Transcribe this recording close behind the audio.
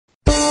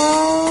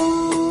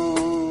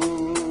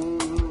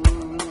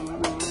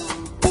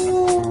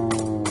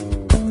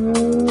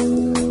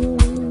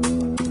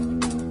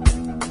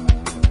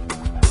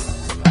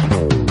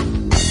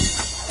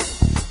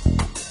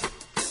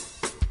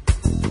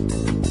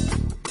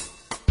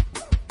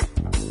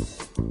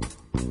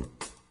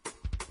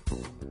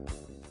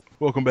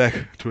Welcome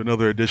back to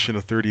another edition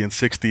of 30 and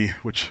 60,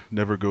 which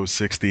never goes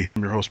 60.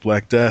 I'm your host,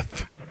 Black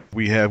Death.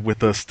 We have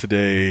with us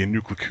today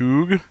Nuclear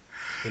Coog.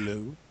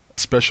 Hello.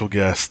 Special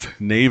guest,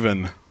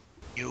 Naven.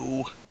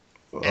 You.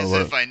 As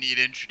if I need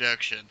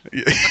introduction.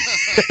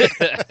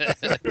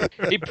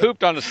 He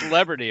pooped on a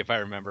celebrity, if I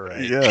remember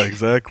right. Yeah,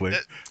 exactly.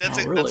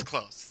 That's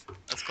close.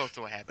 That's close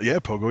to what happened. Yeah,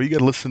 Pogo, you got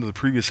to listen to the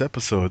previous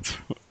episodes.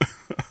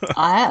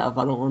 I have.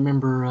 I don't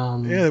remember.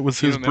 Yeah, it was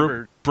his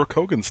Brooke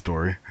Hogan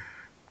story.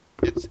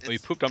 He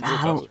pooped on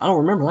I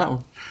don't remember that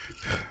one.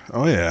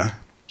 Oh, yeah.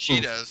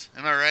 She does.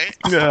 Am I right?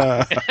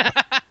 Yeah.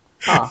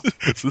 Ah,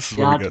 So this is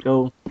yeah, I what have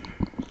we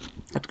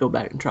got. to go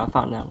back and try to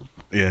find that one.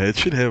 Yeah, it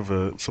should have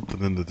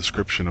something in the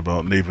description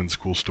about Naven's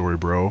cool story,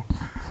 bro.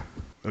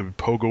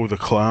 Pogo the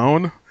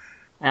Clown.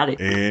 Howdy.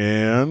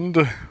 And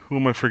who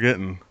am I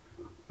forgetting?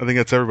 I think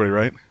that's everybody,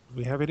 right? Do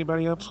we have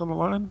anybody else on the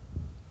line?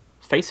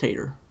 Face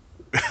hater.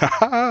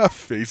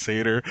 Face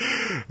hater.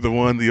 The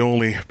one, the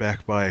only,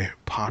 backed by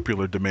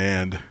popular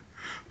demand.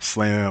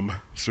 Slam.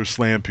 Sir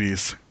Slam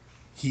Piece.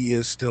 He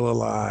is still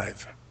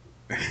alive.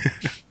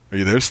 Are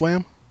you there,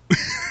 Slam?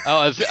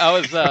 I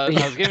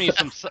was giving you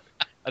some.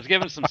 I was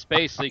giving some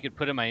space so you could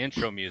put in my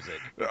intro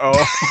music.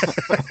 Oh.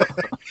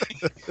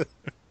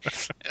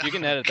 You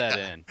can edit that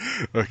in.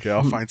 Okay,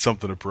 I'll find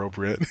something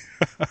appropriate.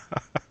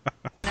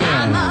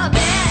 I'm a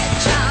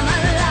bitch, I'm a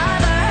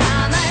lover,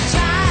 I'm a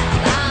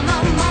child, I'm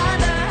a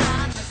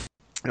mother.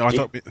 Oh, I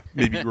thought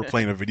maybe you were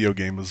playing a video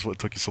game is what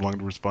took you so long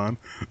to respond.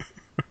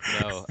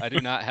 No, I do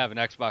not have an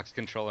Xbox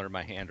controller in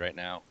my hand right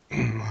now.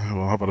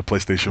 Well, how about a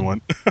PlayStation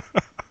 1?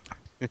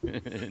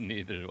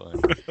 Neither one.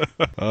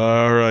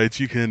 All right,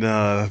 you can.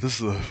 This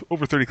is the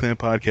Over 30 Clan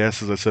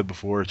podcast, as I said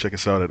before. Check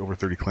us out at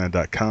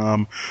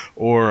over30clan.com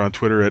or on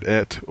Twitter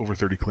at Over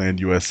 30 Clan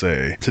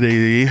USA.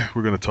 Today,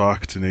 we're going to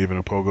talk to Naven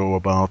and Pogo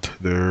about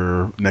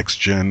their next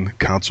gen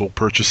console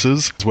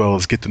purchases, as well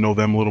as get to know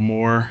them a little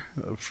more.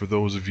 For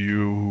those of you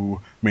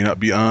who may not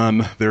be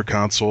on their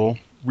console,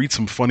 read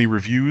some funny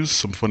reviews,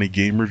 some funny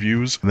game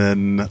reviews, and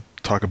then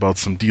talk about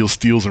some deals,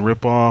 steals, and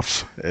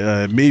ripoffs.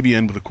 Maybe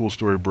end with a cool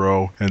story,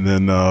 bro, and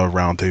then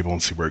round table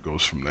and see where it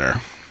goes from there.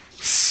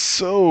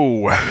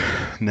 So,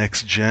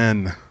 next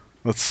gen.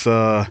 Let's.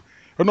 Oh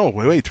no,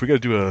 wait. We gotta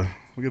do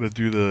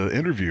the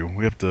interview.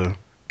 We have to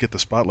get the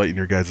spotlight in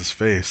your guys'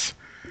 face.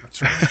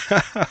 That's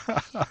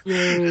right.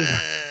 Yay.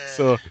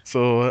 So,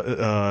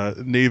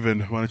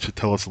 Naven, why don't you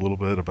tell us a little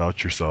bit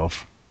about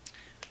yourself?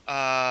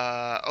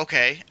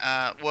 Okay.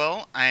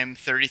 Well, I'm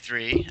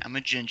 33. I'm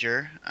a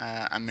ginger.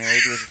 I'm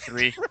married with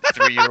a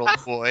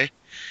three-year-old boy,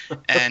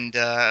 and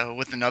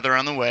with another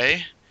on the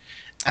way.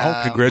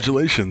 Oh,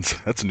 congratulations!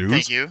 That's news.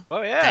 Thank you.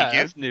 Oh yeah, Thank you.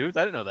 that's news.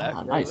 I didn't know that.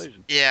 Ah, nice.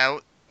 Congratulations. Yeah.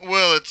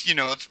 Well,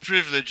 it's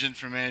privileged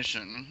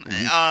information.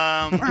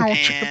 And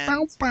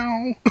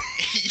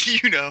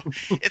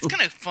it's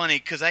kind of funny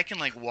because I can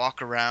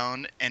walk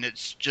around and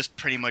it's just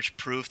pretty much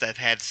proof that I've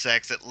had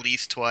sex at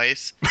least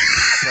twice.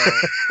 So,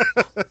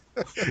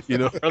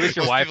 Or at least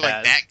your wife people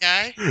has. like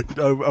that guy.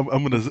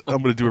 I'm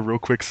gonna do a real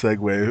quick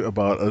segue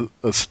about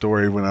a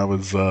story when I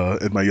was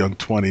in my young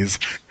 20s.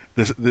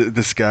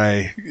 This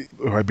guy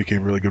who I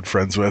became really good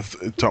friends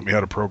with taught me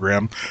how to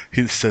program.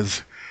 He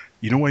says,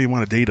 "You know why you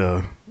want to date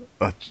a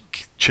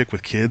chick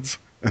with kids?"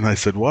 And I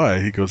said, "Why?"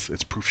 He goes,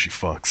 "It's proof she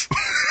fucks."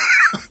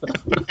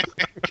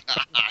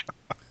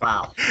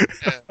 Wow.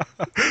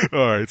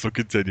 All right, so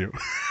continue.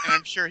 And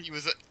I'm sure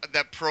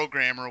that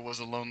programmer was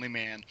a lonely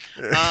man.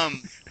 I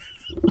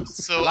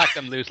So like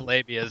them loose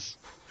labias.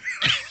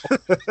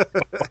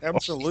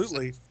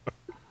 Absolutely.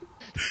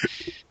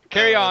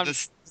 Carry on,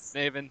 This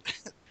Naven.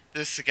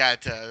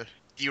 got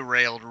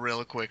derailed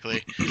real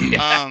quickly.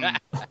 Yeah.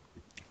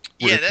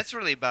 Yeah, that's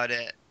really about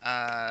it.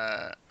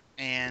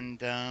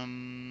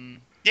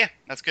 Yeah,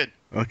 that's good.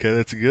 Okay,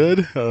 that's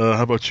good.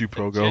 How about you,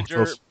 Pogo?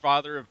 Ginger,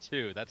 father of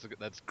two. That's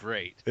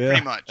great. Yeah,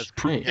 Pretty much. That's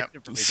Hey. Yep.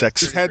 information.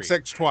 Sex. He's had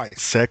sex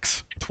twice.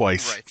 sex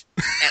twice. Right.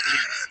 At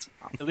least.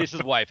 At least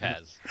his wife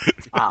has.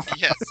 Wow.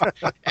 Yes.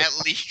 At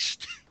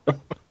least.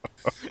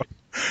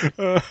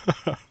 Are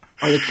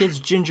the kids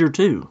ginger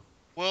too?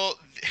 Well,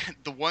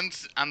 the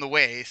one's on the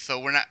way, so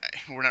we're not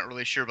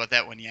really sure about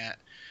that one yet.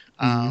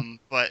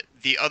 But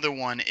the other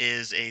one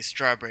is a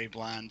strawberry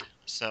blonde,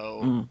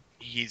 so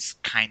he's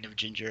kind of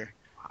ginger.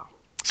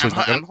 So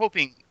I'm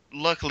hoping.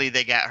 Luckily,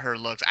 they got her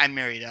looks. I'm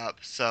married up,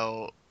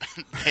 so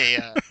they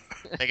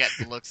got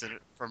the looks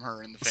from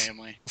her in the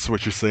family. So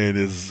what you're saying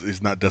is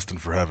he's not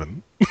destined for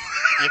heaven. Yeah,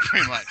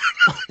 pretty much.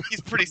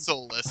 He's pretty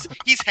soulless.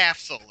 He's half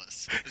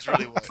soulless. Is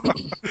really what.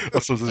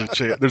 So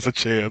there's a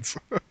chance.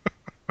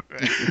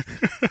 Right.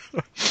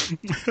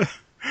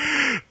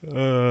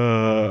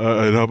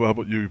 And how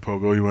about you,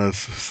 Pogo? You want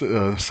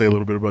to say a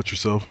little bit about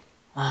yourself?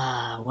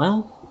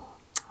 Well,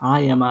 I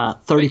am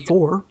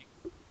 34.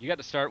 You got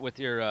to start with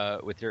your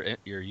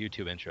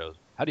YouTube intro.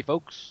 Howdy,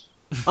 folks.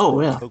 Oh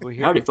yeah. Pogo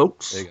here. Howdy,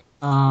 folks. There you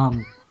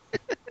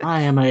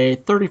I am a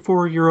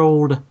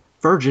 34-year-old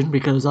virgin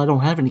because I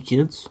don't have any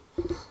kids.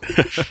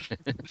 Look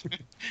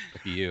at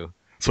you.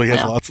 So he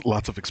has Yeah.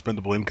 lots of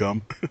expendable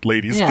income,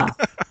 ladies. Yeah.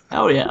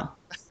 Oh yeah.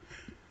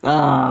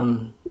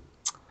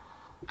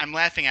 I'm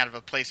laughing out of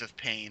a place of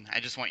pain. I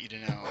just want you to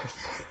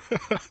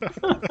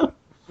know.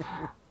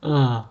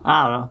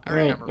 I don't know. I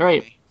remember There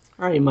ain't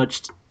Ronnie.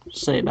 much to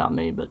say about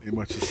me, but Ain't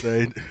much to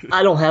say.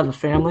 I don't have a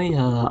family.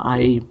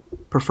 I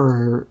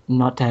prefer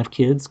not to have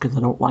kids because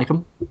I don't like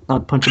them.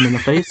 I'd punch them in the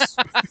face.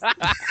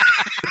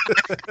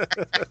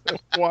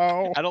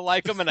 Wow. I don't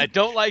like them, and I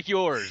don't like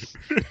yours.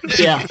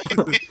 Yeah,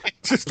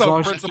 Just As long on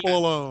as you principle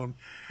alone.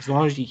 as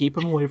long as you keep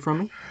them away from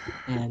me,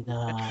 and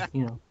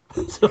you know.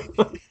 So,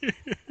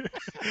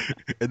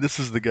 And this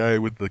is the guy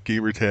with the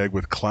gamer tag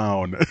with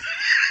clown.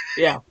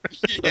 yeah,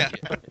 Yeah.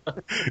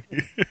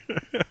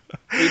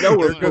 you know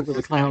where Pogo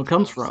the Clown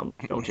comes from,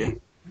 don't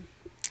you?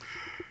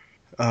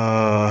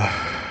 I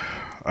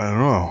don't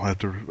know.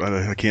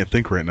 I can't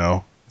think right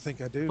now. I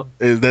think I do.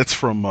 That's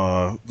from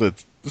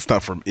that's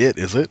not from It,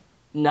 is it?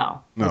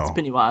 No, No, that's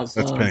Pennywise.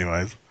 That's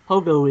Pennywise.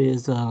 Pogo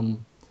is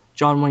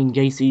John Wayne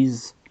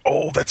Gacy's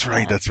Oh, that's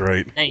right. That's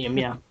right. name,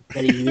 yeah,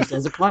 that he used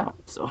as a clown.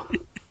 So,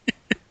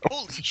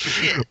 Holy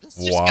shit! This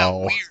just Wow. got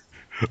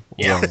weird.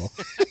 Yeah.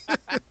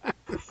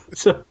 Wow.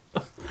 so,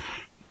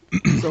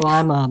 so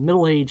I'm a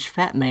middle-aged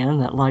fat man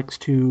that likes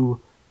to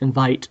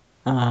invite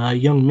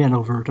young men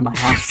over to my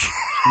house.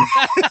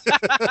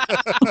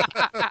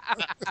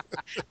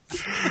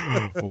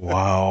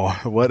 Wow.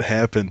 What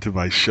happened to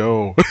my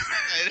show?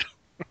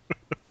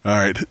 All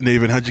right,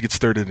 Naven, how'd you get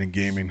started in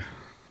gaming?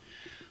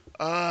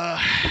 I've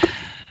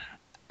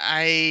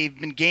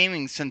been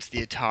gaming since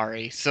the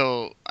Atari.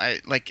 So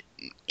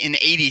in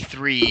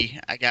 '83,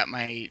 I got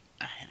my.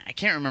 I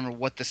can't remember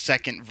what the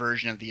second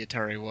version of the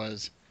Atari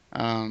was.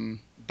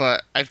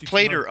 But I've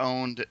played or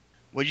owned.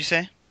 What'd you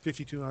say?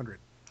 5200.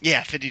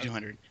 Yeah,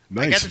 5200.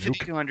 Nice. I got the Nuke.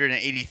 5200 in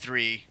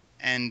 '83,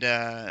 and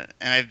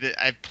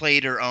I've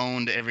played or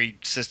owned every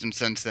system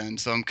since then.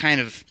 So I'm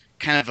kind of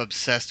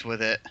obsessed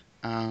with it.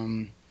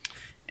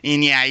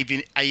 And yeah,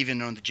 I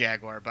even own the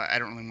Jaguar, but I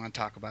don't really want to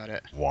talk about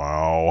it.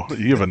 Wow.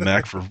 You have a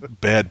knack for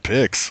bad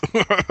picks.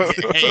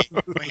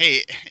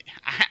 hey,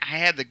 I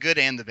had the good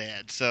and the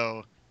bad,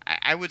 so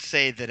I would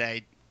say that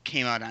I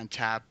came out on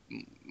top.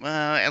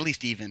 Well, at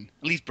least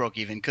broke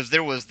even, because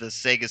there was the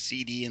Sega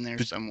CD in there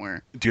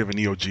somewhere. Do you have a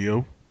Neo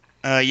Geo?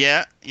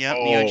 Yeah,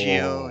 Oh. Neo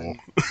Geo.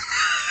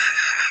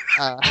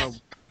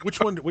 And, Which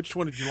one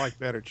did you like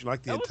better? Did you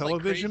like the That was,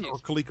 like, Intellivision crazy or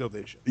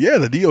ColecoVision? Yeah,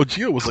 the Neo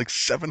Geo was like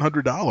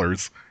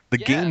 $700. The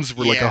Yeah, games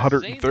were like yeah.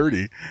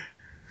 130.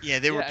 yeah,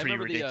 they were I pretty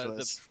remember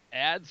ridiculous. the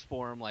ads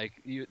for them, like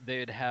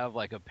they'd have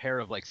like a pair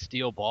of like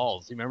steel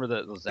balls. You remember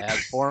those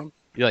ads for them?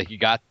 You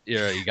got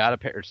a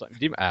pair or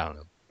something. I don't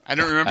know. I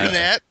don't remember I don't know.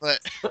 that, but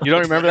You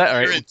don't remember that?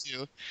 All You're right,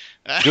 into.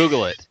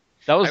 Google it.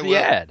 That was I the will.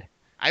 ad.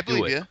 I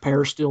believe it. you.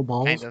 Pair of steel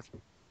balls. Kind of.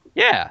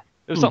 Yeah,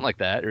 it was Hmm. something like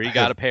that, or you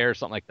got a pair or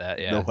something like that.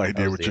 Yeah. No that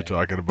idea was what the you're ad.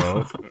 talking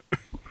about.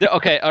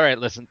 Okay, all right.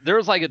 Listen, there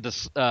was like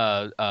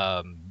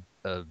a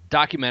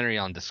documentary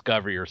on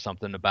Discovery or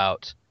something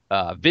about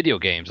video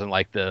games and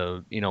like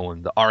when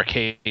the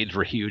arcades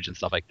were huge and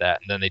stuff like that.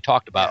 And then they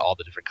talked about all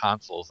the different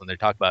consoles, and they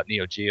talked about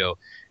Neo Geo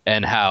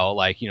and how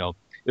it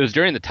was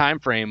during the time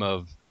frame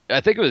of, I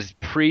think it was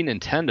pre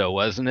Nintendo,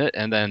 wasn't it?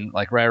 And then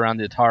like right around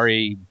the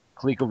Atari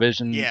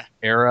ColecoVision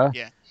era.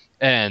 Yeah.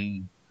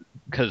 And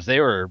because they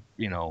were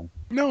No,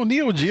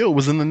 Neo Geo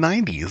was in the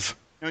 90s.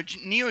 No,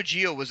 Neo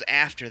Geo was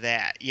after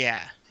that.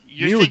 Yeah.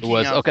 You're Neo thinking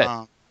was- of,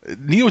 okay.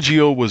 Neo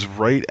Geo was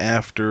right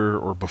after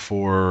or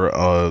before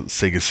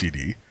Sega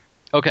CD.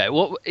 Okay,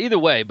 well, either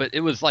way, but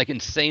it was like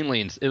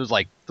insanely. It was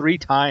like 3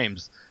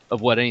 times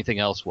of what anything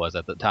else was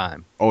at the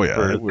time Oh yeah,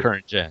 for it was-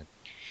 current gen.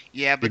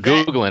 Yeah, You're but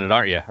that, googling it,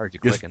 aren't you? Aren't you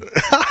Yes. clicking?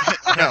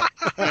 no,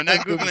 not Doing the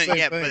googling same it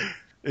yet, thing.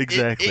 but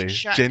exactly.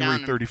 shot January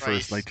down in 31st,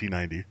 price.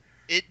 1990.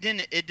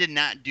 it did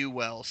not do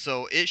well.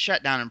 So it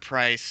shut down in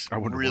price I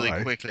wonder really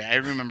why. quickly. I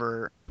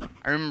remember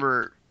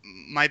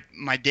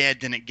my dad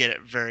didn't get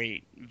it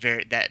very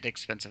that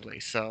expensively.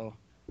 So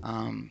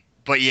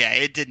but yeah,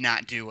 it did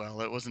not do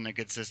well. It wasn't a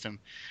good system.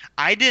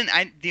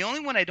 The only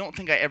one I don't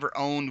think I ever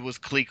owned was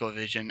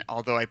ColecoVision,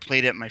 although I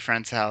played it at my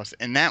friend's house,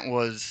 and that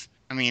was,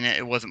 I mean,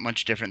 it wasn't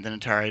much different than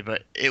Atari,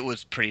 but it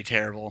was pretty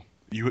terrible.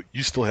 You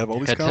still have all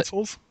these Had to-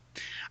 consoles?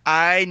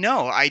 I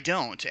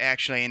don't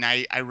actually, and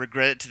I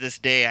regret it to this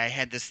day. I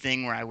had this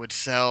thing where I would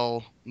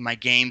sell my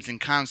games and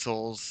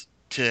consoles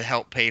to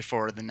help pay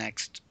for the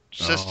next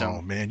system.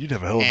 Oh man, you'd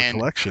have a hell of a And-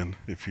 collection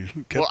if you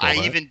kept Well, all I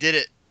that. even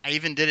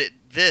did it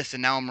this,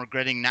 and now I'm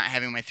regretting not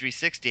having my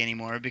 360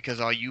 anymore because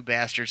all you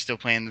bastards still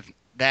playing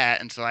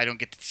that, and so I don't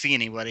get to see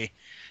anybody.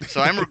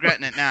 So I'm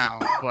regretting it now.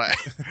 But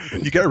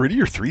You got rid of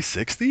your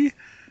 360?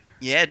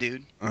 yeah,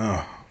 dude.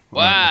 Oh,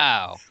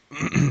 Wow.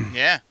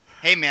 Yeah.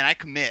 Hey, man, I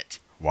commit.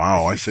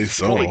 wow, I say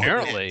so. Totally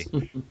Apparently.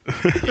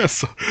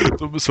 so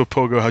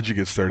Pogo, how'd you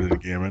get started in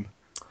gaming?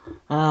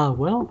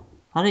 Well,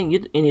 I didn't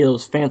get any of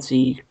those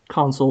fancy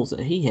consoles that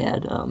he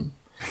had.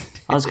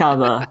 I was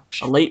kind of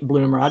a late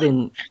bloomer. I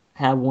didn't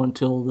have one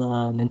till the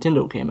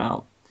Nintendo came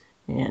out.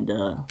 And,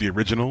 The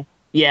original?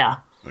 yeah,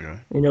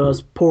 Okay.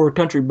 us poor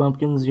country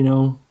bumpkins,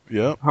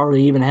 Yep.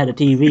 hardly even had a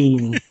TV.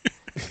 And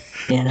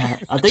And I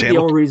think the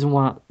Channel- only reason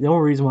why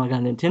I got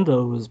a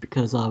Nintendo was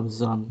because I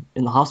was in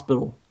the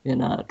hospital in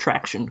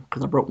traction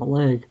because I broke my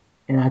leg,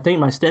 and I think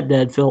my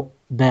stepdad felt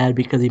bad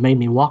because he made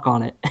me walk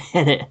on it,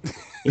 and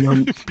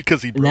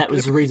because he and that broke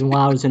was it. the reason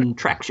why I was in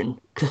traction.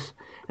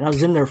 And I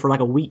was in there for like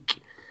a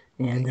week,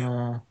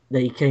 and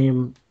they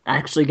came. I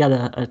actually got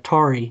a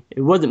Atari.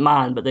 It wasn't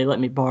mine, but they let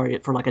me borrow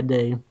it for like a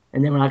day.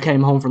 And then when I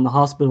came home from the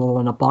hospital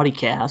in a body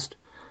cast,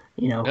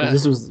 'cause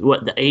this was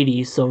what the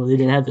 '80s, so they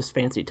didn't have this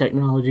fancy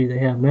technology they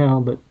have now.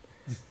 But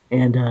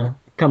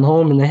come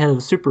home and they had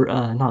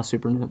a not a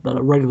super, but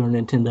a regular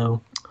Nintendo.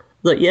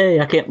 Like, yay,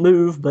 I can't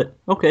move, but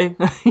okay,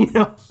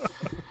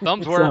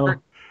 Thumbs So, work.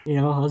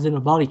 I was in a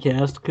body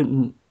cast,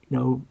 couldn't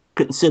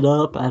sit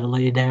up. I had to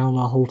lay down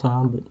the whole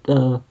time, but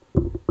on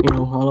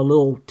a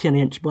little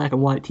 10-inch black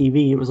and white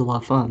TV, it was a lot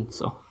of fun.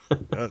 So,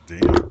 God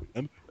damn.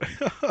 Man.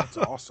 That's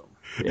awesome.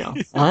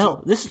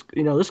 well, this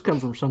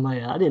comes from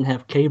somebody. I didn't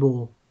have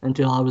cable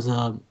until I was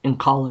in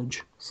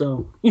college.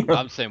 So, I'm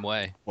the same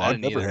way. Well, I I've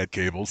didn't never either. had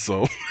cable,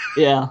 so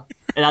yeah,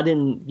 and I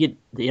didn't get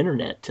the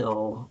internet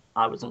till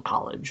I was in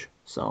college.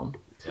 So,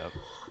 Yep.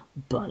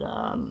 but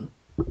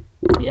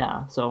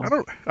yeah. So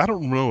I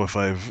don't know if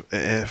I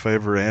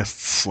ever asked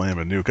Slam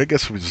and Nuke. I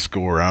guess we just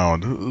go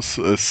around.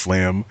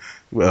 Slam,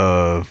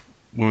 what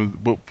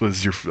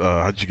was your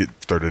how'd you get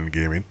started in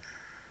gaming?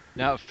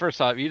 Now, first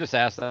off, you just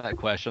asked that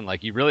question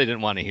like you really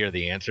didn't want to hear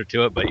the answer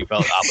to it, but you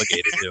felt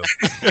obligated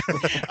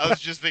to. I was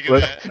just thinking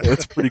Well, that.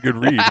 that's a pretty good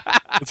read.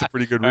 That's a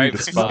pretty good All read. right,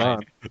 It's spot fine.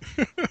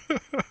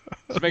 on.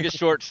 Let's make it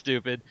short,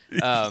 stupid.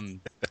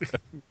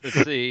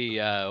 Let's see.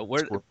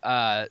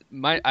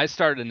 I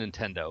started a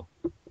Nintendo,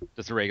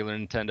 just a regular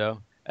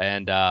Nintendo,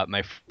 and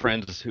my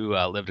friends who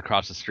lived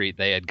across the street,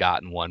 they had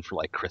gotten one for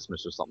like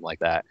Christmas or something like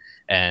that.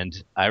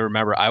 And I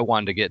remember I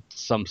wanted to get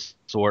some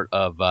sort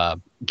of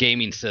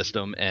gaming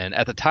system, and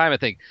at the time, I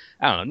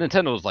don't know,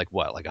 Nintendo was like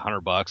what, like $100,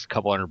 a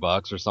couple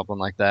 $100 or something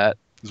like that.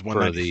 It's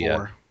For the,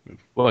 194.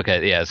 Well,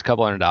 okay, yeah, it's a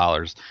couple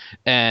 $100,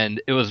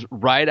 and it was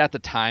right at the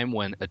time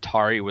when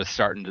Atari was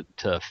starting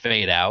to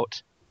fade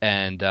out.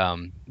 And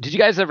did you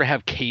guys ever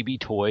have KB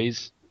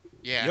Toys?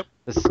 Yeah. Yep.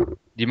 Do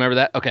you remember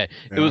that? Okay,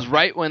 Yeah. it was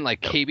right when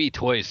like KB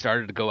Toys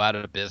started to go out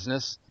of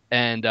business,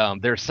 and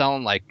they're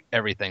selling like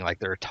everything, like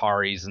their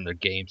Ataris and their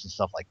games and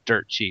stuff, like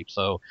dirt cheap.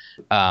 So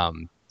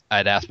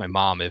I'd asked my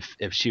mom if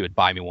she would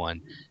buy me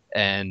one,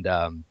 and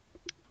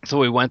so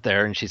we went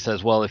there, and she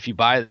says, "Well, if you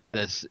buy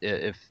this,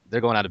 if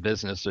they're going out of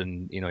business,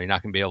 and you're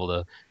not going to be able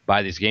to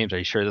buy these games, are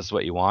you sure this is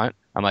what you want?"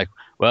 I'm like,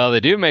 "Well, they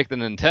do make the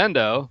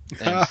Nintendo,"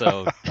 and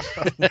so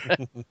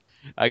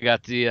I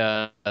got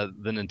the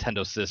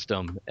Nintendo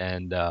system,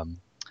 and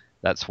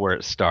that's where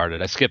it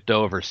started. I skipped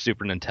over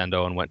Super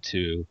Nintendo and went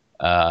to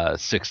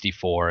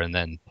 64, and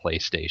then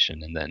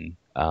PlayStation, and then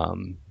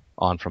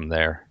on from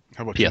there.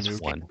 How about you, PS1.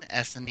 Nuke? One.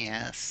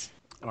 SNES.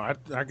 Oh,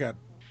 I got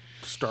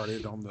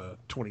started on the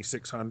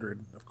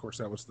 2600. Of course,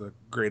 that was the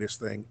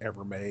greatest thing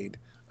ever made.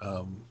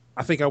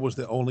 I think I was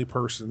the only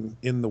person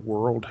in the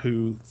world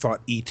who thought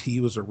E.T.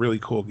 was a really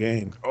cool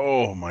game.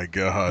 Oh my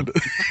God!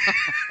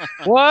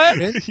 What?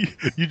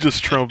 You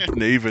just trumped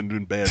Naven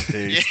in bad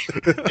taste.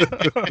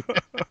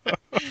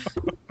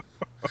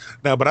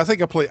 No, but I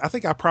think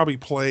I probably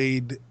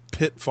played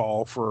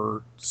Pitfall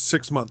for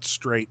 6 months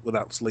straight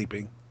without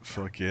sleeping.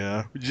 Fuck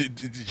yeah!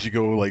 Did you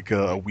go like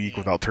a week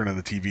without turning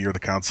the TV or the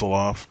console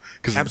off?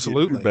 Because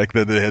Absolutely. back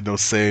then they had no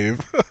save.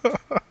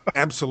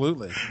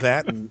 Absolutely.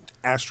 That and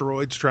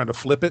Asteroids, trying to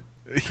flip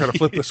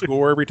the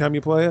score every time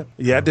you play it.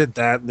 Yeah, I did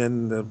that. And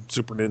then the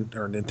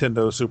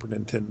Nintendo, Super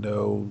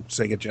Nintendo,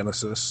 Sega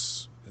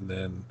Genesis, and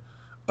then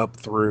up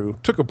through.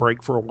 Took a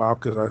break for a while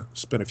because I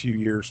spent a few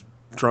years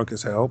drunk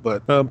as hell,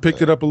 but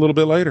picked it up a little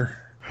bit later.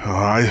 Oh,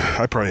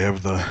 I probably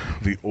have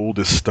the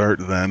oldest start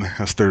then.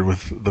 I started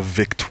with the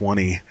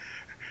VIC-20,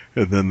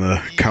 and then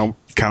the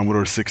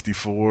Commodore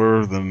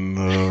 64, then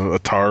the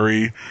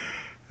Atari,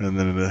 and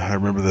then I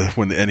remember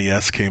when the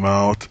NES came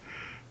out,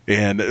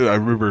 and I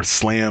remember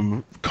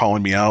Slam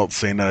calling me out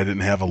saying that I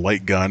didn't have a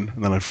light gun,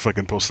 and then I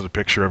fucking posted a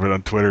picture of it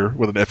on Twitter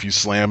with an FU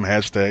Slam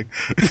hashtag.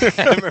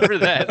 I remember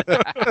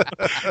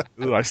that.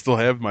 I still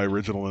have my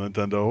original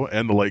Nintendo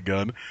and the light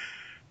gun.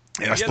 And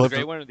You I have still the have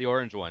gray one or the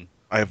orange one?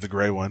 I have the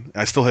gray one.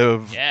 I still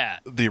have Yeah.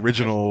 the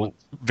original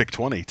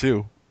VIC-20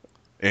 too,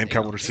 and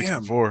Damn. Commodore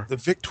 64. The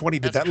VIC-20,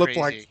 did That's that look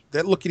crazy.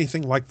 look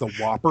anything like the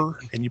Whopper?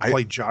 And you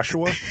played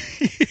Joshua?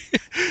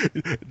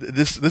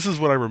 This is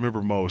what I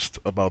remember most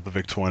about the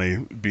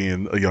VIC-20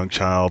 being a young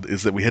child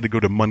is that we had to go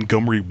to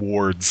Montgomery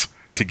Wards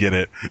to get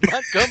it.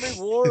 Montgomery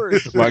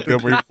Ward.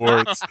 Montgomery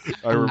Wards.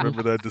 I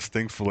remember that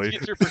distinctly.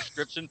 Get your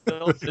prescription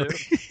filled too.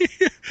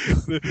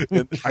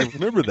 And I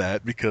remember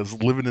that because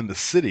living in the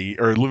city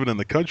or living in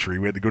the country,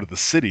 we had to go to the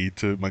city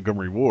to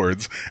Montgomery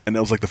Wards, and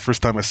that was like the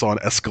first time I saw an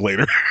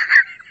escalator.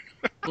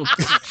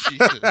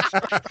 Jesus.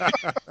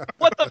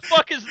 What the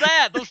fuck is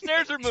that? Those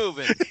stairs are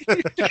moving.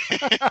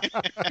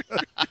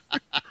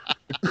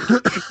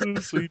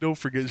 So you don't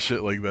forget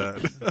shit like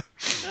that.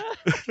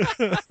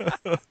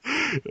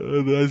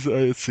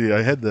 Let's see.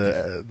 I had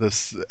the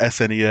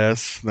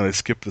SNES, then I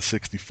skipped the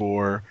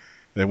 64,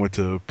 Then went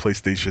to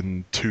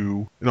PlayStation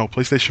 2. No,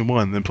 PlayStation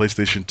 1, then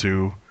PlayStation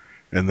 2,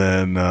 and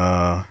then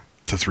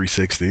to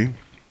 360.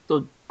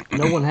 So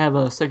no one have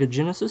a Sega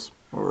Genesis,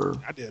 or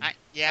I did. I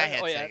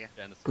had Sega.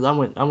 Genesis. because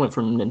I went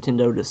from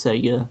Nintendo to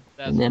Sega,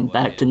 That's and then what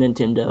back it to is.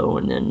 Nintendo,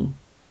 and then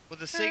Well,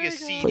 the Sega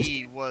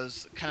CD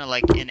was kind of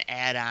like an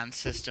add-on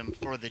system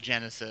for the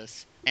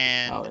Genesis,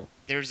 and Oh, yeah.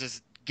 there's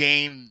this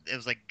game. It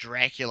was like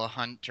Dracula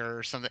Hunter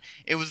or something.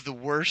 It was the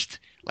worst.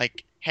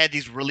 Like had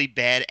these really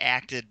bad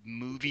acted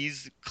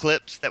movies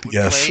clips that would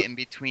Yes. play in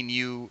between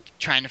you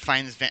trying to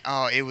find this.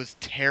 Oh, it was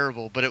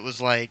terrible. But it was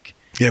like,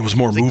 Yeah, it was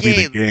more It's a movie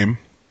than game. game.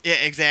 yeah,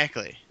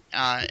 exactly.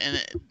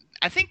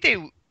 I think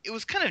it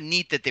was kind of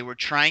neat that they were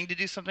trying to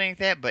do something like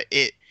that, but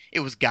it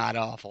was god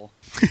awful.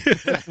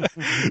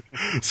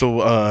 So,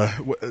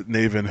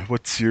 Naven,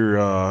 what's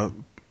your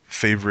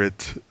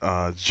favorite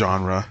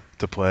genre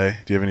to play?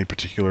 Do you have any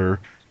particular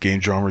game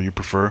genre you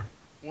prefer?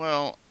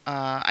 Well,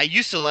 I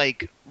used to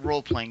like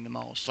role playing the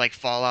most, like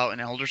Fallout and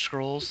Elder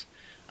Scrolls,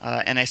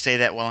 and I say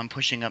that while I'm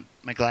pushing up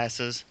my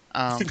glasses.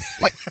 And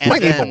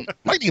Lightning then- bolt.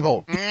 Lightning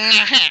bolt.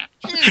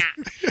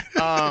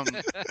 um,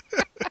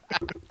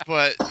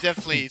 but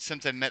definitely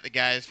since I met the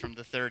guys from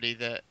the 30,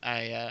 that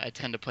I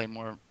tend to play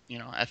more,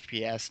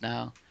 FPS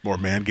now, More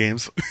man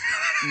games?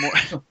 more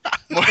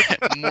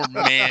more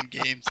man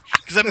games,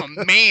 because I'm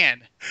a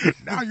man.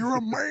 Now you're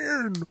a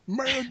man!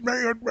 Man.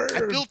 I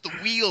built the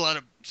wheel out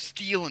of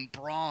steel and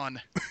brawn.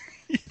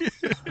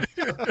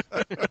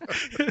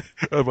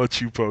 How about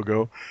you,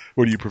 Pogo?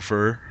 What do you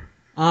prefer?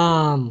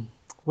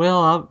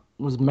 Well, I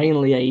was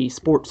mainly a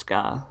sports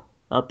guy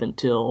up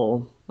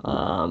until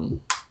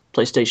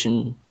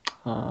PlayStation,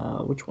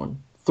 which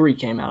one? 3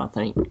 came out, I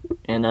think,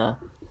 and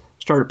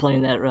started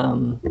playing that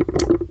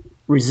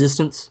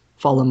Resistance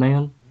Fallen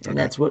Man, and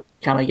that's what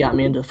kind of got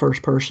me into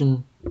first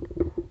person.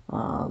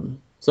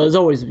 So it's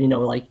always,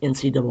 like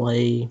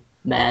NCAA,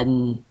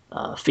 Madden,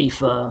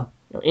 FIFA,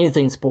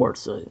 anything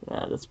sports.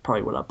 That's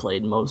probably what I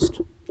played most.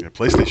 Yeah,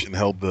 PlayStation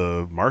held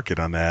the market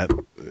on that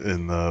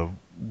in the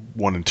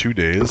 1 and 2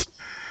 days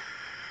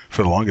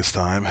for the longest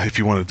time. If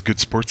you wanted good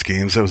sports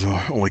games, that was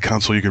the only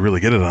console you could really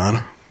get it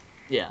on.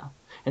 Yeah,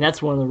 and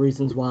that's one of the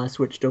reasons why I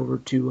switched over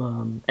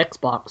to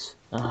Xbox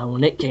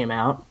when it came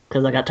out,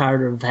 because I got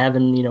tired of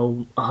having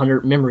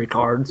 100 memory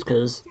cards,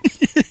 because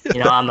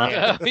I'm a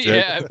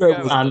Yeah, I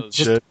forgot about I'm those.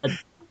 just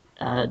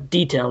a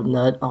detailed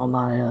nut on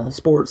my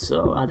sports,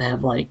 so I'd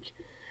have I'd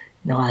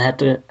have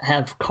to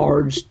have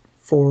cards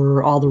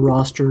for all the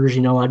rosters.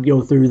 I'd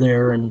go through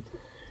there and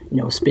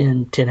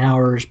spend 10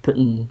 hours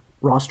putting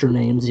roster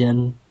names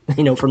in,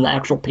 from the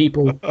actual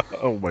people.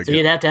 Oh my So god.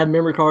 you'd have to have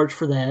memory cards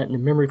for that, and a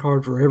memory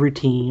card for every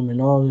team,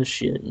 and all this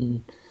shit.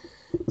 And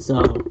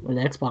so when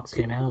the Xbox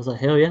came out, I was like,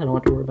 hell yeah, I don't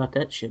have to worry about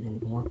that shit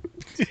anymore.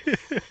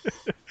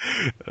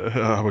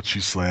 How about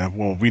you, Slam?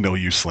 Well, we know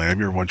you, Slam.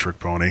 You're a one-trick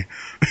pony.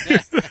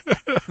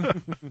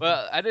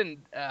 Well, I didn't.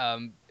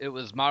 It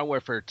was Modern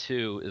Warfare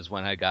 2 is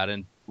when I got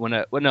in.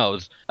 It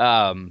was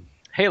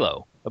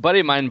Halo. A buddy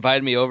of mine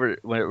invited me over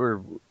when we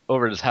were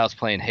over at his house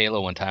playing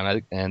Halo one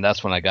time, and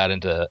that's when I got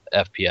into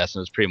FPS, and it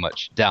was pretty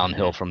much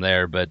downhill from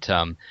there. But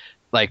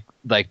like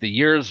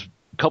the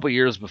couple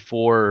years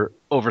before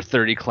Over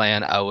 30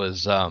 Clan, I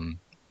was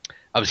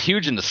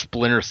huge into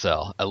Splinter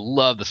Cell. I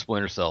love the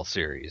Splinter Cell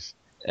series.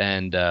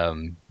 And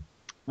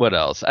what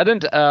else? I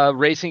didn't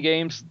racing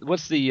games.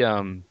 What's the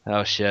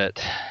oh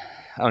shit?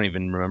 I don't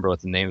even remember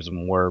what the names of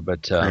them were,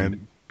 but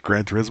Gran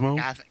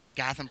Turismo?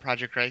 Gotham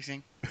Project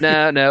Racing.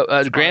 no,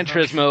 Gran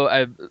Turismo.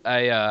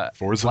 I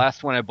Forza?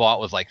 last one I bought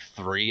was like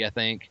 3, I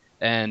think,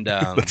 and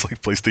That's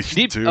like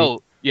PlayStation 2. Oh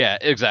yeah,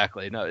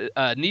 exactly. No,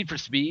 Need for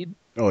Speed.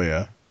 Oh,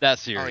 yeah. That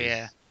series. Oh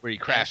yeah. Where you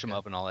crash them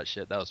up and all that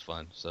shit. That was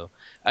fun. So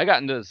I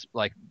got into this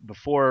like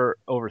before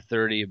Over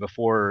 30,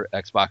 before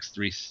Xbox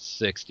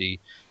 360.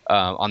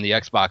 On the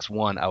Xbox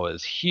One, I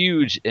was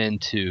huge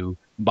into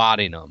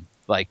modding them,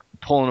 like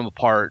pulling them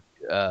apart,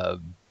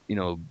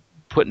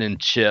 putting in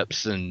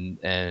chips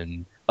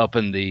and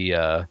upping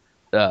the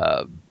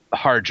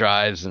hard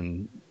drives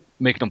and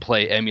making them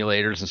play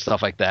emulators and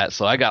stuff like that.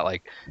 So I got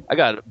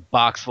a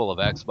box full of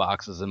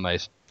Xboxes in my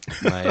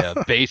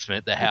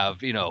basement that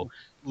have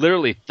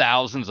literally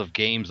thousands of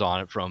games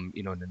on it, from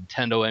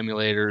Nintendo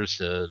emulators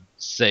to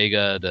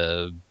Sega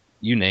to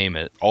you name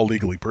it. All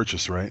legally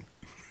purchased, right?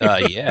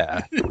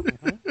 Yeah.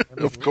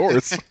 Of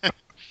course.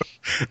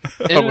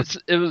 It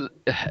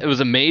was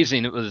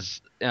amazing. It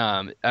was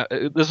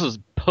this was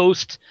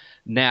post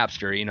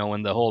Napster,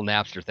 when the whole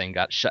Napster thing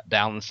got shut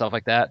down and stuff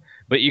like that.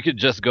 But you could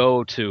just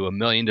go to a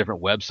million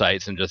different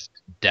websites and just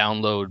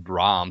download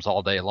ROMs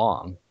all day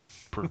long.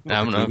 I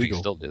don't know if you can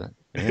still do that.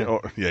 Yeah.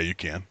 Oh, yeah, you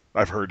can.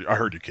 I heard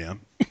you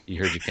can.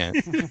 You heard you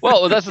can.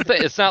 Well, that's the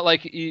thing. It's not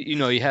like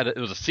it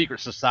was a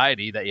secret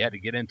society that you had to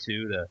get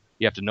into.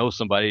 You have to know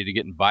somebody to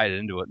get invited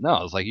into it.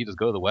 No, it's like you just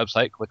go to the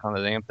website, click on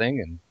the damn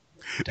thing, and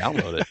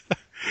download it.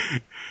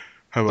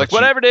 How about Like, you?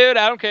 whatever, dude.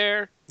 I don't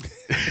care.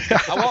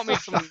 I want me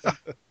some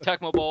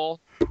Tecmo Bowl.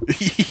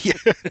 Yeah,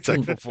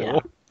 Tecmo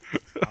Bowl.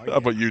 Yeah. How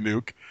about you,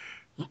 Nuke?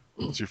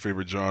 What's your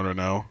favorite genre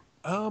now?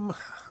 I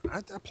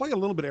play a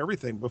little bit of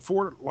everything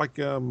before. Like,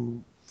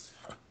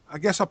 I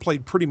guess I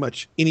played pretty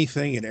much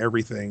anything and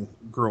everything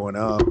growing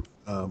up.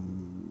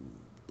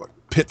 Like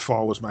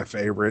Pitfall was my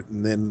favorite,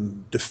 and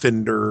then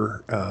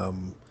Defender.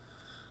 Of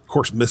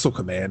course, Missile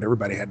Command.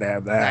 Everybody had to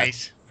have that.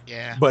 Nice.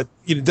 Yeah. But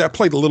I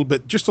played a little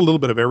bit, just a little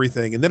bit of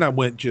everything, and then I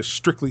went just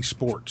strictly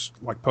sports,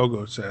 like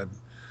Pogo said,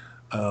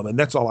 and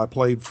that's all I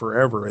played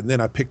forever. And then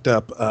I picked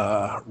up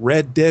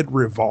Red Dead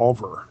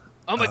Revolver.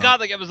 Oh my god,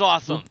 that game was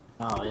awesome.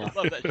 Oh yeah.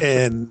 Love that shit.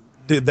 And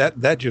dude,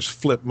 that just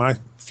flipped my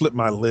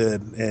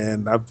lid,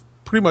 and I've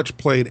pretty much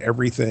played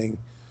everything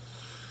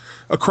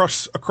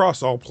across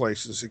all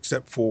places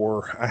except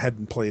for I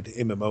hadn't played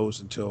MMOs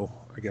until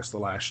I guess the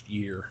last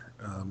year.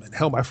 And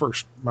hell, my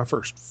first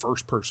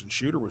first person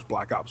shooter was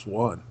Black Ops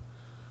 1.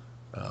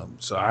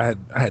 So I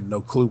had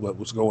no clue what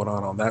was going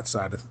on that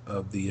side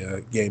of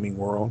the gaming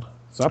world.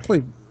 So I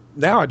play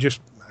now. I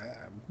just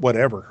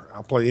whatever.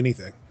 I'll play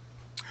anything.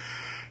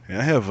 Yeah,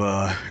 I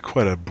have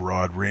quite a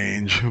broad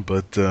range,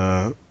 but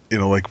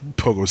like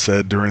Pogo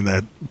said, during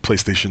that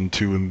PlayStation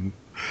 2 and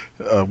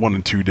 1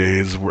 and 2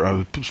 days, where I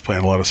was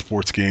playing a lot of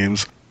sports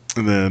games,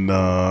 and then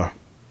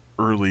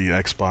early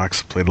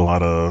Xbox played a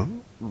lot of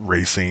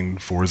racing,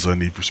 Forza,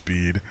 Need for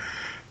Speed,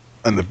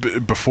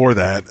 and before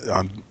that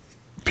on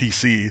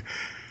PC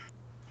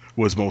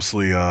was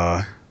mostly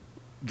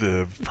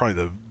probably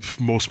the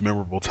most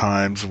memorable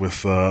times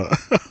with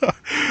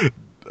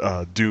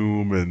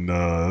Doom and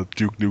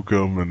Duke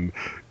Nukem and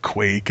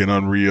Quake and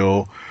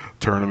Unreal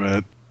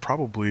Tournament.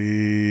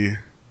 Probably,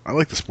 I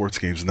like the sports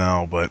games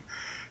now, but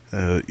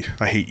I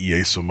hate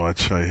EA so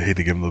much. I hate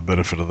to give them the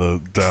benefit of the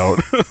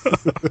doubt.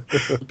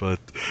 But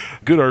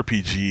good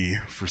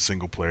RPG for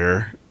single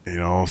player,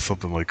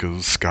 something like a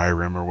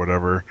Skyrim or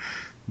whatever.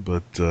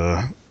 But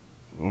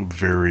I'm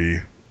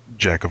very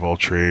jack of all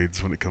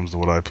trades when it comes to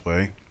what I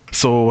play.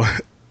 So,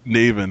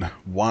 Naven,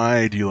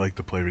 why do you like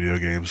to play video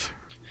games?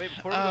 Wait,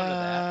 before we go into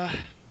that,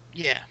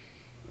 Yeah.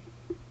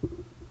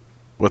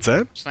 What's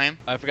that? Slam.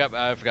 I forgot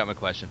my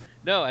question.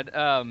 No,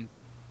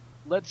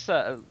 let's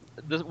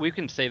we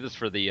can save this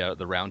for the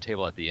round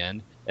table at the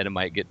end, and it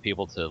might get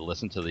people to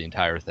listen to the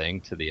entire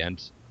thing to the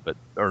end,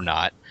 or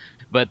not.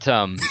 But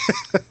I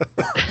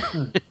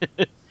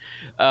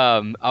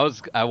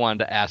wanted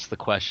to ask the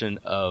question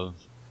of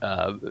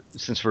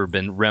since we've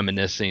been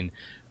reminiscing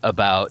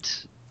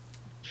about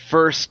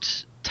very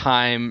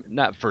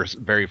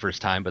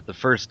first time, but the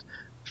first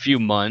few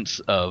months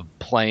of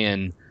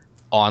playing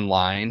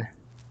online,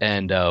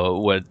 and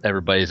what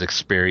everybody's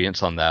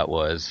experience on that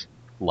was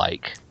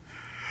like.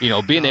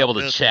 Being able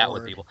to good chat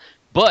Lord. with people.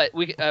 But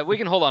we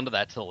can hold on to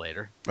that till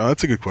later. Oh,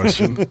 that's a good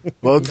question.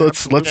 Well,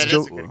 let's That is a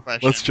jump. good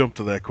question. Let's jump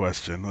to that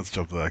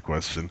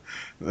question.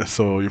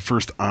 So, your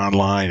first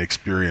online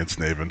experience,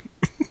 Naven.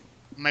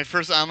 My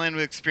first online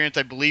experience,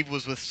 I believe,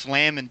 was with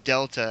Slam and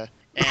Delta.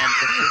 And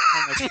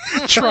the first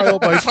time Trial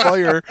by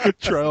fire.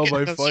 Trial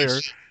by I, fire.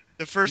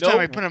 the first Nope.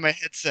 time I put on my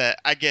headset,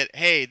 I get,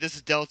 "Hey, this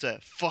is Delta.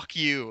 Fuck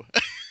you."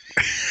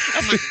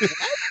 I'm like, "What?"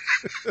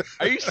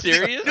 Are you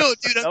serious? No,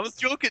 dude, That I'm was-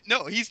 joking.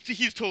 No, he's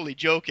totally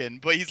joking.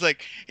 But he's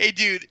like, "Hey,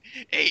 dude,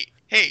 hey,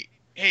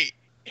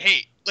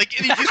 like,"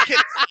 and he just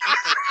kept.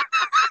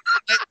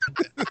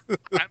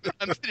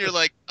 I'm sitting here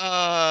like,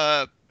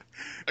 "Are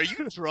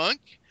you drunk?"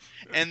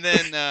 And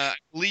then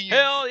Lee,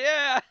 Hell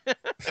yeah!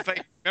 if I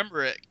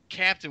remember it,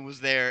 Captain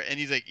was there, and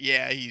he's like,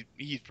 "Yeah,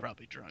 he's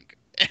probably drunk."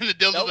 And the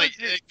Delta's That like,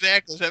 was it.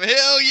 "Exactly." So I'm,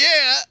 hell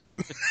yeah,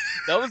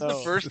 That was the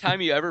Oh. first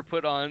time you ever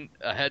put on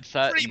a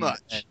headset. pretty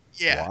much.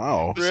 Yeah.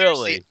 Wow. But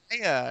Really?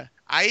 seriously,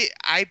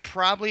 I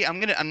probably I'm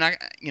not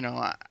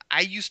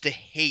I used to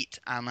hate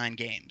online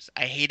games.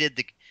 I hated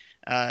the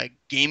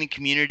gaming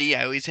community.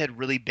 I always had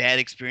really bad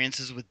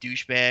experiences with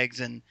douchebags,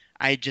 and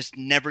I just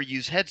never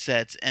used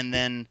headsets. And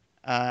then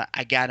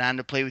I got on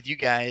to play with you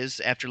guys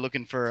after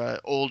looking for an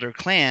older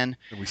clan.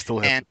 And we still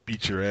have And- to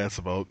beat your ass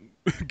about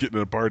getting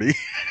in a party.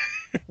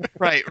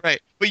 Right. But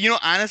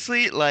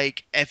honestly,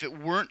 like if it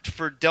weren't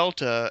for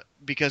Delta,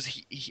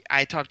 because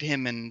I talked to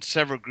him in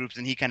several groups,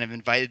 and he kind of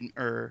invited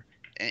or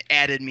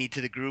added me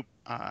to the group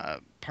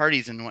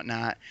parties and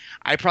whatnot.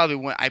 I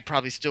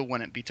probably still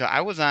wouldn't be.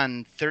 I was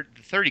on the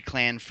 30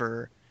 clan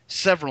for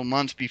several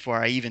months before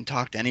I even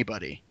talked to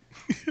anybody.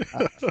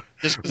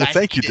 Just 'cause Well, I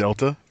thank you, hated-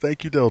 Delta.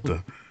 Thank you,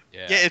 Delta.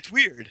 Yeah. Yeah, it's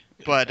weird,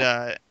 but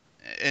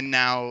and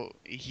now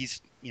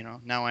he's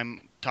now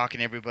I'm talking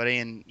to everybody,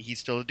 and he's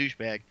still a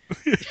douchebag.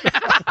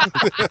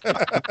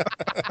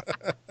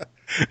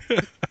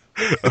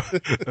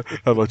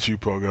 How about you,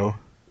 Pogo?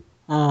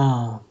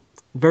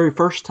 Very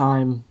first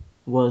time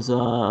was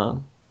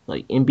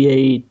like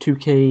NBA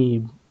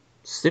 2K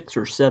 6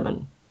 or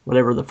 7,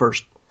 whatever the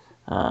first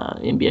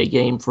NBA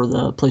game for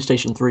the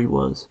PlayStation 3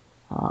 was.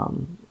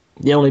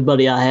 The only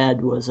buddy I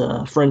had was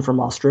a friend from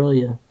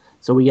Australia,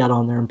 so we got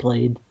on there and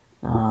played.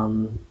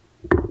 And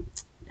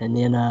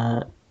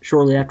then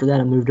shortly after that,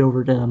 I moved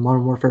over to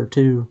Modern Warfare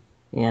 2,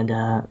 and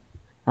I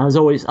was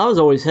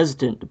always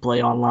hesitant to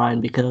play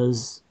online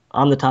because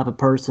I'm the type of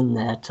person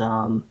that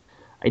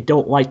I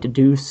don't like to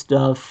do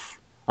stuff.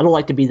 I don't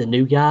like to be the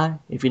new guy,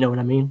 if you know what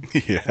I mean.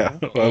 Yeah.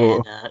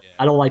 And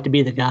I don't like to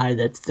be the guy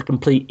that's the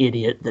complete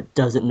idiot that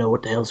doesn't know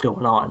what the hell's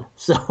going on.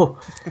 So,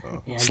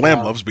 and,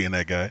 Slam loves being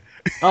that guy.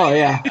 Oh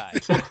yeah, Guy.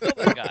 Still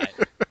the guy.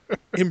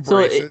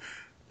 Embrace it.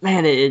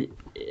 man,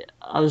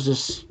 I was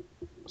just,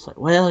 it's like,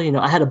 well,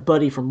 I had a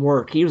buddy from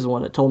work. He was the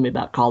one that told me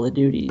about Call of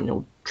Duty.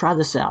 Try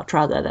this out,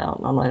 try that out.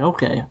 And I'm like,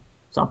 okay.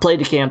 So I played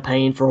the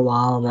campaign for a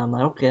while, and I'm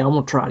like, okay, I'm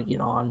gonna try to get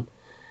on.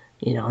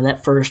 And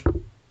that first,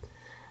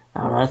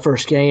 that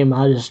first game,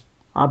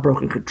 I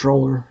broke a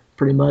controller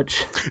pretty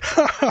much.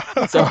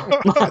 So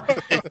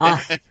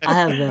I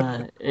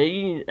have,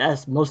 you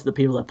ask most of the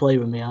people that play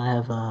with me, I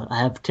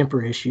have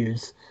temper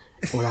issues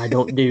when I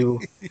don't do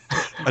when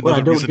I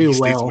Another don't reason he do stays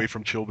well. away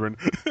from children.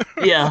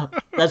 Yeah,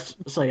 it's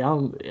like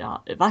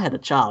if I had a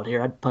child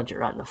here, I'd punch it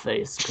right in the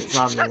face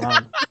because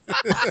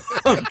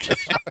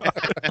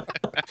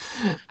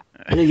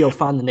I need to go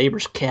find the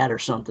neighbor's cat or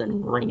something,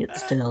 and ring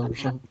its tail or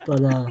something.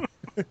 But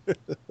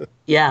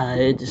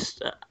yeah,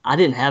 I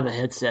didn't have a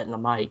headset and a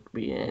mic,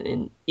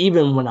 and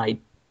even when I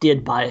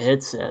did buy a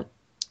headset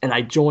and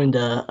I joined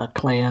a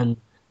clan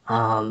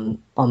on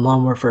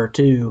Modern Warfare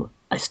 2,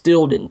 I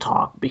still didn't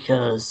talk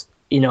because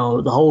the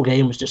whole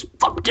game was just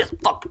fuck this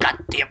fuck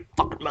goddamn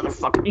fucking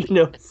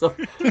motherfucker, so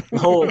the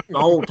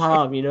whole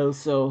time,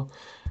 so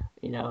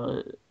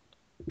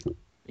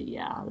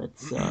yeah,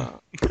 that's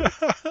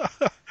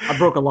I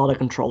broke a lot of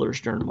controllers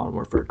during Modern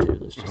Warfare 2.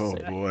 Let's just Oh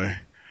say that. boy.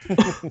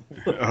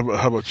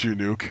 How about you,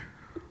 Nuke?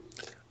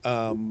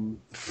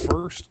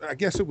 First, I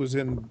guess it was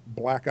in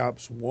Black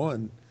Ops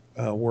 1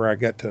 where I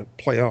got to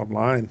play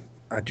online.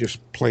 I just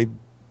played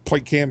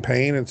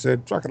campaign and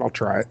said, fuck it, I'll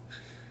try it.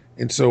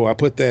 And so I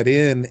put that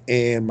in,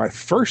 and my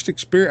first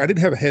experience, I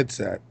didn't have a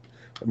headset,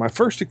 but my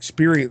first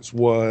experience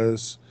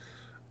was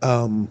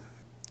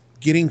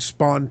getting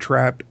spawn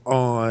trapped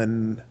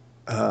on,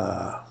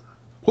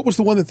 what was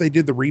the one that they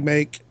did the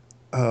remake?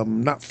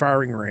 Not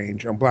Firing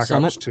Range, on Black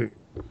Summit? Ops 2.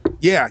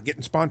 Yeah,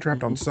 getting spawn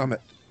trapped on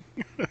Summit.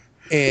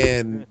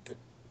 And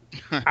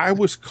I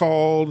was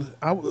called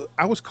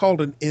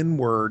an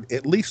N-word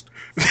at least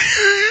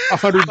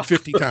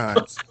 150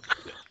 times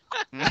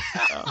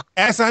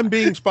as I'm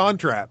being spawn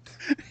trapped.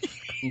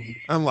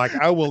 I'm like,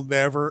 I will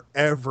never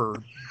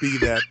ever be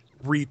that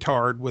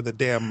retard with a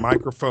damn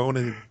microphone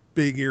and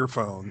big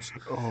earphones.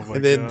 Oh my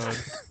And then god.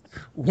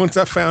 once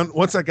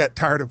I got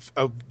tired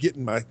of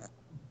getting my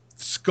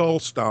skull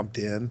stomped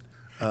in,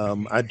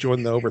 I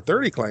joined the Over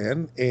 30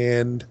 clan,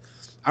 and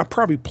I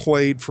probably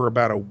played for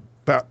about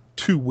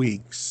 2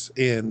 weeks,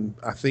 and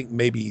I think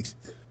maybe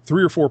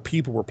 3 or 4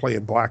 people were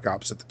playing Black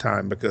Ops at the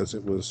time because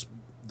it was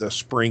the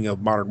spring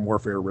of Modern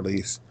Warfare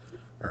release,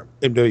 or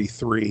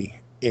MW3,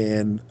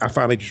 and I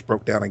finally just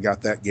broke down and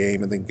got that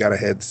game, and then got a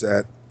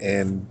headset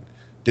and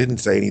didn't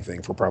say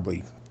anything for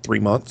probably 3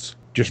 months,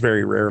 just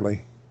very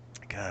rarely.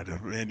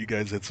 God, man, you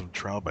guys had some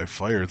trial by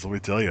fire. Let me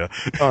tell you.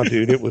 Oh,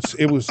 dude, it was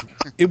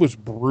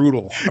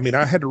brutal. I mean,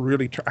 I had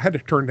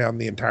to turn down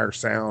the entire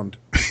sound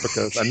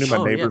because I knew my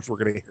Oh, yeah. neighbors were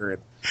going to hear it.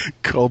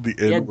 Called the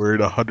Yeah.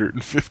 N-word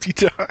 150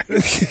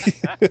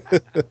 times.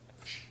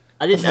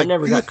 I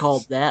never got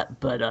called that,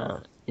 but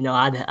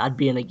I'd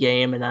be in a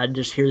game and I'd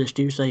just hear this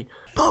dude say,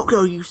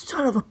 "Pogo, you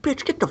son of a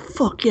bitch, get the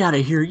fuck out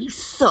of here, you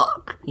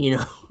suck,"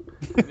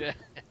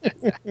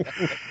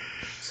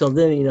 So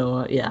then,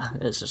 yeah,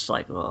 it's just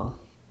like, well,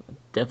 I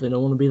definitely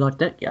don't want to be like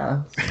that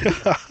guy.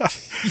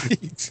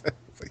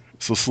 Exactly.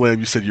 So, Slam,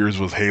 you said yours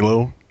was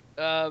Halo?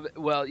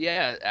 Well,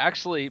 yeah,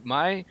 actually,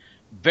 my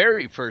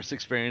very first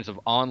experience of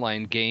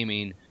online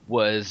gaming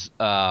was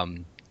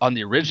on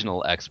the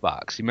original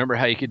Xbox. You remember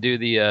how you could do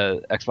the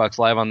Xbox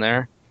Live on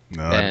there?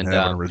 No, I didn't And,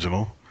 have an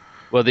original.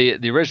 Well,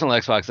 the original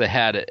Xbox, they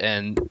had it,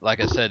 and like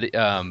I said,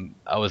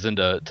 I was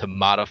into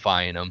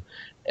modifying them,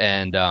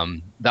 and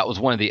that was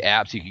one of the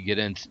apps you could get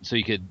in. So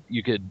you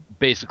could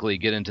basically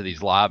get into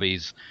these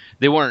lobbies.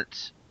 They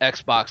weren't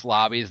Xbox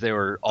lobbies; they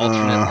were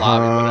alternate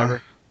lobbies,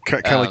 whatever.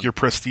 Kind of like your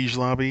Prestige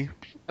lobby?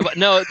 But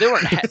no, they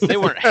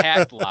weren't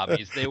hacked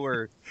lobbies. They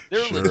were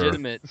Sure.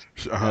 legitimate.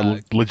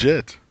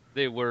 Legit.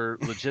 They were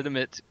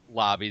legitimate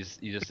lobbies.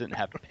 You just didn't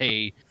have to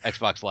pay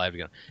Xbox Live to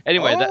get on.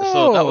 Anyway,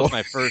 so that was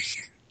my first.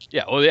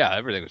 Yeah, well, yeah,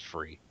 everything was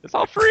free. It's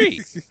all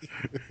free.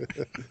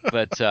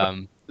 But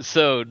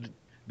so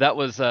that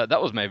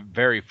was my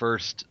very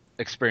first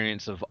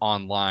experience of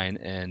online,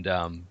 and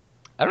I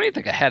don't even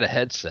think I had a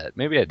headset.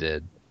 Maybe I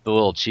did, the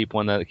little cheap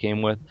one that it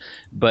came with.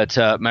 But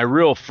my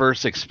real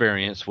first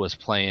experience was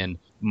playing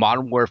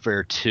Modern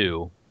Warfare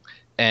 2,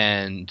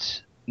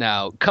 and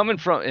now coming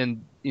from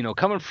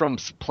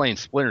playing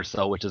Splinter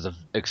Cell, which is an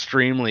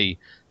extremely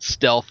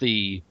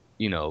stealthy,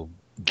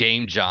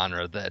 game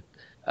genre, that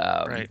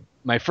Right.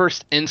 my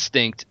first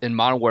instinct in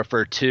Modern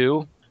Warfare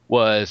 2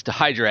 was to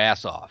hide your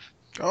ass off.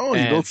 Oh, you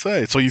And- don't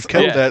say. So you've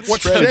kept Yeah. that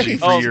What's strategy that?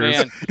 for Oh years.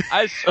 man,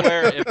 I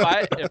swear,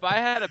 if I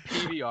had a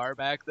PVR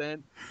back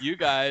then, you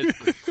guys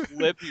would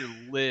flip your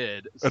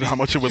lid. And how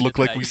much it would look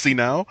like we see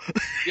now?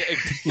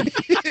 Yeah,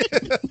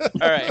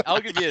 all right,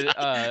 I'll give you.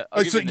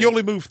 I'll give So you you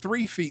only moved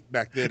 3 feet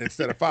back then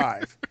instead of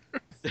 5.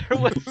 There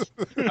was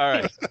all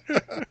right.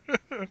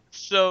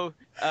 So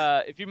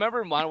if you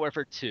remember in Modern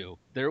Warfare 2,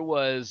 there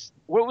was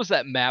what was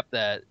that map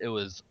that it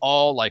was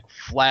all like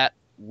flat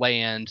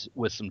land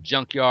with some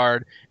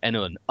junkyard and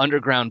an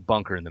underground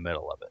bunker in the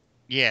middle of it.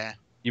 Yeah.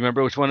 You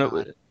remember which one it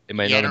was? It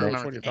may Yeah, I not don't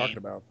have That's remember what you're the name. talking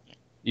about.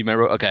 You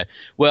remember? Okay.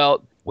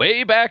 Well,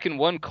 way back in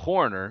one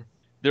corner,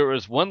 there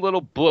was one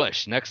little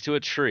bush next to a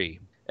tree,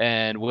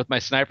 and with my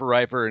sniper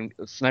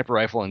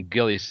rifle and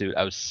ghillie suit,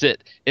 I would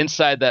sit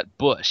inside that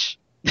bush.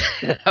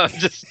 I was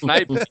just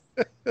sniping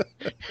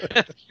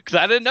because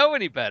I didn't know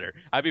any better.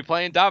 I'd be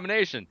playing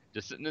domination,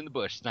 just sitting in the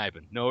bush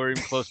sniping, nowhere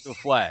even close to a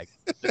flag,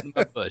 sitting in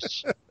my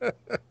bush.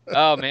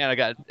 Oh man, I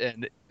got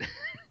and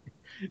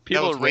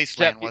people That was rage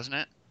Wasteland, at me- wasn't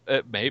it?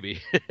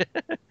 Maybe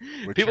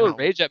Which people one? would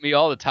rage at me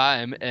all the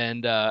time,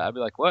 and I'd be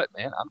like, "What,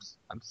 man?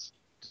 I'm just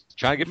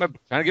trying to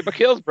get my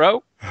kills,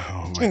 bro."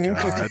 Oh my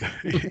god,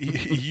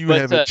 you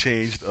But, haven't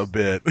changed a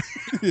bit.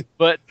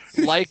 But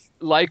like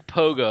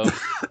Pogo,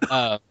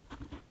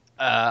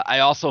 I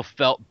also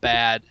felt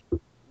bad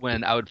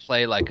when I would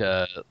play like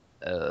a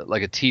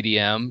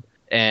TDM,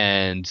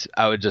 and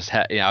I would just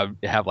I would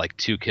have like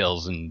 2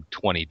 kills and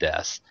 20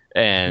 deaths,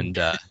 and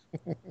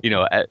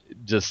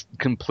just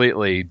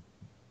completely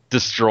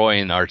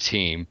destroying our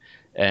team.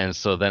 And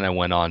so then I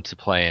went on to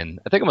playing.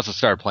 I think I must have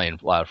started playing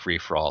a lot of free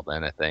for all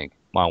then. I think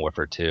Modern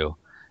Warfare 2,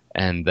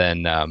 and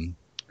then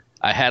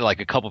I had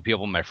like a couple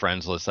people on my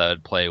friends list I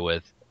would play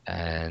with,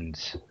 and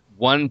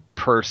one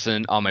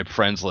person on my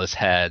friends list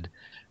had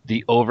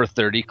the over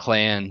 30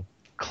 clan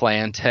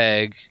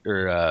tag,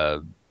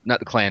 or not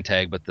the clan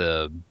tag, but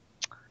the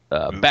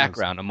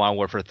background of Modern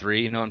Warfare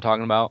 3. You know what I'm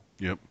talking about?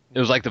 Yep. It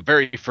was like the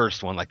very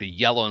first one, like the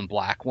yellow and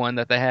black one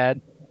that they had.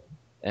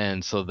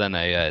 And so then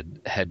I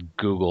had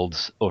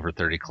Googled over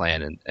 30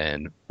 clan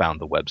and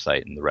found the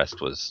website, and the rest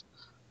was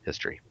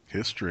history.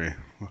 History.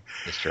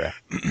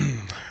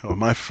 Well,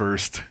 my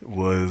first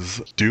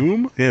was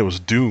Doom. Yeah, it was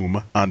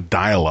Doom on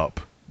dial-up.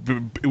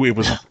 It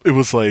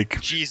was like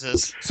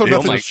Jesus. So Yeah,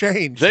 nothing's oh my- is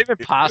changed. that even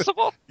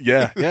possible?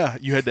 yeah.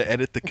 You had to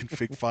edit the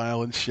config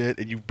file and shit,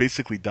 and you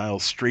basically dial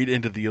straight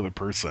into the other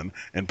person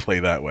and play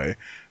that way.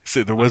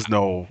 So there was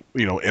no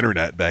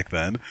internet back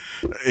then,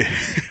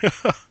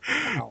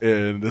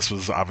 and this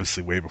was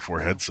obviously way before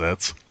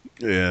headsets.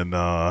 And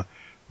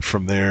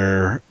from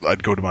there,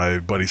 I'd go to my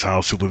buddy's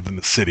house who lived in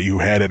the city who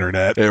had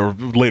internet, or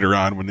later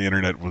on when the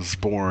internet was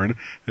born,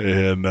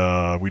 and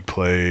we'd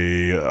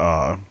play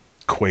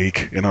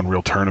Quake and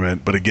Unreal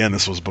Tournament. But again,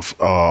 this was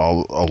a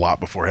lot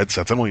before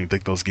headsets. I don't even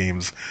think those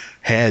games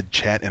had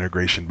chat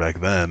integration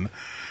back then.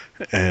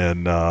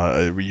 And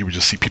you would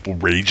just see people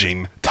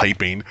raging,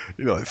 typing,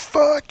 like,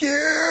 fuck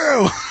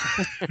you!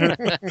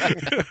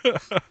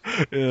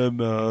 And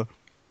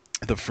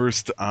the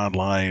first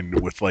online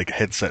with like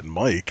headset and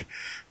mic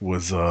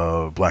was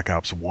Black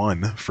Ops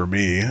 1 for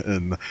me,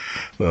 and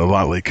a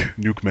lot like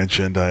Nuke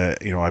mentioned, I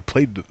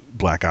played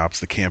Black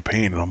Ops the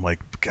campaign, and I'm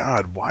like,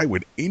 God, why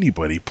would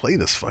anybody play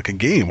this fucking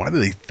game? Why do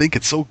they think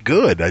it's so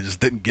good? I just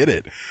didn't get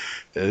it.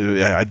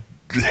 I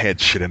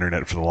had shit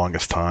internet for the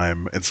longest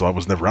time, and so I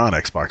was never on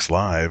Xbox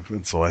Live,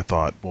 and so I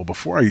thought, well,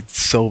 before I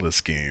sell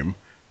this game,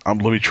 let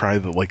me try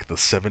the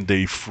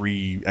 7-day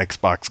free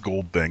Xbox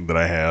Gold thing that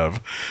I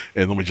have,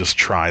 and let me just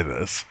try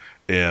this.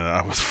 And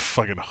I was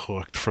fucking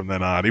hooked from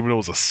then on. Even though it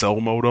was a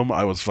cell modem,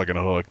 I was fucking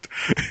hooked.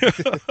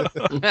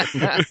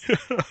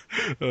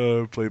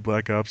 Played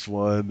Black Ops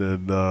 1,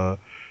 and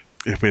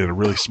we had a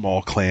really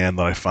small clan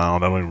that I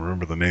found. I don't even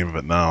remember the name of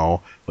it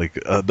now. Like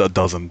a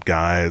dozen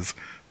guys.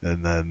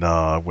 And then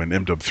when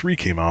MW3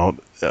 came out,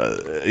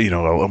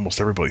 almost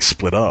everybody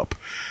split up.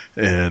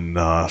 And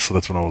so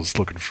that's when I was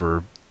looking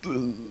for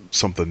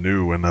something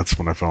new, and that's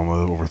when I found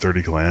the Over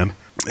 30 clan.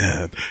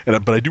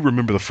 But I do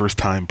remember the first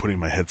time putting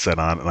my headset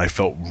on, and I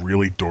felt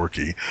really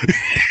dorky.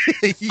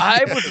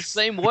 I was the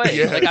same way.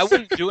 Yes. Like I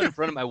wouldn't do it in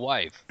front of my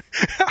wife.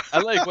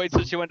 I wait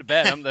till she went to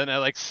bed, and then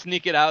I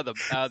sneak it out of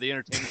the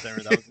entertainment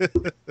center that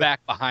was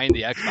back behind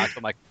the Xbox.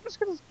 I'm like, I'm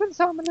just gonna put this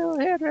on my little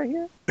head right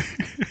here.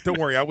 Don't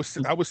worry, I was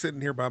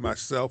sitting here by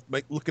myself,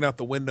 looking out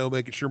the window,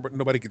 making sure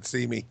nobody could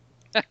see me.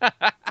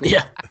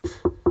 Yeah.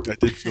 I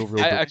did feel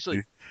real I dorky.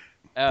 actually,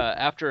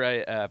 after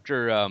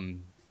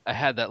I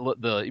had that you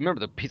remember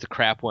the piece of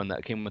crap one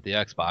that came with the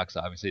Xbox,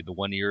 obviously the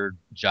 1-year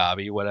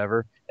jobby,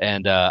 whatever,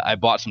 and I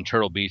bought some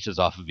Turtle Beaches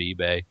off of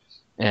eBay,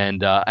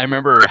 and I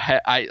remember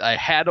I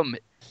had them.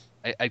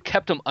 I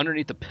kept them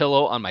underneath the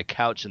pillow on my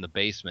couch in the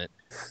basement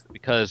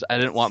because I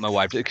didn't want my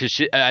wife to. Because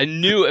I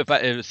knew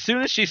as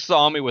soon as she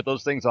saw me with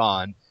those things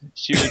on,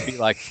 she would be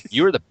like,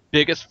 "You are the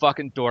biggest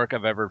fucking dork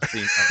I've ever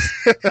seen.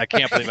 I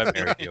can't believe I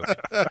married you."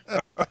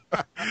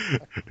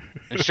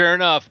 And sure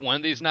enough, one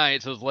of these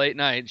nights, it was late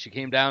night. She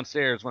came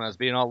downstairs when I was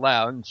being all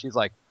loud, and she's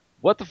like,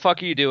 "What the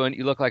fuck are you doing?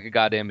 You look like a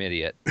goddamn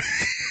idiot."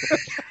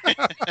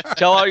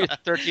 Tell all your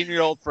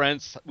 13-year-old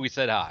friends we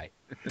said hi.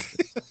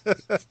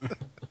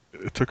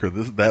 It took her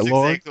that That's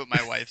long. exactly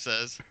what my wife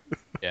says.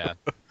 Yeah.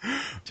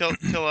 Tell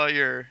all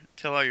your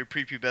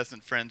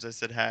prepubescent friends I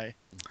said hi.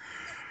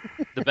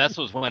 The best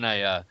was when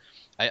I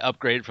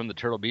upgraded from the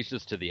Turtle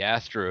Beaches to the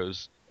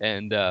Astros,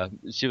 and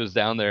she was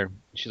down there.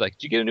 She's like,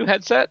 "Did you get a new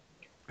headset?"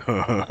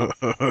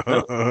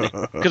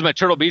 Because my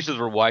Turtle Beaches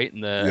were white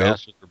and the Yep.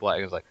 Astros were black.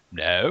 I was like,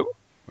 no.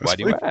 Why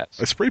do you I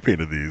ask? spray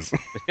painted these.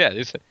 Yeah,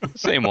 these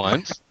same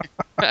ones.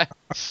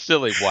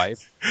 Silly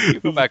wife. You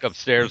go back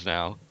upstairs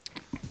now.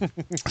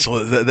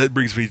 So that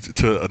brings me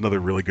to another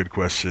really good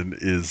question: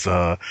 is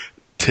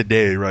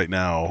today, right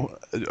now,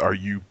 are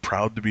you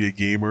proud to be a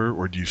gamer,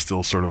 or do you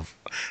still sort of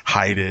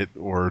hide it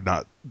or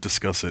not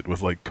discuss it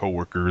with like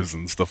coworkers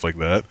and stuff like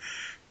that,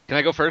 Can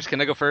I go first? Can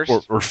I go first?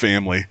 or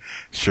family? Can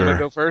I Sure,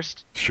 go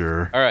first?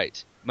 sure. All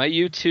right. My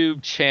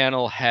YouTube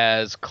channel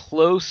has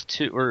close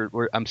to,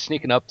 or I'm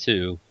sneaking up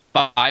to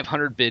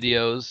 500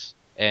 videos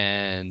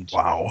and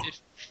Wow.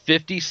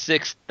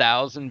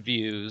 56,000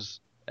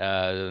 views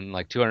and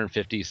like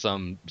 250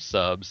 some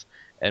subs.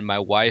 And my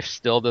wife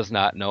still does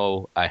not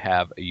know I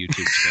have a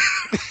YouTube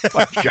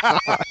channel.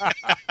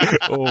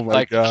 Oh my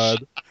Like,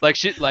 god.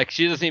 she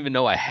doesn't even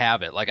know I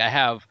have it. Like I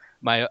have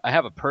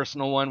a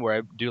personal one where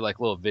I do like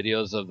little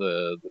videos of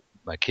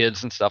my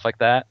kids and stuff like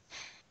that.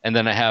 And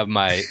then I have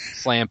my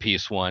Slam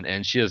Piece one,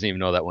 and she doesn't even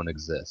know that one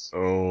exists.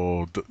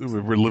 Oh,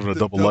 we're living a The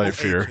double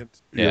life here.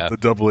 agent. Yeah. The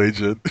double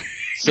agent.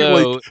 So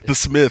You're like the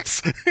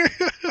Smiths.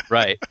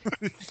 right.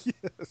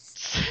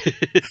 Yes.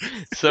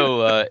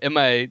 So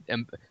I'm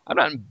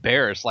not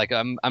embarrassed. Like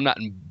I'm not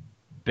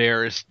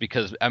embarrassed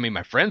because I mean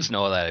my friends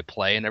know that I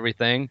play and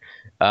everything.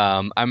 I'm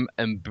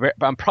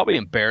probably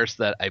embarrassed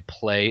that I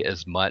play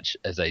as much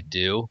as I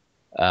do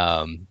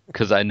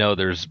because I know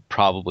there's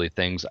probably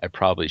things I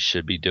probably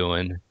should be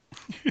doing.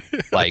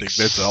 I think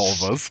that's all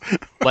of us.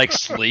 Like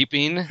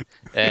sleeping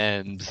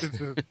and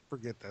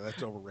Forget that.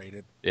 That's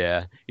overrated.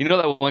 yeah, you know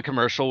that one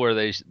commercial where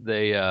they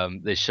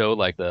show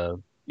like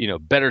the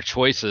better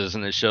choices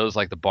and it shows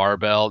like the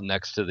barbell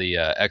next to the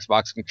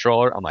Xbox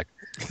controller. I'm like,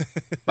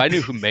 if I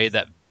knew who made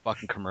that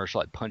fucking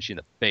commercial, I'd punch you in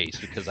the face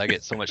because I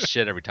get so much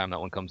shit every time that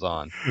one comes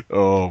on.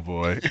 Oh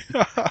boy.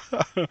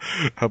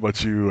 How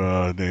about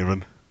you,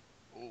 David?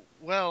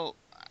 Well,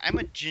 I'm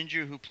a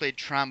ginger who played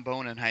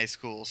trombone in high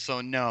school,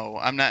 so no,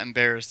 I'm not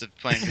embarrassed of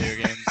playing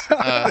video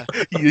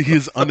games.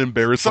 He's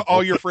unembarrassable. So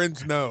all your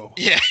friends know.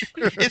 Yeah,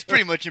 it's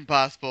pretty much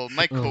impossible.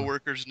 My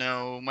coworkers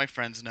know, my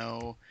friends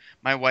know.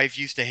 My wife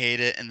used to hate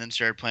it and then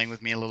started playing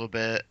with me a little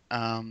bit.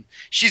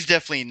 She's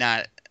definitely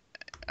not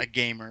a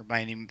gamer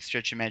by any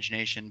stretch of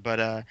imagination,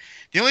 but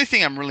the only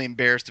thing I'm really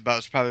embarrassed about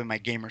is probably my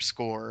gamer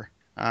score.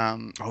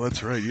 Oh,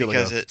 that's right. You got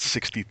Because like it-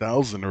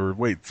 60,000, or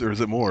wait, or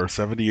is it more?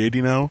 70,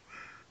 80 now?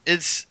 I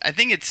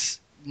think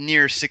it's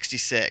near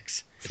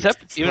 66. Is that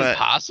even But-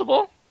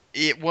 possible?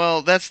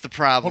 Well, that's the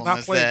problem. Well, not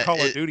is playing that Call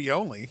of it- Duty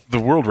only. The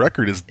world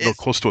record is It's-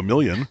 close to 1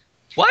 million.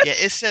 What? Yeah,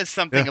 it says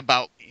something Yeah.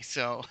 about me,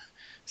 so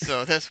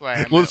that's why.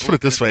 I'm Well, let's a put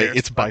it little this way: embarrassed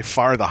it's by about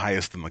far the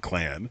highest in the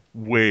clan,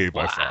 way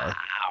by far.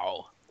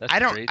 Wow. That's I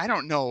don't. crazy. I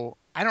don't know.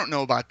 I don't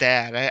know about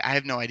that. I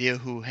have no idea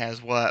who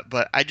has what,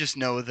 but I just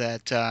know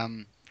that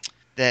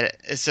that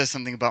it says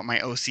something about my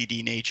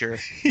OCD nature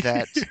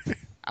that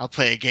I'll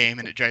play a game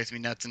and it drives me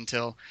nuts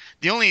until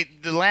the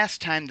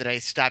last time that I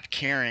stopped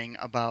caring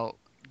about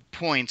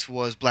points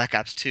was Black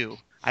Ops 2.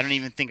 I don't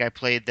even think I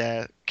played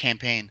the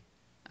campaign.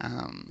 You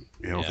don't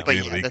Yeah. think But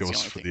anybody yeah, that's the goes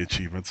only for thing. the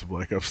achievements of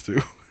Black Ops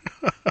 2?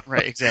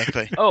 Right,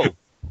 exactly. Oh,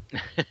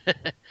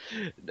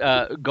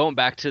 going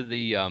back to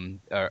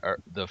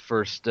the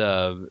first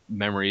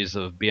memories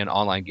of being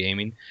online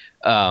gaming,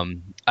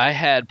 I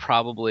had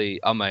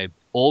probably on my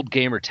old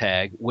gamer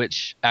tag,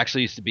 which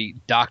actually used to be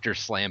Dr.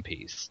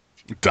 Slampiece.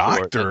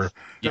 Doctor,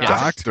 Yeah.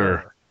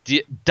 Doctor,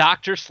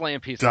 Dr.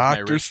 Slampiece. was my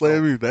Doctor original-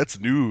 Slammy. That's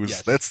news.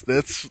 Yes.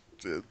 That's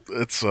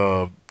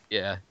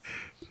Yeah.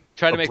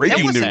 Try to make breaking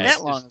That wasn't news.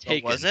 that long Just ago,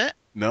 taken. was it?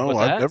 no. What's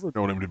I've that? never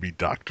known him to be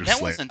Doctor That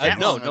Slam. wasn't that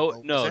No, long ago, was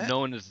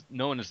it?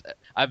 no one is.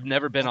 I've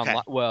never been Okay.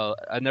 online. Well,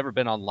 I've never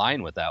been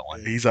online with that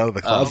one. He's out of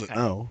the closet okay.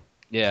 now.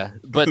 Yeah,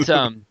 but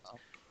all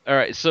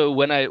right. So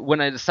when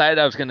I decided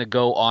I was going to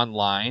go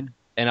online,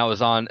 and I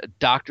was on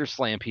Dr.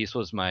 Slampiece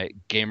was my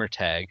gamer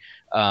tag,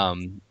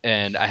 and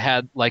I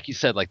had, like you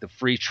said, like the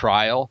free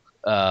trial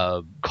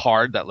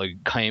card that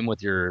like came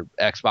with your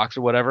Xbox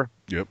or whatever.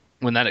 Yep.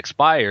 When that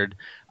expired,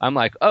 I'm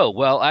like, oh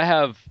well, I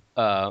have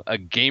a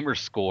gamer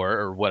score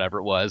or whatever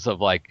it was of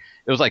like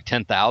it was like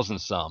 10,000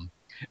 some,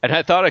 and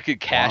I thought I could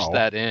cash Wow.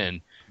 that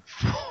in.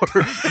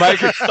 For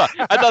Microsoft.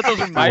 I thought those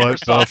were What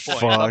the Microsoft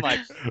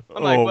points. fuck?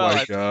 I'm like, Oh well,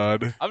 my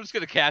god. I'm just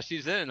gonna cash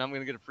these in, and I'm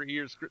gonna get a free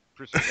year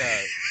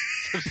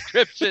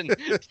subscription to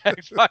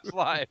Xbox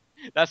Live.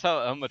 That's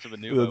how much of a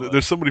new. I was.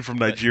 There's somebody from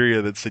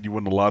Nigeria that said you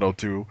won the lotto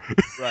too.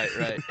 Right.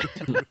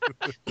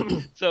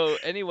 So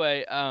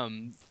anyway,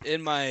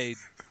 in my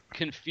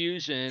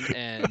confusion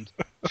and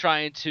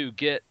trying to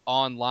get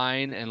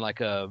online and like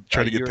Try a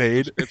to get year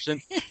paid?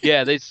 subscription,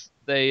 yeah,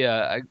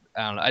 I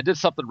don't know. I did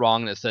something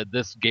wrong and it said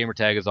this gamer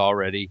tag is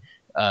already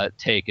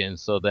taken.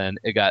 So then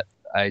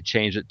I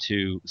changed it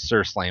to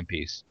Sir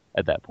Slampiece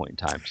at that point in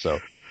time. So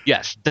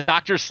yes,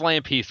 Dr.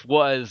 Slampiece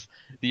was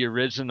the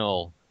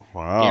original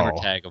gamer Wow.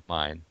 tag of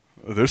mine.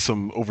 There's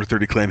some over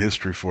 30 clan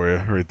history for you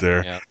right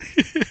there. Yeah.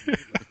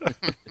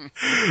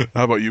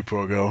 How about you,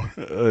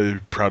 Pogo?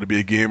 Proud to be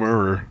a gamer,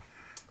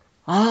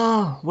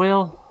 or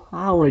Well,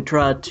 I only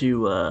try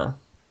to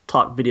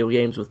talk video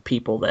games with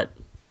people that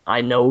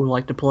I know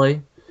like to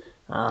play.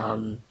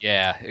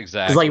 Yeah, Because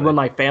exactly. like when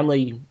my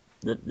family,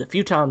 the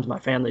few times my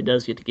family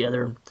does get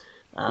together,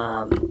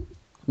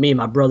 me and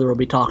my brother will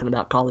be talking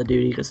about Call of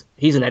Duty because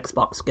he's an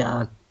Xbox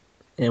guy,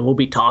 and we'll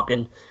be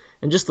talking,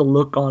 and just the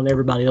look on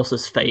everybody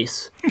else's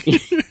face,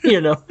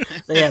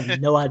 they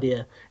have no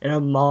idea. And our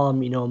mom,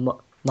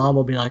 mom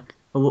will be like,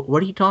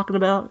 "What are you talking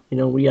about?"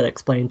 We gotta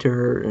explain to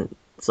her, and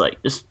it's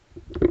like just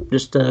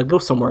go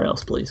somewhere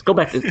else, please. Go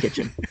back to the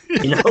kitchen.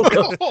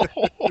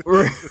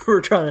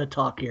 We're trying to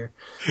talk here,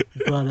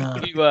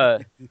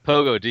 but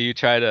Pogo, do you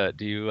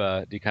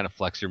kind of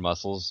flex your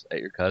muscles at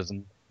your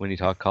cousin when you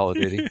talk Call of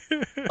Duty?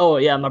 oh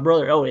yeah, my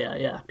brother. Oh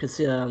yeah, because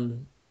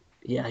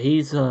yeah,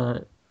 he's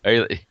Are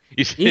you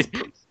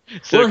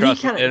sit well, he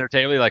across the kinda-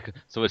 entertainment like,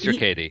 so what's your he-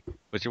 KD?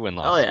 What's your win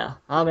oh loss? yeah.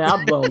 I mean,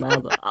 I blow him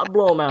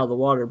out of the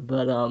water,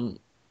 but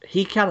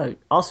he kind of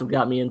also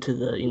got me into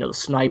the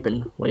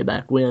sniping way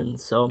back when.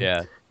 So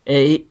Yeah.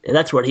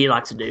 that's what he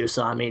likes to do.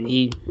 So I mean,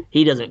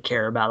 he doesn't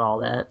care about all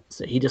that.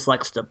 So he just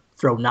likes to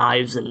throw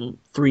knives and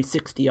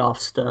 360 off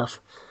stuff.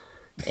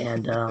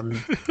 And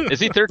Is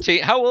he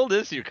 13? How old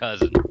is your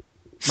cousin?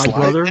 my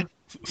brother,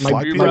 Sly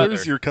your Peter brother.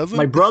 is your cousin?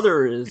 my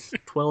brother is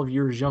 12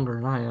 years younger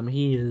than I am.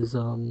 He is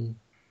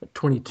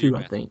 22,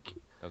 I think.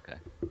 Okay.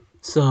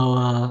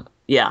 So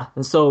yeah,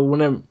 and so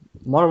when I'm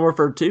Modern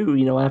Warfare 2,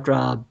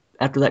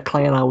 after that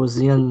clan I was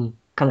in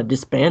kind of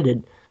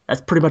disbanded,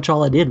 that's pretty much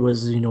all I did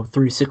was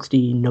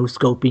 360 no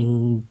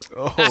scoping.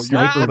 Oh, you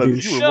Sniper were one of,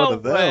 douche. you were No one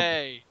of them.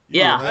 way.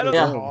 Yeah, That is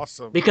yeah.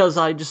 awesome. Because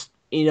I just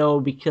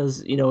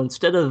because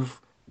instead of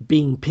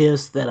being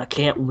pissed that I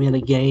can't win a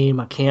game,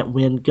 I can't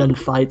win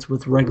gunfights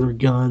with regular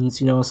guns,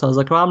 so I was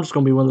like, well, I'm just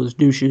gonna be one of those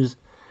douches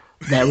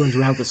that runs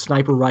around with a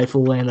sniper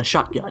rifle and a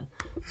shotgun.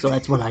 So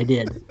that's what I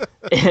did.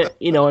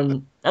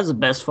 And that's the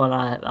best fun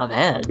I've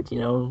had. He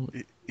Now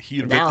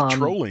invented I'm-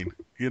 trolling.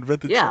 He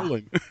invented Yeah.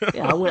 trolling.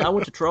 Yeah, I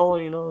went to troll,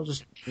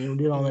 just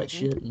did all that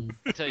shit. And,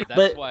 I tell you, that's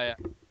But- why.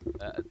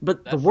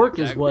 but That's the work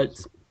the is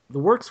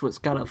exact what's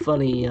kind of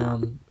funny,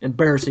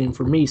 embarrassing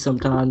for me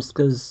sometimes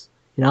because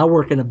I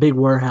work in a big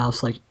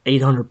warehouse, like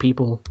 800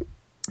 people,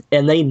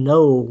 and they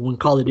know when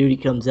Call of Duty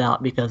comes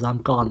out because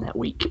I'm gone that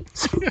week.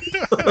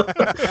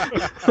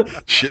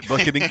 Shit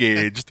bucket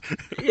engaged.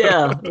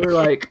 Yeah, they're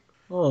like,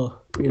 oh,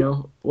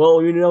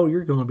 well,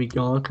 you're going to be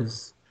gone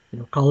because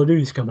Call of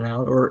Duty's coming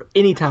out, or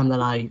anytime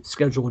that I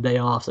schedule a day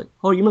off, it's like,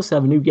 oh, you must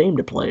have a new game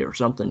to play or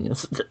something.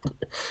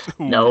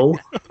 No.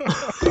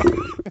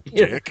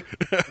 Dick.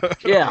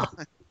 Yeah,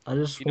 I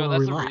just That's want to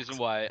the relax. reason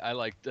why I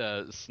liked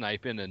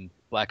sniping and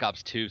Black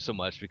Ops 2 so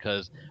much,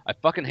 because I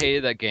fucking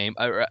hated that game.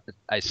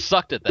 I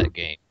sucked at that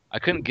game. I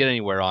couldn't get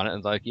anywhere on it. And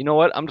it's like, you know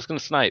what? I'm just gonna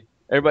snipe.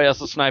 Everybody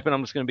else is sniping.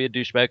 I'm just gonna be a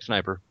douchebag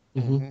sniper.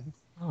 Mhm.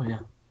 Oh yeah.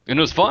 And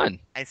it was fun.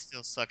 I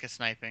still suck at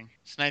sniping.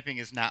 Sniping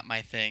is not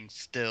my thing.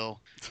 Still.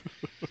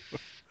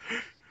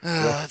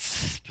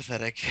 It's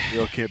pathetic. We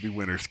all can't be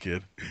winners,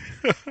 kid.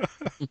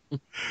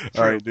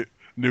 All right,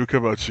 Nuke, how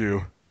about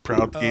you?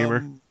 Proud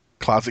gamer?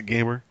 Closet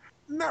gamer?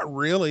 Not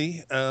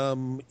really.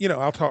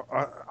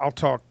 I'll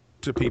talk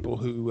to people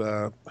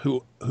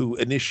who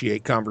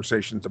initiate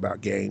conversations about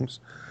games.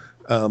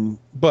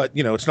 But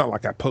it's not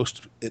like I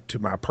post it to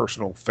my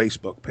personal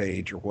Facebook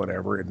page or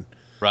whatever and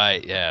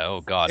Right? Yeah.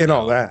 Oh God.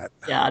 all that.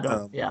 Yeah, I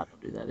don't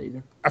do that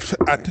either.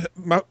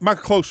 My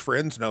close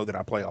friends know that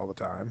I play all the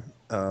time.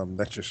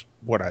 That's just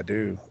what I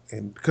do,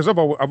 and because I've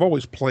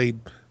always played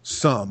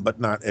some, but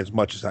not as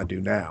much as I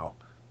do now.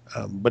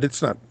 But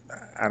it's not.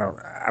 I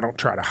don't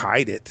try to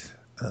hide it.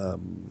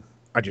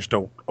 I just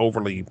don't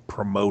overly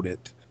promote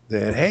it.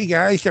 That, hey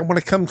guys, you want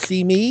to come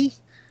see me?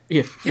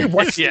 Yeah. Here,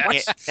 watch, Yeah.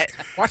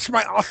 watch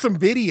my awesome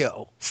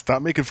video.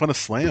 Stop making fun of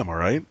Slam, all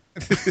right?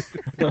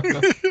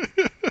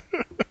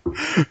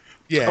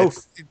 Yeah, Oh.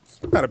 it's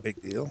not a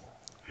big deal.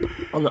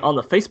 on the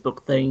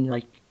Facebook thing,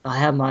 like I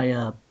have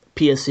my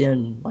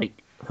PSN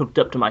like hooked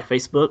up to my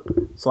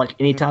Facebook, so like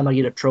anytime I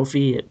get a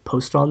trophy, it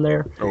posts on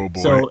there. Oh,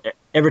 boy. So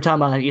every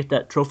time I get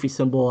that trophy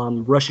symbol,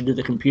 I'm rushing to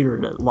the computer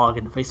to log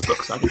into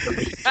Facebook so I can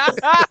delete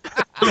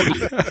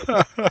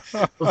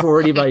before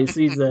anybody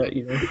sees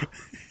that.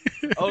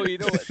 Oh, you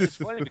know what? It's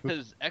funny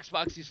because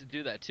Xbox used to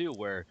do that too,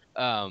 where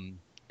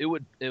it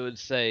would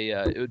say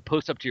it would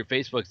post up to your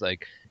Facebook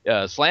like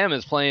Slam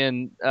is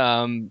playing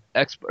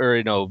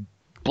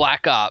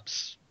Black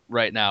Ops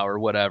right now or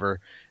whatever,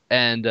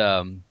 and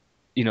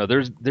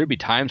there'd be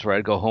times where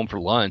I'd go home for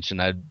lunch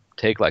and I'd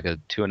take like a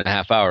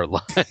 2.5 hour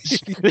lunch.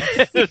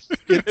 It's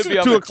It'd be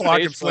on 2 my o'clock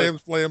and Facebook.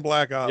 Slam's playing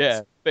Black Ops.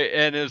 Yeah,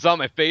 and it was on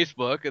my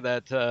Facebook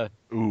that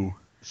Ooh.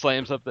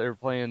 Slam's up there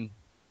playing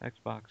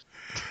Xbox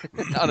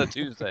on a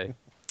Tuesday.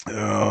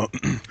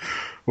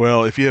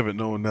 Well, if you haven't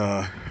known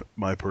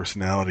my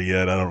personality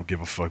yet, I don't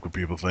give a fuck what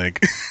people think.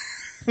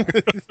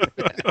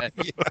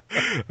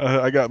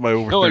 I got my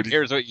over No one 30.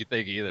 cares what you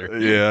think either.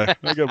 Yeah,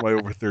 I got my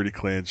over 30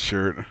 clan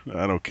shirt.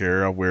 I don't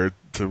care. I'll wear it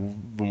to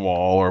the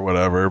mall or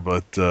whatever.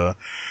 But You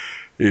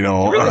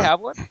really have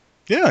one?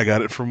 yeah, I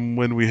got it from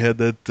when we had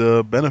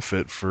that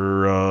benefit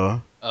for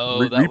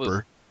Oh, that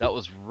Reaper. That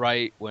was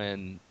right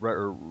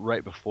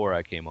before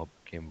I came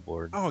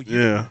aboard. Oh,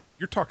 Yeah.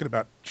 You're talking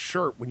about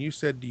shirt. When you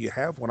said, "Do you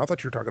have one?" I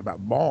thought you were talking about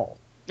mall.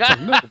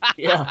 no,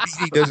 Yeah.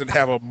 He doesn't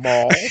have a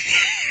mall.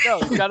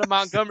 he's got a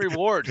Montgomery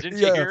Ward. Didn't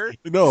you hear?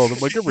 No, the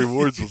Montgomery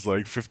Wards was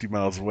like 50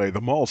 miles away. The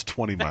mall's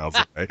 20 miles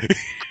away.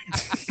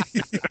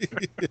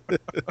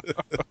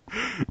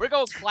 We're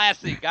going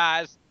classy,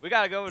 guys. We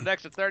got to go an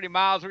extra 30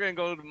 miles. We're going to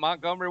go to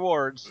Montgomery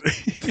Wards.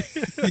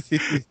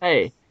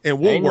 Hey,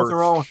 And ain't nothing Woolworths.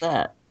 wrong with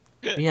that.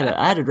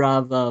 I had to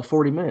drive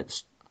 40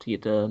 minutes to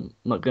get to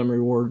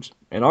Montgomery Wards,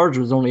 and ours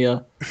was only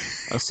a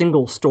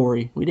single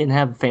story. We didn't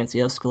have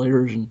fancy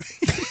escalators, and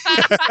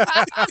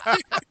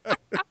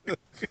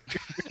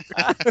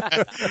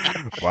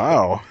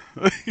Wow.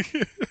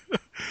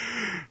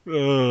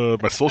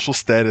 My social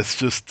status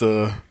just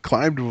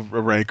climbed a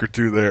rank or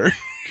two there.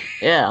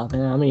 yeah,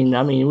 man,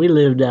 I mean, we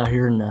lived out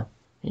here in the,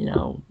 the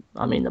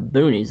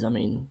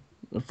boonies.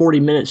 40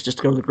 minutes just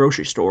to go to the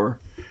grocery store.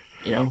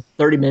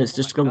 30 minutes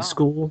just to go to God.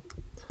 school.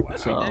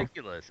 That's So-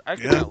 ridiculous. I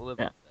could Yeah. not live.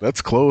 Yeah.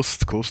 That's close.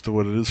 It's close to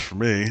what it is for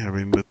me. I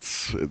mean,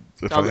 if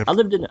I have, I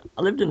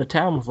lived in a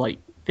town with like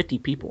 50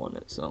 people in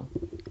it. So,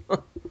 I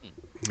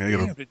Yeah, got but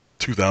y'all have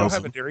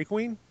 2,000. a Dairy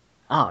Queen?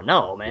 oh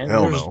no, man,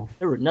 Hell no.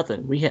 there was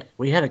nothing. We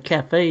had a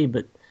cafe,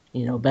 but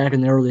back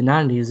in the early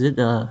 90s, it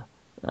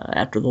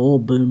after the oil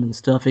boom and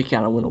stuff, it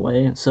kind of went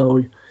away. And so,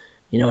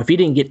 if you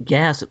didn't get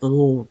gas at the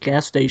little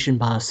gas station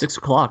by 6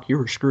 o'clock, you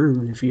were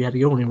screwed if you had to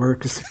go anywhere.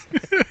 Cause,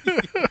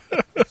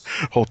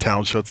 Whole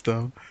town shuts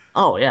down.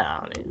 oh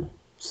yeah,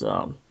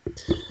 so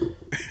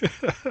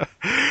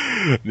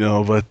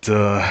No, but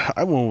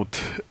I won't.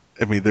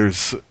 I mean,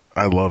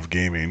 I love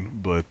gaming,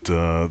 but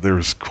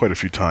there's quite a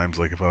few times,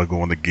 like if I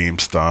go into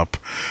GameStop,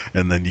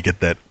 and then you get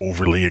that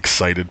overly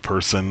excited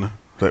person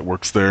that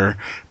works there.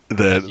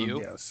 That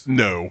You? Yes.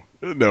 no,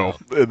 and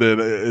then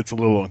it's a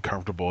little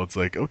uncomfortable. It's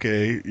like,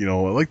 okay, I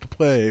like to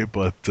play,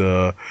 but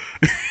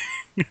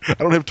I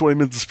don't have 20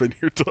 minutes to spend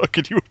here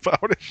talking to you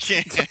about it.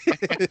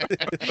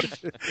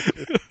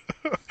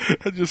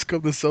 I just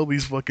come to sell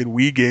these fucking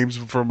Wii games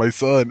for my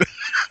son.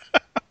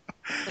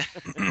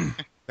 That You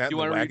and the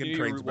wanna wagon renew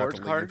your train's about rewards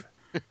to card?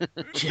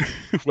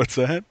 leave. What's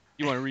that?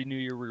 You want to renew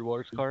your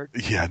rewards card?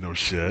 Yeah, no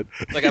shit.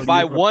 Like, I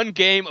buy one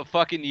game a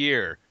fucking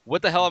year.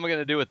 What the hell am I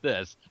going to do with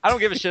this? I don't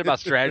give a shit about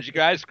strategy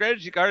guys.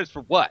 Strategy cards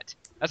for what?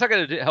 That's not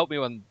going to help me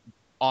when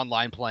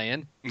online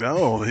playing.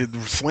 No,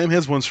 Slam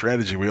has one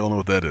strategy. We all know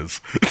what that is.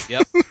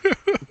 Yep.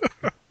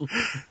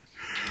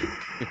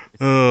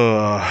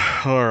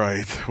 All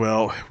right.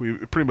 Well, we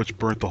pretty much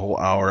burnt the whole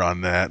hour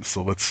on that,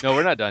 so let's. No,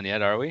 we're not done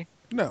yet, are we?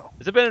 No.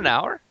 Has it been an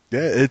hour?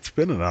 Yeah, it's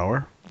been an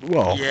hour.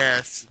 Well,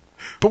 Yes.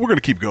 but we're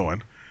gonna keep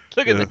going.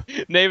 Look at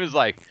the Naven's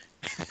like,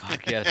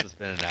 fuck yes, it's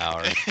been an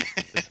hour.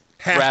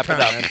 Wrap it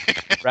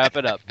Halftime. up. Wrap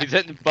it up. He's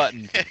hitting the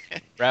button.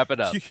 Wrap it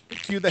up.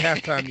 Cue the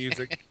halftime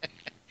music.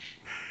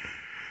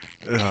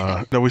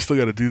 No, we still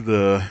got to do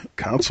the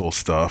console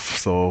stuff.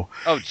 So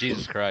Oh,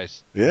 Jesus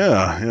Christ.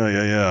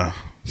 yeah.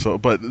 So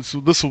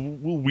this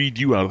will weed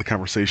you out of the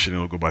conversation, and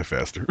it'll go by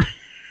faster.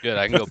 Good.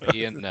 I can go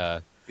pee and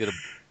get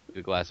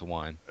a glass of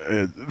wine.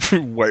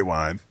 White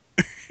wine.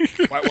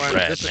 White wine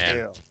Red, is man.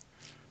 ale.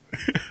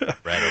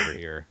 Right over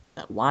here.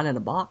 that wine in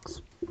a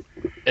box.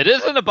 It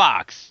is in a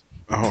box.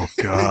 Oh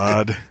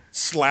God,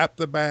 Slap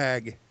the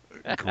bag.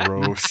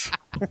 gross.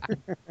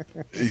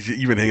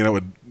 You been hanging out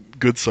with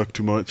Good Suck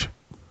too much.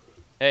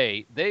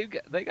 Hey, they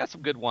got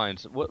some good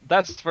wines. Well,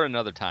 that's for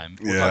another time.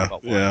 We'll Yeah, talk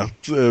about wine. yeah.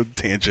 It's a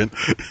tangent.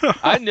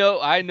 I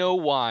know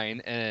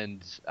wine,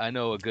 and I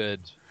know a good,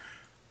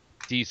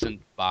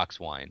 decent box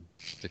wine.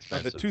 It's The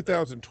expensive.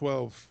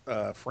 2012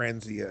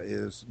 Franzia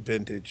is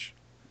vintage.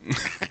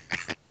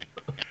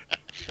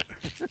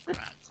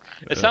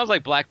 It sounds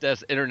like Black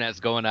Death's internet's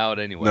going out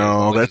anyway.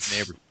 No, With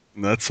his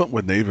that's something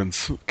with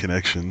Naven's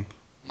connection.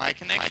 My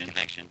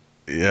connection.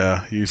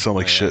 Yeah, you sound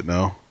like Oh, yeah. shit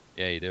now.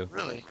 Yeah, you do.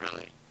 Really.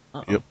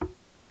 Uh-oh. Yep.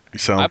 You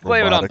sound I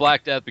blame it on robotic.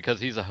 Black Death because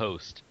he's a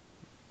host.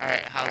 All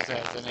right. How's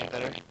that? Is that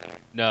any better?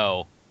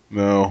 No.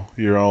 No,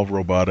 you're all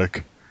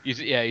robotic.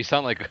 You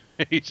sound like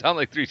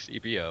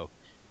 3CPO.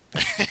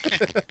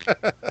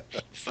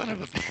 Son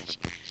of a bitch.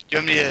 Do you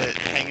want me to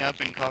hang up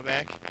and call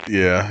back?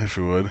 Yeah, if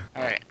you would.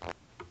 All right.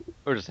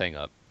 Or just hang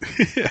up.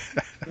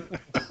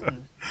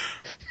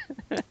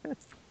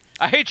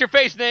 I hate your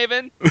face,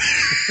 Naven.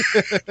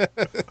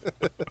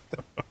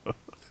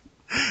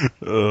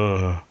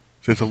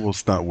 It's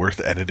almost not worth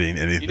editing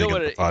anything You know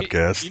what in the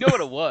podcast. You know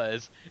what it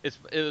was? It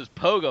was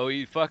Pogo.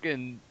 He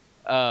fucking.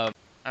 All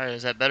right.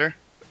 Is that better?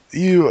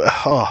 You're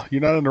not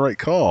on the right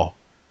call.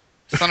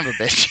 Son of a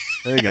bitch.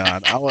 Hang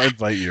on, I'll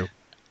invite you.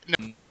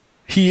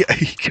 He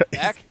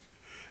Back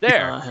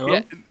there. Hello?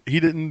 Yeah. he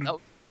didn't.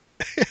 No.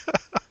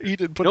 He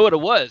didn't You put. know what it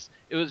was?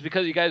 It was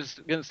because you guys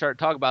gonna start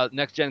talking about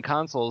next gen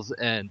consoles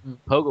and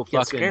Pogo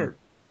Get fucking. scared.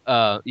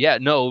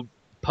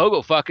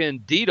 Pogo fucking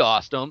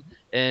DDoSed him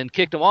and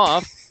kicked him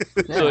off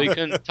so he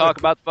couldn't talk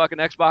about the fucking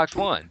Xbox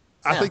One.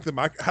 I Yeah. think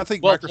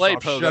Well Microsoft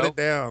played, shut Pogo. it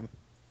down.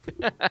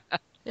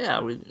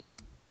 Yeah,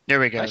 There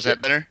we go. Is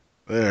that better?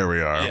 There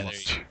we are. Yeah, there you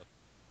go. Thank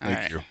All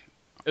right. you.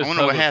 It was I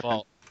wonder what Pogo's happened.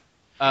 fault.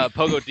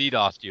 Pogo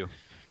DDoSed you.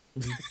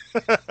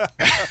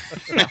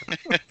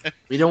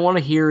 We don't want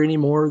to hear any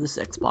more of this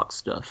Xbox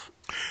stuff.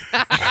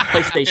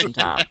 PlayStation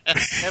time.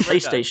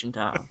 PlayStation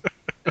time.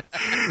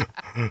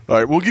 All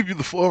right, we'll give you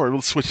the floor. All right,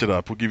 we'll switch it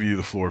up. We'll give you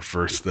the floor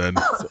first then.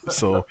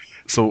 So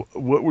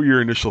what were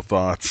your initial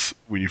thoughts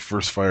when you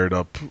first fired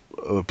up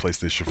the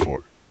PlayStation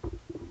 4?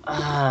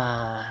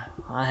 I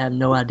have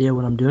no idea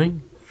what I'm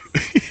doing.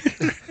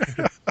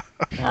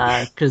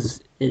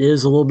 Because it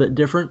is a little bit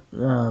different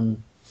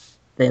than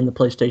the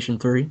PlayStation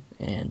 3.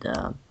 And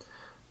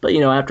but,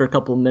 after a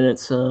couple of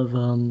minutes of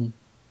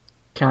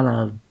kind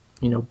of,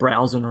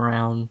 browsing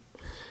around,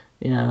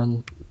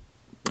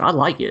 I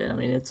like it. I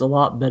mean, it's a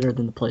lot better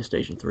than the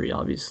PlayStation 3,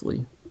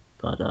 obviously.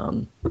 But How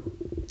it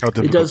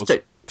difficult does was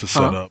take... it to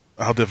set up?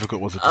 How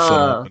difficult was it to set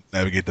up and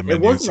navigate the menus?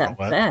 It wasn't and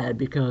that all that? bad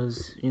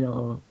because,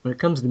 when it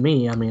comes to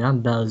me, I mean, I'm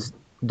about as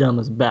dumb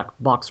as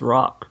box of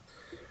rock.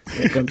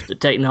 When it comes to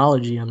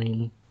technology, I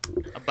mean...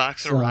 A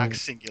box of So-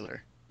 rocks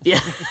singular. Yeah.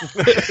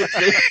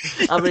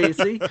 I mean,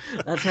 see,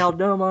 that's how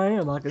dumb I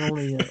am. I can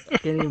only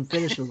can't even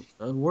finish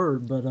a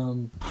word. But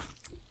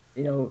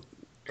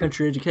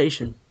country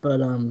education. But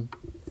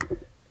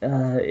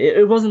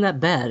it wasn't that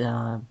bad.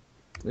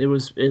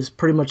 It's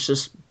pretty much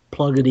just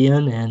plug it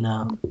in, and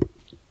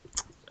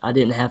I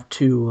didn't have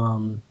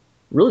to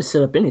really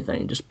set up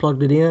anything. Just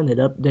plugged it in. It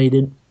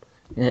updated.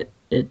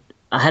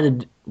 I had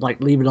to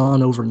leave it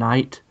on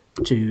overnight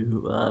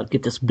to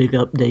get this big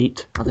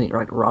update. I think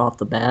right off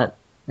the bat.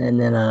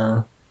 And then,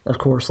 of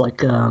course,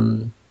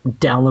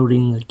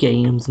 downloading the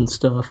games and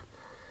stuff.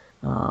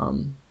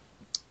 No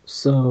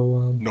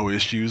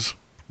issues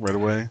right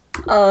away?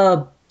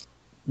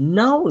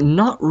 No,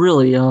 not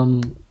really.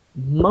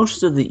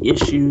 Most of the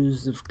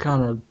issues have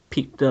kind of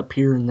peaked up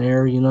here and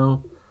there,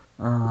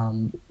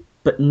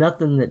 but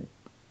nothing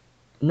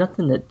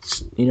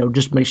that's,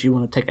 just makes you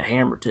want to take a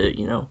hammer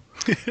to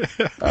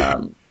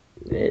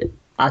it,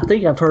 I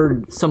think I've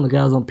heard some of the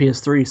guys on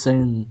PS3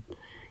 saying,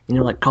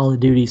 Call of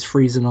Duty's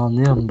freezing on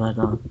them, but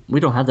we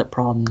don't have that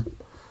problem.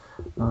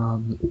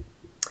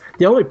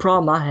 The only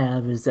problem I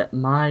have is that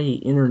my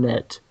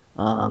internet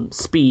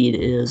speed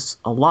is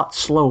a lot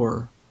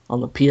slower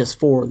on the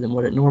PS4 than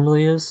what it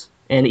normally is,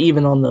 and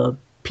even on the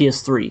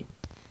PS3.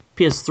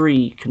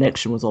 PS3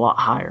 connection was a lot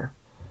higher,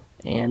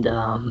 and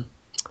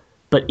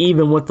but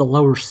even with the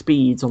lower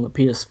speeds on the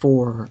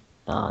PS4,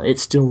 it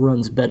still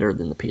runs better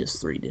than the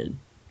PS3 did.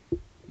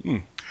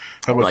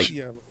 How much?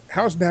 Yeah,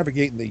 how's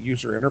navigating the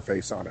user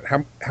interface on it?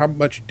 How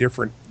much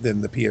different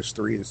than the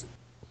PS3 is it?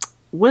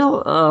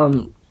 Well,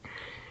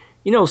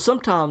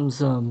 sometimes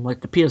the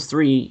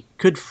PS3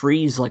 could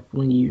freeze,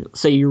 when you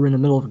say you're in the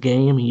middle of a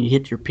game and you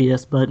hit your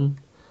PS button.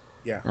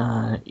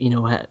 Yeah.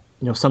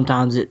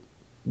 Sometimes it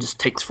just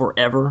takes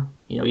forever.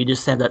 You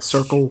just have that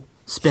circle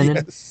spinning.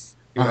 Yes.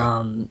 Yeah.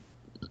 On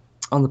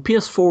the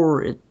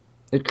PS4,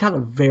 it kind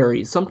of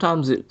varies.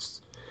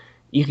 Sometimes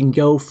you can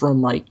go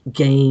from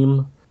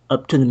game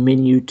up to the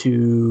menu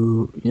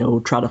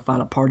to try to find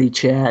a party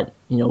chat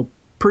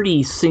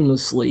pretty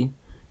seamlessly.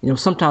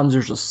 Sometimes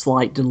there's a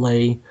slight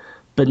delay,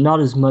 but not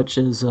as much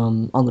as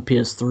on the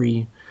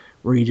PS3,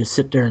 where you just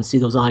sit there and see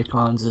those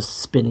icons just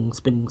spinning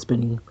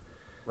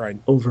Right.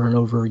 over and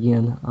over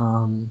again.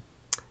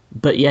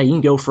 But yeah, you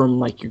can go from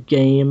your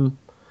game,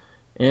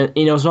 and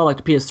it's not like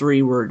the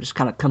PS3 where it just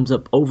kind of comes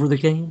up over the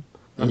game.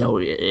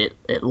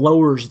 It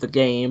lowers the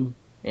game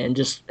and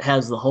just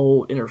has the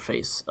whole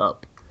interface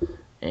up,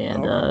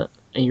 and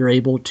and you're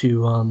able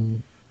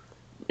to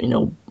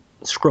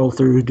scroll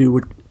through, do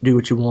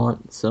what you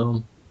want.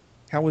 So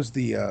How's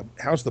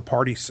the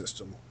party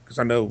system? Because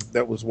I know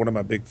that was one of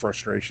my big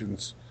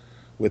frustrations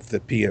with the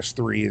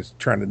PS3 is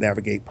trying to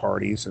navigate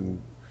parties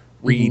and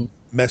read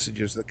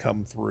messages that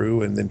come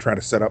through, and then try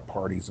to set up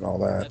parties and all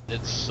that.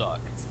 It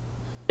sucked.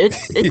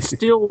 it's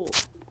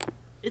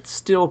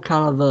still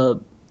kind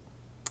of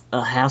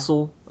a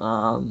hassle,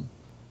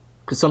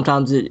 because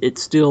sometimes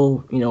it's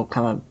still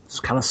kind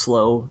of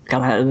slow,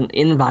 kind of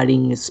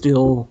inviting is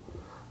still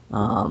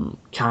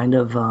kind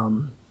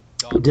of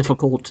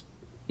difficult.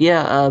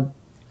 Yeah,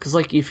 because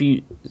if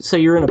you say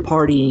you're in a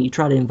party and you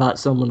try to invite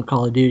someone to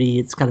Call of Duty,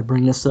 it's got to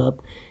bring this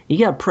up. You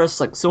got to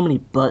press so many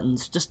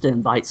buttons just to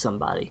invite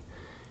somebody,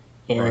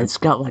 and Right. it's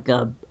got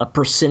a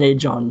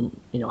percentage on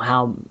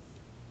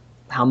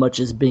how much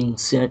is being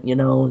sent,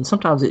 and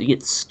sometimes it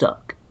gets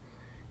stuck.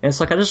 And it's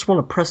I just want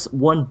to press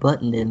one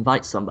button to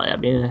invite somebody. I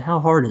mean, how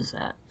hard is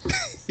that?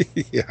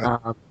 Yeah.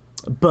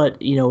 But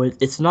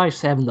it's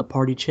nice having the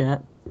party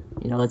chat.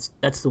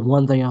 That's the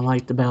one thing I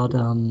liked about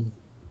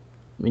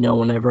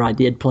whenever I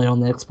did play on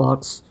the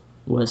Xbox,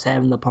 was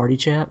having the party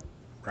chat.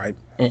 Right.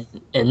 And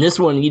this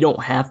one, you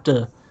don't have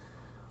to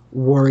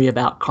worry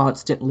about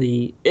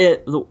constantly.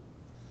 The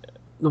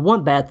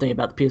one bad thing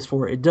about the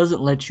PS4, it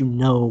doesn't let you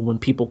know when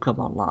people come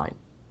online.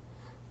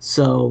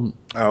 So,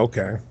 Oh,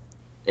 okay.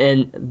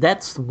 and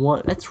that's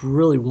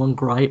really one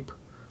gripe.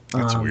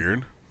 That's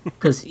weird.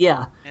 Because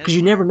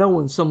you never know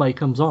when somebody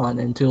comes on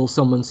until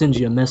someone sends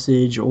you a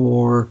message,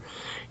 or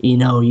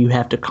you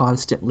have to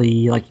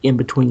constantly in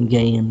between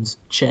games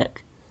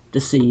check to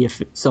see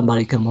if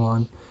somebody come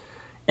on.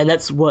 And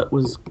that's what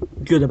was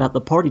good about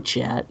the party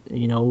chat.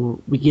 You know,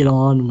 we get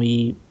on,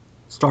 we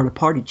start a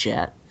party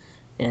chat,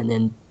 and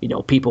then, you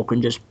know, people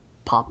can just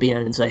pop in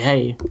and say,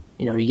 hey,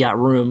 you know, you got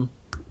room,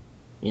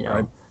 you know.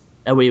 Right.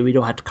 That way we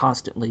don't have to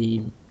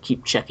constantly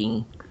keep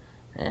checking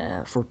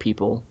for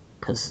people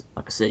because,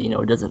 like I said, you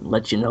know, it doesn't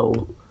let you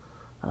know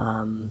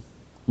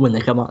when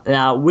they come on. And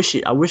I wish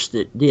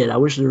it did. I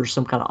wish there was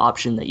some kind of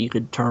option that you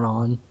could turn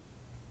on.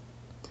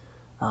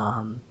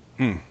 How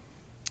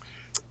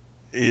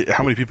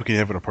many people can you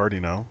have in a party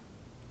now?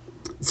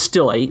 It's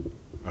still 8.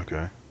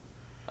 Okay.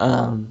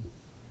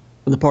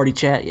 The party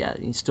chat, yeah,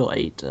 it's still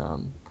 8.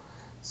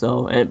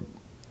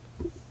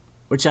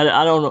 Which I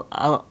don't know.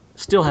 I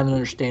still haven't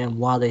understand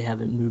why they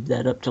haven't moved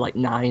that up to like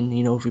 9.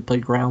 You know, if we play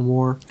Ground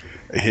War,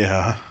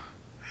 Yeah.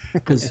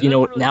 because Yeah, you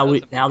know that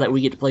really now doesn't that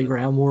we get to play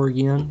Ground War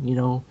again, you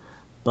know,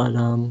 but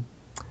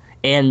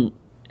and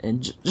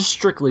just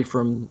strictly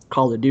from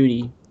Call of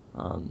Duty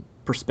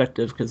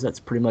perspective, because that's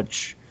pretty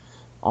much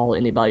all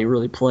anybody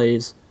really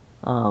plays.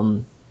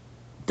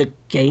 The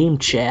game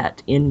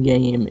chat in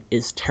game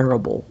is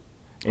terrible.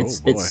 Oh, boy.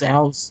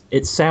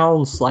 It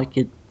sounds like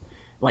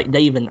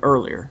Dave and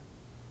earlier.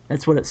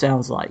 That's what it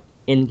sounds like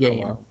in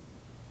game. wow.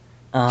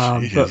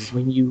 But Jeez.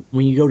 when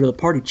you go to the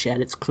party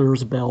chat, it's clear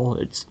as a bell.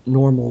 It's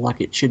normal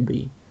like it should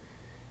be.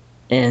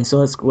 And so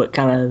that's what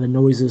kind of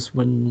annoys us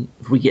when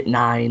if we get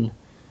 9,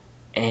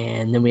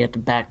 and then we have to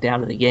back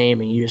down to the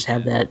game, and you just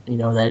have that, you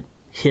know, that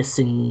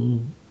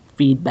hissing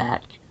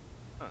feedback,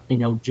 you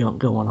know, junk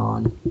going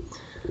on.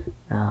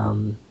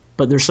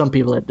 But there's some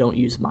people that don't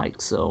use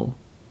mics, so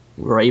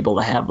we're able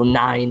to have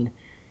 9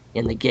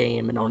 in the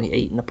game and only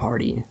 8 in the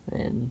party,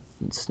 and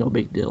it's no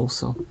big deal.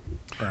 So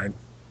Right.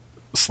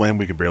 Slam,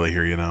 we can barely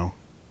hear you now.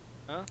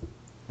 Huh?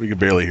 We can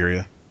barely hear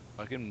you.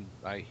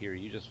 I hear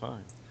you just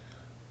fine.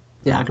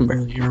 yeah, I can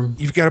barely hear him.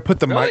 You've got to put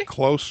the Really? mic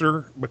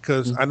closer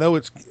because I know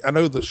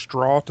the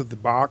straw to the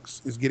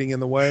box is getting in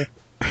the way.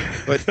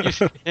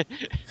 But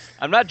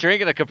I'm not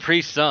drinking a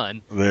Capri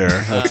Sun. There.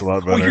 That's a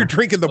lot well, better. you're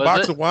drinking the Was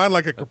box it? of wine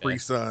like a Capri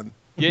Sun.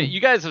 Yeah, you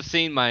guys have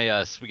seen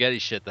my spaghetti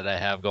shit that I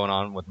have going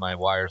on with my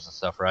wires and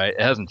stuff, right?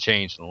 It hasn't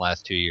changed in the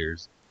last 2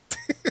 years,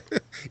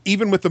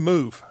 Even with the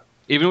move.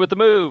 even with the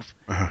move.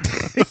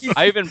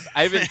 I even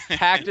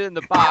packed it in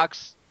the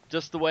box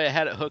just the way I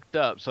had it hooked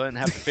up, so I didn't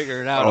have to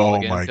figure it out all Oh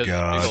again. my 'cause it's a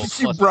God. big old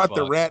You brought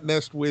the clusterfuck. rat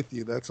nest with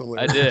you. That's I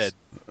hilarious. did.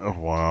 Oh,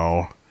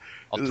 wow.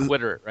 I'll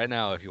Twitter it right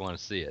now if you want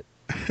to see it.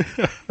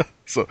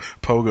 So,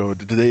 Pogo,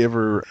 did they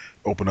ever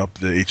open up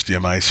the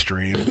HDMI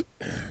stream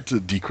to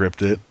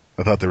decrypt it?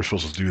 I thought they were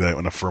supposed to do that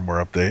in a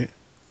firmware update.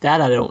 That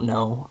I don't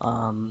know,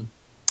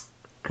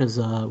 because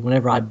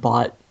whenever I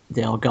bought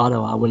the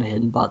Elgato, I went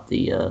ahead and bought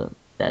the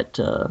that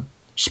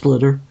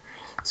splitter.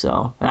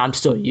 So and I'm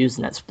still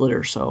using that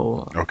splitter.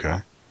 So Okay.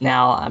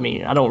 now, I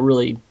mean, I don't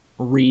really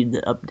read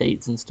the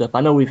updates and stuff.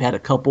 I know we've had a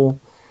couple.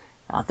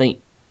 I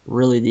think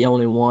really the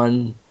only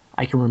one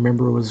I can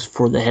remember was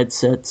for the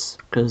headsets,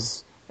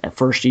 because at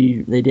first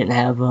they didn't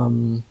have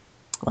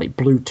like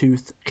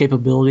Bluetooth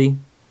capability.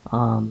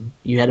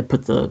 You had to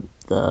put the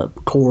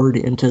cord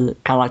into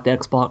kind of like the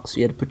Xbox.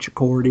 You had to put your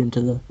cord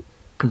into the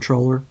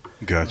controller,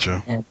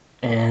 Gotcha.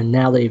 and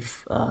now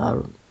they've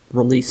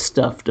released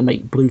stuff to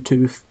make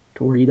Bluetooth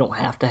to where you don't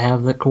have to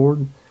have that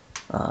cord.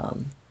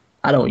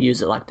 I don't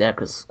use it like that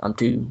because I'm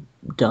too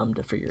dumb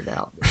to figure it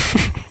out.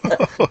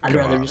 I'd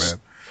rather on, just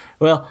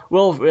man.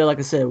 well, like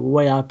I said, the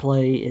way I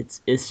play,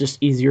 it's just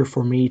easier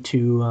for me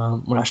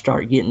to when I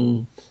start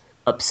getting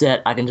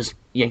upset, I can just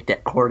yank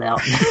that cord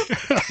out.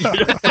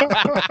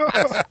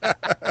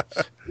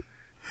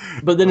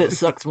 But then it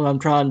sucks when I'm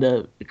trying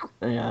to,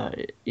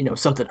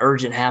 something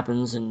urgent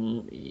happens,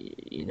 and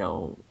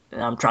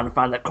and I'm trying to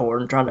find that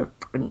cord and trying to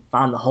fucking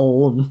find the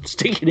hole and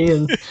stick it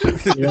in.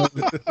 You know?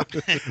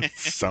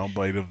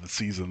 Soundbite of the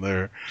season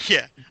there. Yeah, I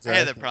had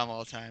that Exactly. problem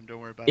all the time.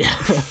 Don't worry about Yeah.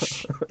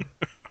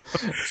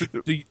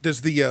 it.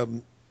 Does the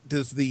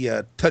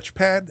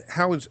touchpad,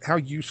 how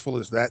useful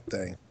is that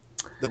thing?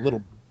 The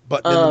little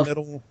button in the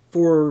middle.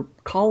 For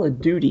Call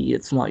of Duty,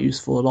 it's not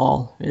useful at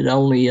all. It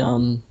only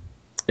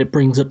it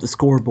brings up the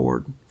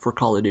scoreboard for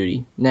Call of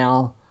Duty.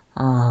 Now,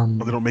 Oh,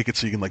 they don't make it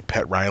so you can like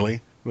pet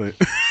Riley. But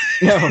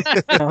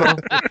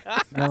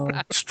no,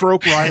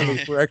 Stroke Riley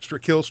for extra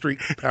kill streak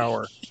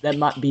power. that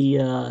might be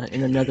in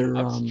another.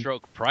 I'd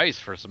stroke price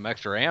for some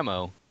extra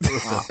ammo.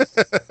 God,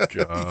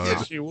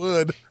 Yes, you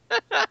would.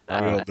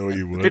 I don't know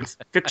you would.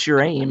 fix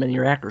your aim and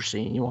your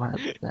accuracy, and you won't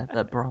have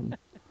that problem.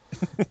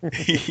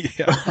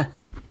 Yeah.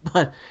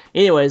 But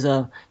anyways,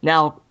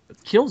 now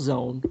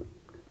Killzone,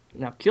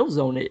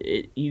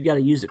 you got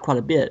to use it quite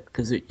a bit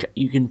because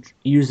you can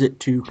use it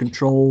to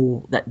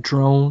control that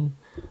drone.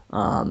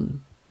 You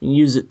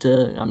use it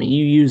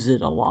you use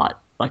it a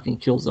lot, like in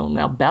Killzone.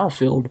 Now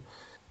Battlefield,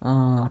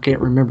 I can't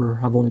remember.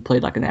 I've only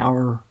played like an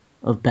hour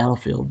of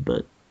Battlefield,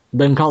 but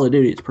in Call of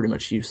Duty, it's pretty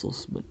much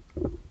useless. But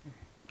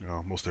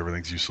Most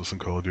everything's useless in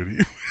Call of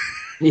Duty.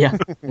 yeah.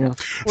 Well,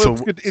 So-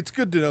 it's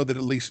good to know that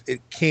at least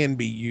it can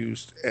be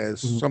used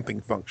as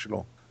something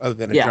functional other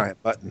than a Yeah.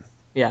 giant button.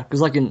 Yeah,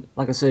 because like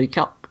I said,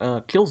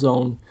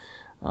 Killzone,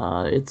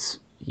 it's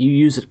you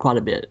use it quite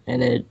a bit,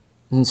 and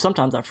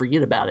sometimes I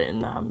forget about it,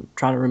 and I'm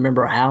trying to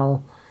remember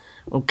how.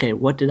 Okay,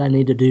 what did I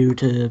need to do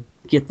to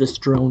get this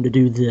drone to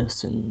do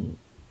this, and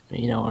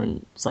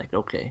and it's like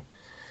okay,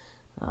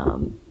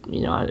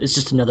 it's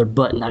just another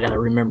button. I got to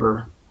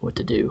remember what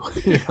to do.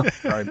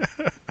 Right.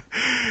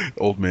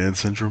 Old man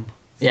syndrome.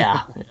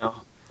 Yeah,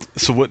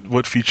 So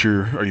what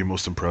feature are you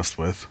most impressed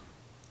with?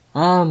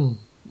 Um,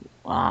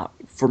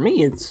 for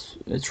me, it's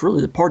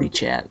really the party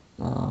chat.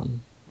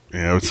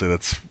 Yeah, I would say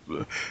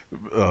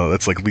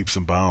that's like leaps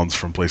and bounds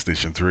from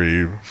PlayStation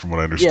 3, from what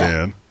I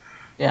understand.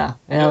 Yeah,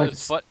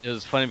 It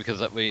was funny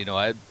because I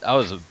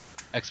was a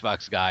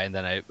Xbox guy, and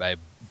then I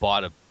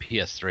bought a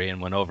PS3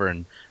 and went over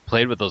and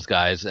played with those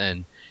guys,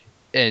 and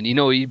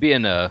you'd be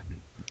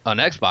on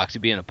Xbox,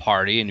 you'd be in a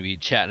party and you'd be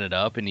chatting it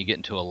up, and you get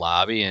into a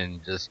lobby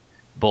and just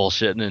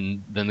bullshitting,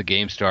 and then the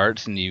game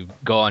starts and you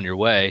go on your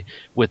way.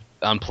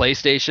 On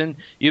PlayStation,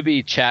 you'd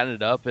be chatting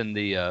it up in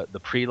the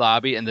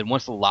pre-lobby, and then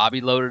once the lobby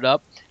loaded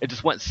up, it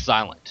just went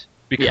silent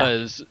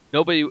because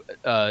nobody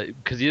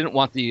because you didn't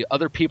want the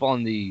other people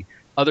on the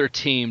other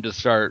team to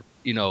start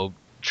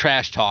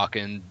trash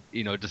talking,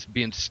 just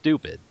being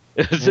stupid.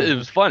 It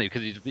was funny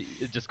because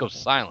it just goes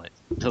silent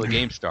until the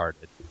game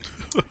started.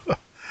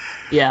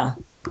 yeah.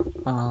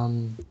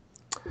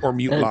 Or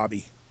mute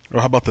lobby. Or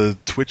how about the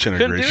Twitch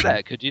integration? Couldn't do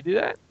that. Could you do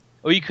that?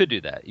 Oh, you could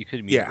do that. You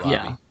could mute lobby.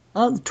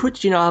 Yeah.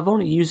 Twitch, I've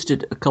only used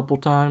it a couple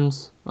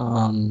times.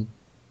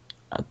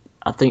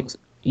 I think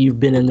you've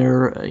been in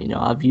there.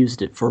 I've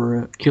used it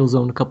for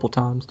Killzone a couple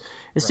times.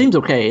 It seems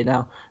okay.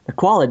 Now the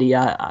quality,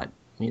 I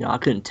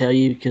couldn't tell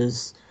you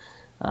because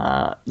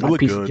my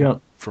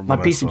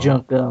piece of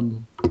junk,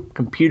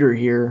 computer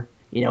here,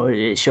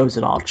 it shows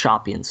it all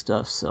choppy and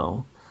stuff.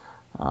 So.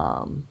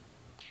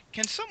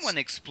 Can someone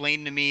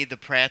explain to me the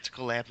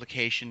practical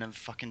application of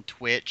fucking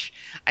Twitch?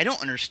 I don't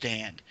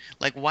understand.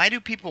 Like, why do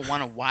people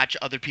want to watch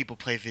other people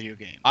play video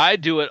games? I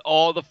do it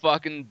all the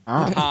fucking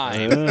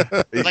time.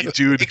 Like,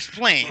 dude,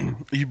 explain.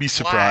 You'd be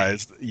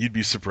surprised. Why? You'd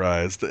be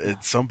surprised.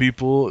 Some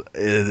people,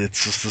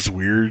 it's just this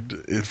weird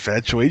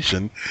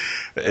infatuation.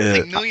 It's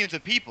like millions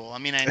of people. I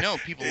mean, I know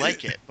people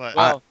like it, but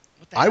Well,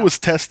 what the I hell? was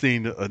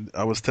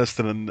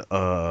testing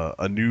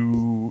a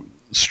new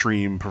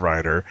stream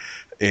provider,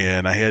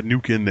 and I had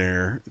Nuke in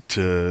there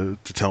to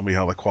tell me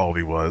how the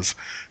quality was.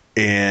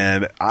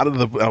 And I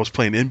was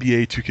playing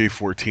NBA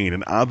 2K14,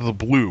 and out of the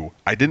blue,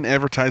 I didn't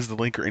advertise the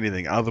link or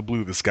anything. Out of the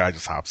blue, this guy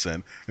just hops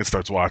in and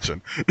starts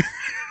watching.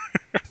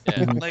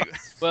 Yeah. Like,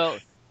 Well,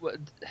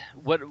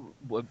 what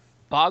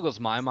boggles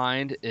my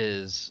mind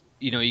is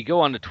you go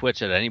onto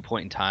Twitch at any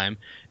point in time,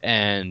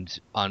 and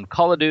on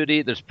Call of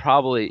Duty, there's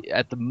probably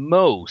at the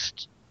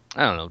most,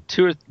 I don't know,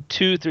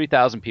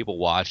 3,000 people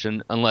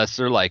watching, unless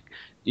they're like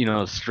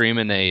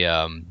streaming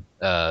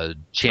a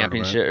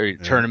championship or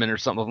tournament or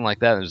something like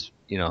that. There's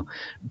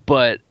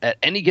but at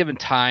any given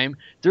time,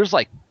 there's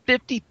like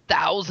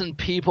 50,000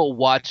 people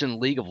watching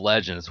League of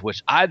Legends,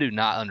 which I do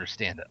not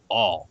understand at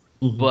all.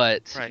 Mhm.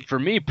 But Right. for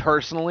me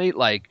personally,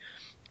 like,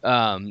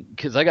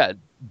 because I got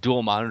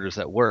dual monitors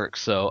at work,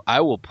 so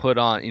I will put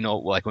on,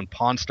 like when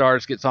Pawn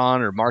Stars gets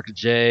on, or Mark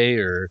J,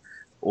 or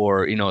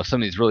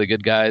some of these really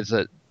good guys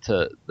that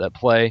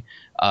play.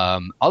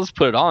 I'll just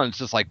put it on. It's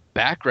just like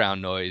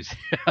background noise.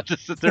 I'll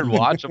just sit there and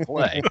watch them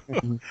play.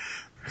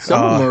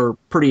 Some of them are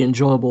pretty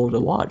enjoyable to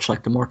watch,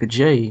 like the Market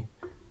J.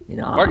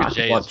 Mark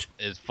J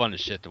is fun as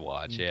shit to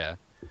watch. Yeah.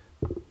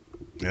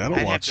 Yeah, I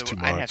don't watch too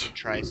I'd have much. to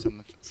try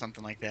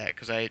something like that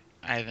because I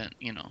haven't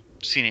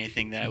seen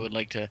anything that I would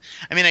like to.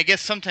 I mean, I guess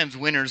sometimes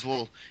winners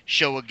will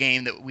show a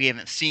game that we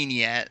haven't seen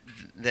yet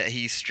that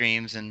he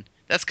streams, and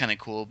that's kind of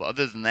cool. But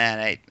other than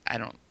that,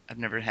 I've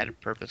never had a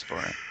purpose for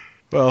it.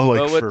 Well, like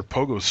Well, what- for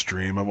Pogo's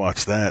stream, I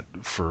watched that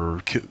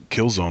for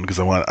Killzone because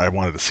I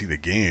wanted to see the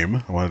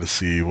game. I wanted to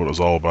see what it was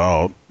all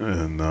about,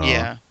 and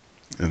Yeah.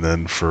 and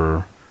then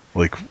for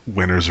like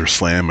winners or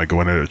slam, I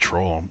go in there to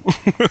troll them.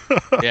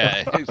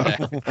 Yeah.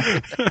 Exactly.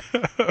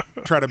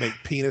 Try to make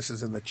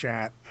penises in the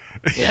chat.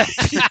 Yeah.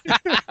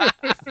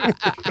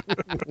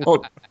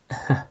 Well,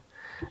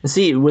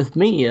 see, with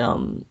me,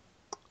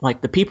 like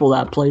the people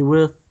that I play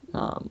with,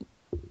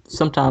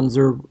 sometimes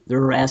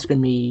they're asking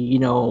me,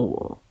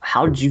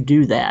 how did you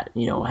do that?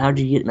 How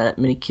did you get that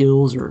many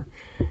kills? Or,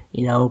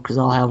 because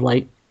I'll have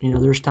like,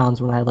 there's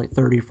times when I have like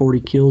 30 or 40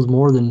 kills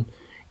more than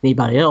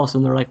anybody else,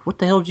 and they're like, what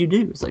the hell did you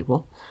do? It's like,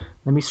 well,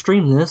 let me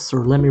stream this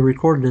or let me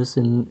record this,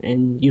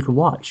 and you can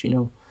watch.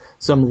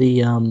 Some of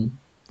the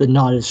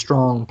not as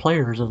strong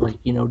players are like,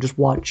 just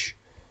watch.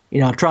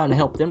 I'm trying to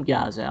help them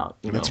guys out.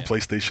 And that's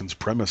PlayStation's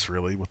premise,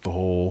 really, with the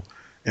whole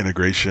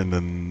integration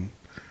and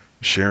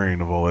sharing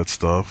of all that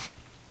stuff.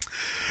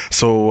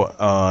 So,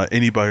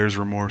 any buyer's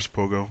remorse,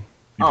 Pogo?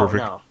 You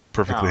No.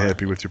 perfectly No.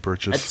 happy with your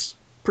purchase? That's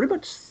pretty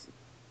much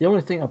the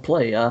only thing I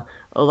play.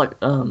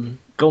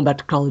 Going back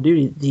to Call of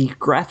Duty, the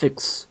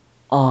graphics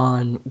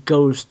on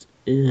Ghost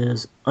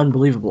is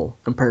unbelievable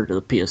compared to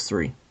the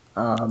PS3.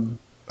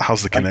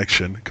 How's the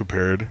connection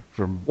compared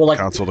from Well, like-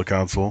 console to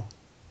console?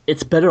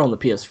 It's better on the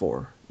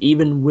PS4.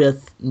 even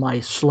with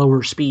my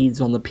slower speeds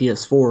on the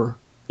PS4,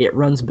 it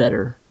runs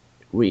better.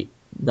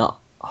 The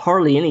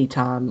hardly any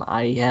time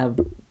I have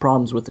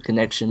problems with the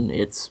connection,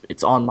 it's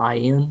on my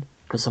end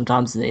because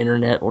sometimes the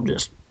internet will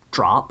just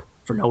drop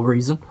for no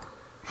reason.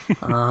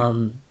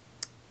 Uh,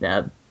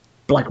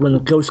 like when the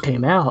Ghost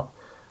came out,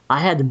 I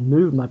had to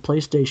move my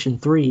PlayStation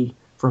 3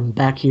 from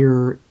back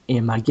here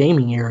in my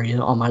gaming area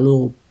on my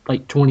little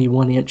like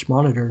 21-inch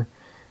monitor.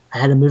 I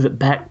had to move it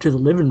back to the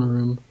living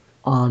room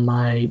on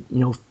my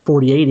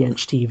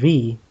 48-inch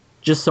TV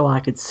just so I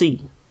could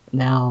see.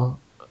 Now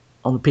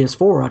on the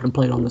PS4 I can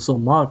play it on this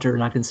little monitor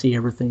and I can see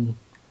everything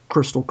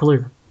crystal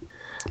clear.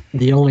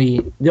 The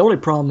only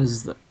problem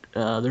is that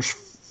there's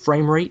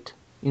frame rate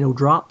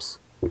drops,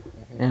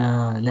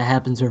 and that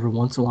happens every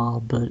once in a while,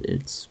 but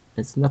it's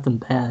nothing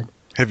bad.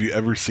 Have you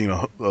ever seen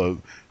a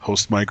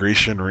host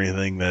migration or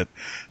anything that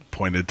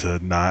pointed to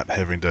not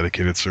having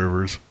dedicated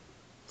servers?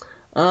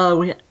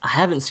 I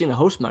haven't seen a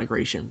host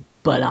migration,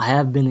 but I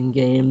have been in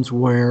games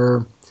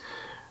where,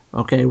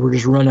 okay, we're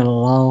just running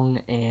along,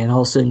 and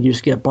all of a sudden you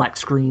just get a black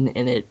screen,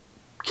 and it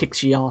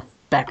kicks you off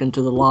back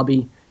into the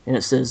lobby, and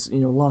it says,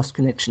 lost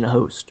connection to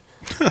host.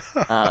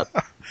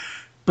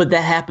 But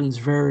that happens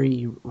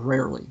very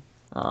rarely.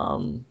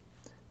 And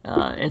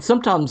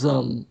sometimes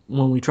when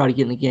we try to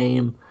get in the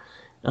game,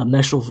 a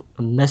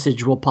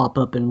message will pop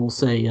up and will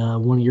say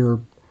one of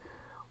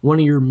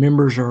your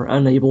members are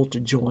unable to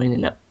join,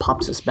 and that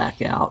pops us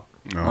back out.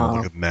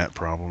 Like a NAT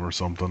problem or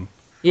something.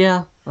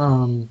 Yeah.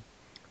 Other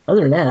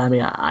than that, I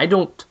mean, I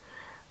don't.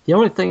 The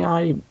only thing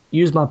I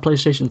use my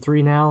PlayStation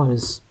 3 now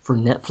is for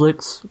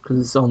Netflix because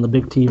it's on the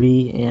big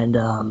TV, and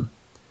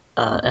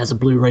as a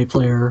Blu-ray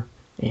player,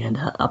 and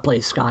I play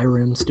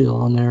Skyrim still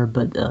on there.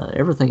 But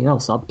everything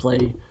else I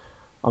play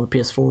on the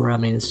PS4. I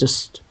mean, it's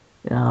just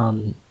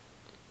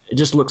it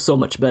just looks so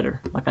much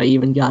better. Like I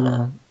even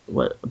got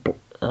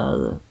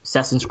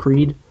Assassin's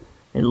Creed.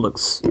 It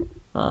looks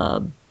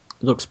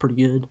pretty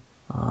good.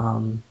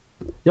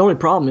 The only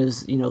problem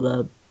is,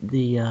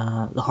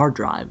 the hard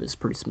drive is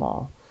pretty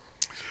small.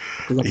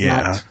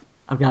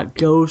 I've got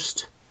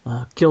Ghost,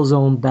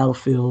 Killzone,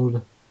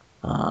 Battlefield,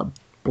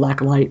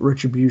 Blacklight,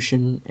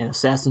 Retribution, and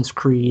Assassin's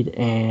Creed,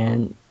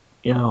 and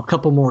a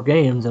couple more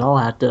games, and I'll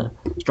have to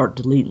start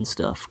deleting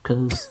stuff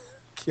because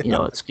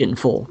it's getting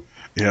full.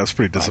 Yeah, I was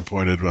pretty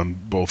disappointed on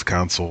both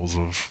consoles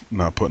of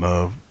not putting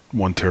a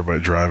 1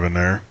 terabyte drive in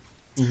there.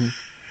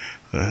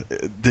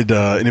 Mm-hmm. Did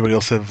anybody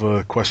else have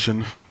a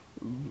question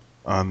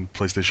on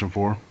PlayStation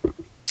 4?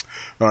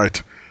 All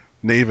right,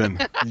 Naven,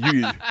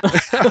 you.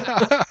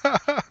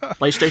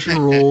 PlayStation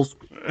rules.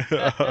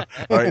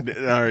 all right,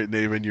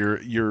 Naven,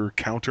 your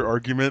counter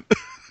argument.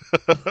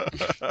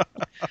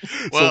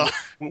 Well, so,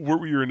 what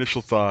were your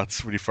initial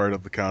thoughts when you fired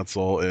up the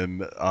console,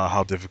 and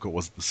how difficult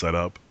was it to set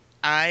up?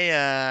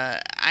 I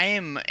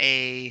am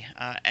a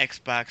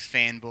Xbox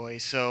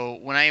fanboy, so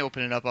when I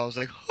opened it up, I was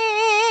like,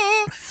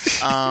 ah!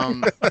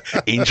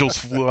 Angels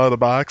flew out of the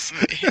box.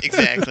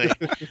 Exactly.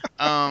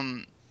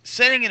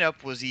 Setting it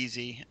up was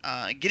easy.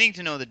 Getting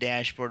to know the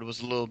dashboard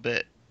was a little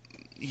bit,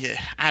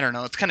 I don't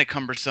know. It's kind of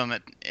cumbersome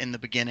in the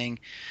beginning,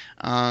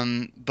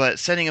 but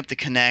setting up the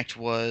Kinect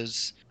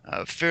was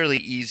fairly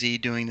easy.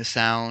 Doing the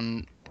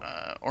sound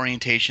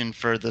orientation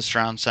for the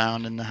surround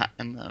sound in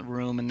the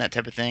room and that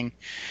type of thing.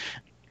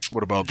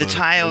 What about the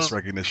tiles, voice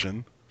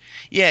recognition?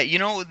 Yeah,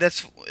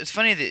 it's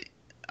funny that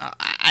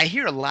I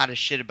hear a lot of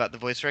shit about the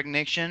voice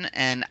recognition,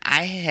 and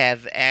I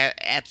have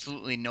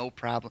absolutely no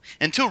problem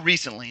until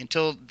recently,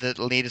 until the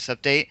latest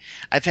update.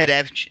 I've had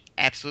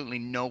absolutely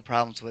no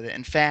problems with it.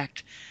 In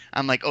fact,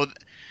 I'm like, oh,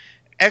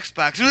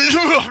 Xbox,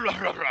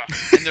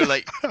 and they're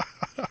like,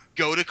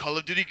 go to Call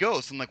of Duty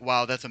Ghosts. I'm like,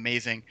 wow, that's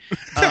amazing.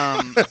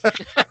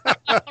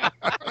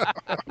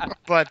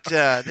 But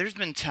there's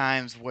been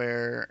times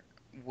where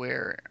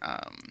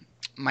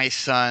my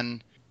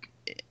son,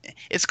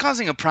 it's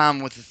causing a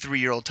problem with the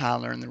 3-year-old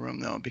toddler in the room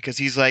though, because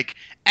he's like,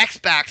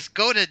 Xbox,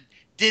 go to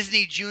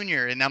Disney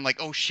Junior, and I'm like,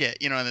 oh shit,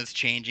 and it's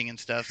changing and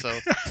stuff, so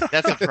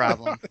that's a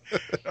problem.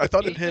 I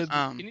thought it had.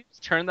 Can you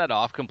just turn that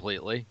off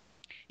completely?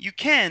 You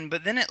can,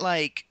 but then it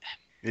like.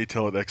 You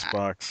tell it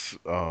Xbox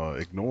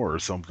ignore or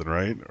something,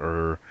 right?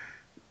 Or.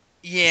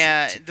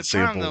 Yeah, the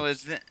disable. problem though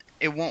is that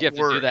it won't You have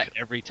to work. do that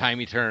every time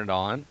you turn it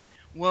on.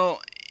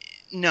 Well,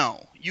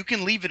 no, you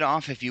can leave it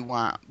off if you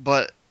want,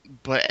 but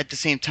at the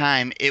same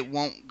time, it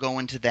won't go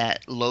into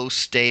that low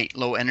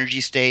energy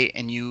state,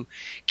 and you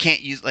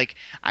can't use, like,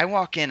 I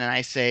walk in and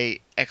I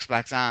say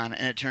Xbox on,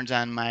 and it turns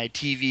on my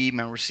TV,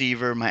 my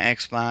receiver, my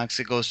Xbox.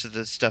 It goes to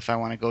the stuff I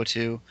want to go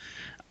to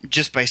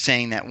just by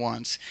saying that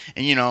once.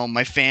 And,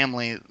 my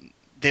family,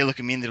 they look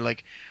at me and they're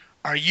like,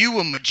 are you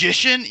a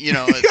magician?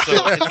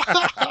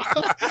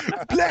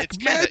 Black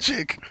it's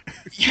magic.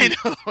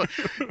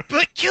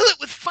 But kill it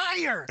with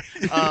fire.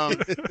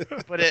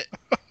 But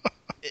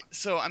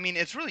so I mean,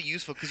 it's really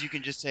useful because you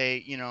can just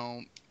say,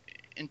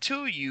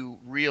 until you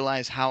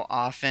realize how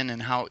often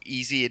and how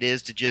easy it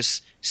is to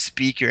just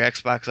speak your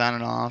Xbox on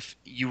and off,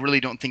 you really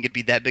don't think it'd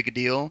be that big a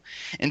deal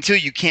until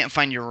you can't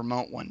find your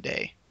remote one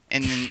day,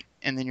 and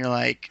then you're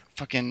like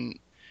fucking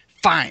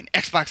fine,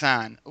 Xbox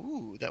on.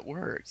 Ooh, that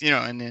works.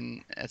 And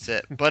then that's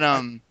it. But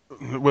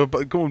Well,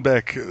 but going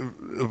back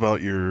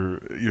about your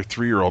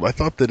 3-year-old, I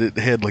thought that it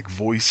had like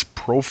voice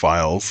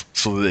profiles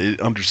so that it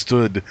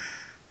understood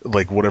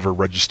like whatever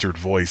registered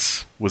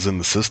voice was in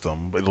the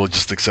system, but it'll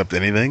just accept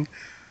anything.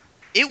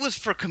 it was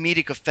for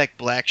comedic effect,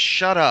 Black.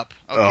 Shut up.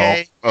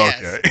 Okay. Oh,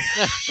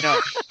 Yes.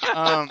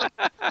 okay.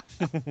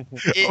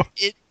 No.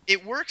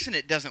 It works and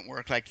it doesn't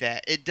work like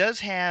that. It does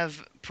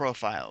have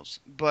profiles,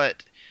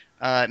 but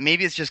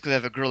maybe it's just because I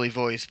have a girly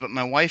voice. But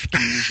my wife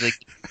can usually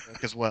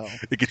work as well.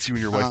 It gets you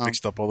and your wife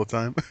mixed up all the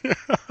time.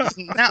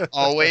 Not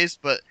always,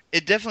 but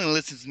it definitely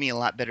listens to me a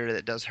lot better than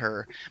it does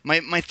her. My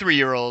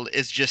 3-year-old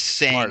is just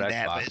saying Smart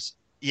that. Xbox. But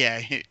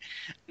yeah,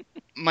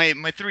 my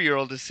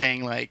 3-year-old is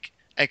saying like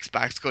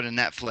Xbox go to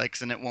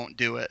Netflix and it won't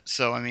do it.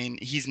 So I mean,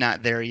 he's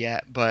not there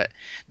yet, but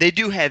they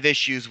do have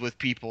issues with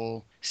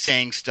people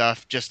saying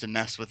stuff just to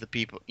mess with the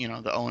people,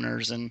 the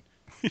owners and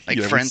like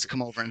Yeah, friends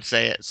come over and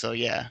say it. So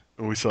yeah,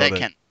 we saw that that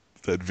can.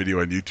 that video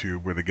on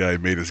YouTube where the guy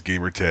made his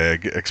gamer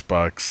tag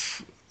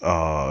Xbox.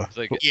 It's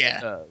like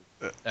Yeah.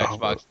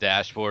 Xbox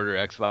dashboard or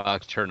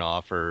Xbox turn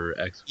off or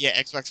X. Yeah,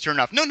 Xbox turn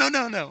off. No.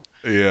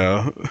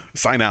 Yeah,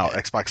 sign out.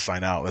 Xbox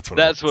sign out. That's what.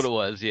 That's it was. what it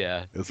was.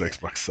 Yeah, It was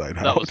Xbox sign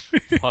that out. was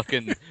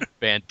fucking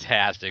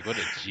fantastic. What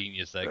a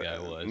genius that guy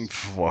was.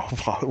 Well,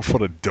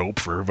 what a dope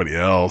for everybody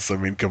else. I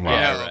mean, come on.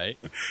 Yeah, right.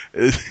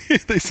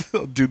 They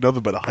still do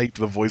nothing but hype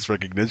the voice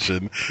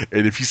recognition.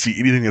 And if you see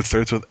anything that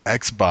starts with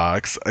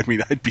Xbox, I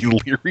mean, I'd be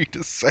leery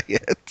to say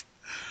it.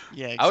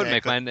 Yeah, exactly. I would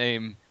make my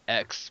name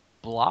X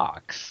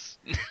Blocks.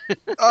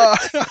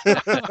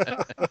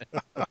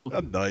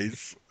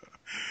 Nice.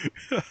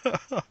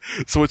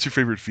 So, what's your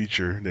favorite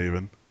feature,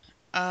 David?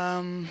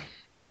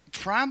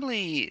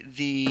 Probably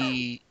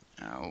the.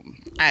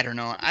 I don't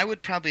know. I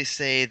would probably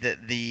say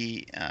that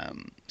the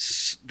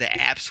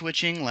app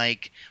switching,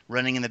 like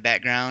running in the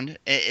background,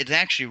 it's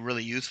actually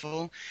really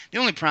useful. The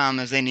only problem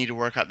is they need to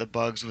work out the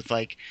bugs with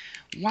like,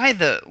 why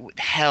the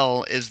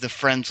hell is the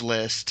friends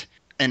list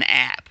an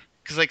app?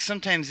 Because like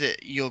sometimes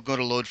you'll go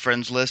to load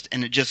friends list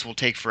and it just will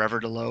take forever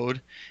to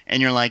load,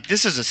 and you're like,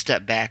 this is a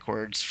step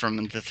backwards from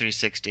the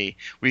 360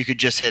 where you could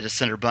just hit a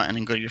center button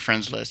and go to your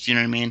friends list. You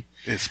know what I mean?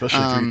 Especially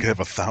if you could have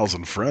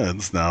 1,000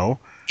 friends now.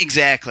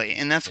 Exactly,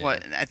 and that's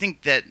what I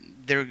think that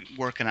they're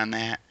working on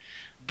that.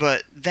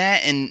 But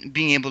that and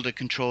being able to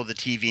control the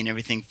TV and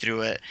everything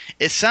through it,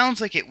 it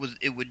sounds like it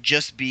would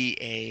just be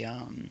a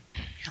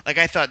like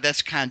I thought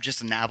that's kind of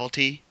just a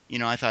novelty.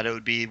 I thought it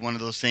would be one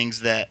of those things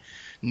that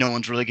no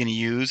one's really going to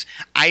use.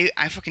 I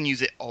fucking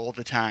use it all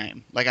the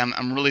time. Like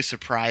I'm really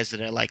surprised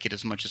that I like it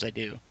as much as I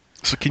do.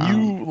 So can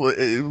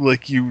you,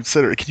 like you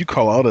said, can you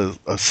call out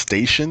a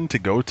station to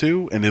go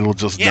to and it'll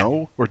just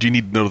know? Or do you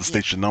need to know the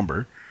station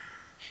number?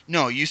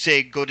 No, you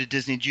say go to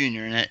Disney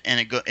Junior and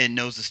it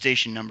knows the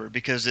station number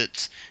because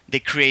they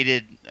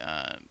created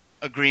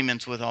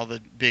agreements with all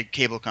the big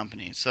cable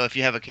companies. So if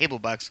you have a cable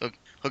box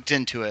hooked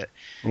into it.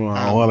 Well,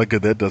 a lot of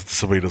good that does to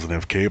somebody who doesn't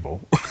have cable.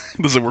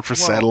 Does it work for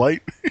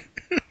satellite?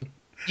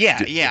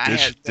 Yeah,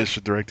 Dish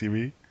or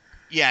DirecTV?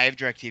 Yeah, I have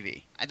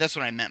DirecTV. That's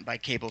what I meant by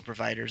cable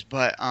providers,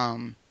 but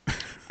I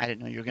didn't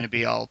know you were going to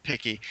be all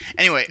picky.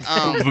 Anyway,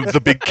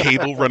 the big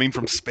cable running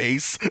from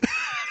space.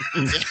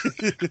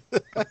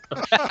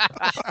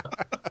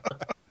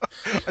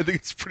 I think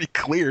it's pretty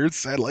clear it's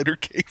satellite or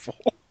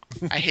cable.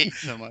 I hate you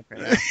so much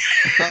right now.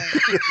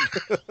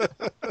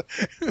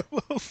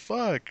 Well,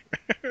 fuck.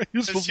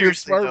 You're supposed to be a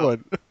seriously, smart though,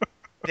 one.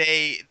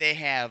 They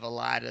have a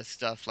lot of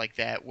stuff like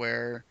that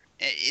where,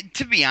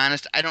 to be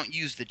honest, I don't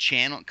use the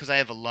channel because I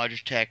have a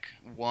Logitech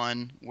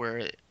One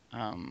where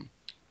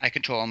I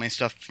control all my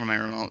stuff from my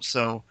remote.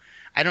 So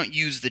I don't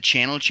use the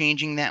channel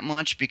changing that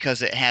much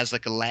because it has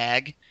like a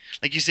lag.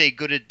 Like you say,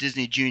 go to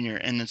Disney Junior,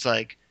 and it's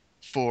like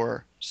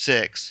 4,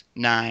 6,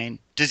 9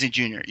 Disney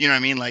Junior. You know what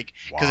I mean? Like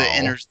because it Wow.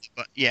 enters.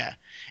 Yeah,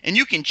 and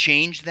you can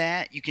change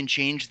that. You can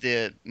change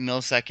the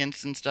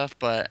milliseconds and stuff,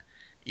 but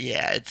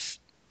yeah,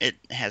 it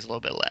has a little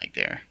bit of lag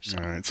there. So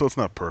All right, so it's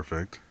not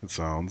perfect. It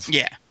sounds.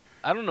 yeah.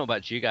 I don't know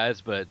about you guys,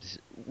 but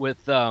with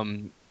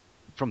from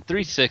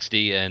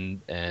 360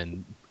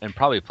 and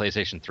probably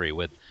PlayStation 3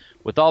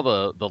 with all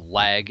the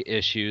lag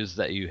issues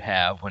that you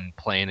have when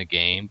playing a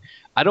game,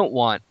 I don't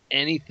want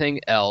anything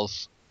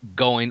else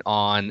going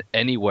on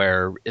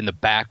anywhere in the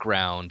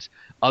background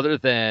other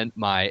than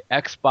my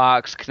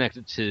Xbox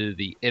connected to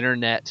the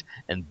internet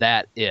and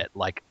that it.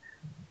 Like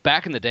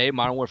back in the day,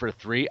 Modern Warfare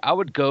 3, I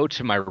would go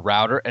to my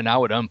router and I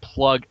would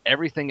unplug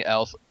everything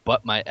else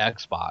but my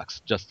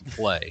Xbox just to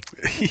play.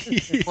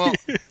 Well,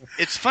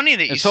 it's funny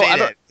that you And so say I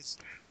don't- that.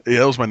 Yeah,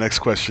 that was my next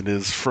question.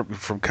 Is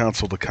from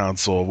console to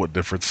console, what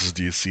differences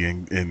do you see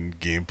in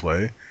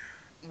gameplay?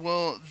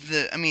 Well,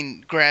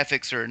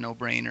 graphics are a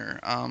no-brainer.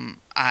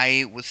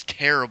 I was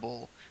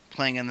terrible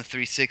playing on the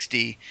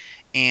 360,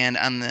 and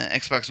on the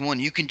Xbox One,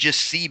 you can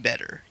just see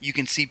better. You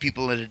can see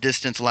people at a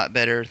distance a lot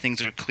better.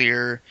 Things are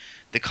clearer.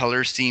 The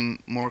colors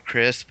seem more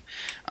crisp.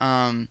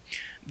 The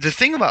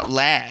thing about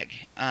lag,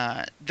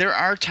 there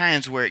are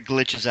times where it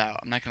glitches out.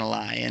 I'm not gonna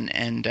lie,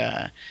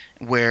 and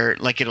where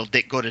like it'll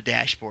go to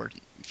dashboard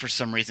for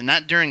some reason.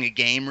 Not during a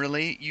game,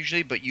 really,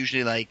 usually, but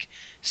usually like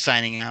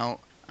signing out.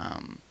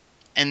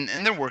 And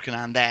they're working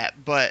on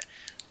that. But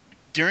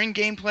during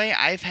gameplay,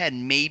 I've had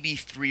maybe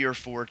 3 or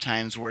 4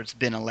 times where it's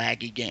been a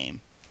laggy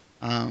game,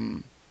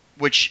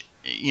 which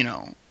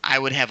I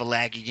would have a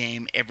laggy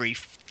game every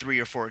 3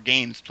 or 4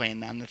 games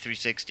playing on the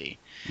 360.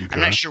 Okay. I'm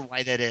not sure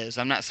why that is.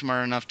 I'm not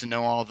smart enough to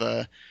know all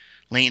the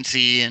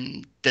latency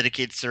and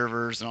dedicated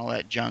servers and all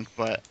that junk,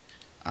 but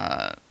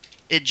I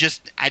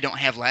don't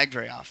have lag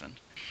very often.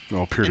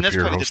 Well, And that's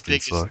peer-to-peer probably the hosting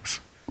biggest- sucks.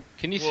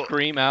 Can you Well-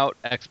 scream out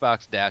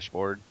Xbox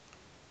dashboard?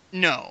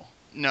 No,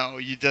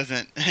 it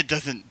doesn't. It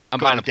doesn't. I'm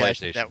go buying a to dash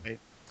PlayStation. that way.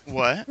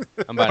 What?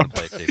 I'm buying a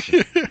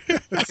PlayStation.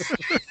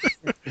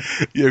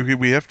 Yeah,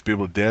 we have to be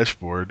able to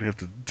dashboard. We have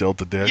to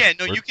delta dashboard.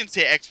 Yeah, no, you can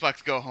say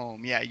Xbox go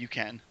home. Yeah, you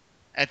can.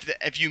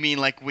 If you mean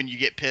like when you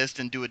get pissed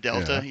and do a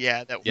delta,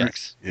 yeah, that Yes.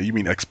 works. Yeah, you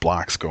mean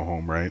Xbox go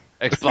home, right?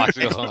 Xbox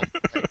go home.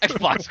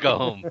 Xbox go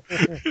home.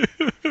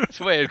 That's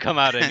the way it'd come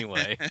out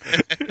anyway.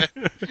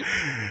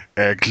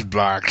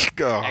 Xbox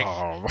go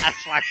home.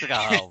 Xbox go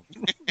home.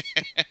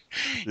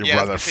 You Yeah,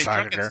 I was gonna say,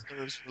 drunken motherfucker.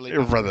 slurs really You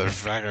don't work.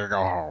 motherfucker go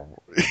home.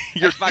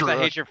 You're Xbox, I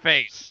drunk. hate your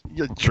face.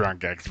 You're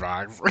drunk,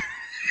 Xbox.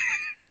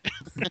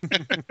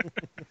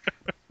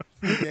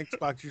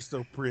 Xbox, you're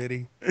so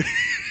pretty.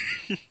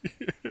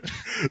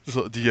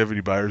 So, do you have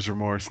any buyer's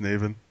remorse,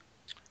 Naven?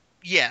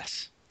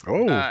 Yes.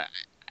 Oh,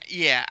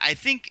 Yeah, I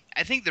think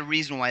the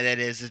reason why that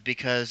is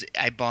because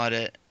I bought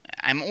it.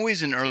 I'm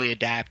always an early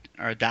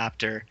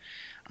adopter.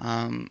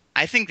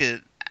 I think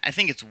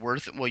it's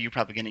worth it. Well, you're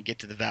probably going to get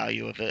to the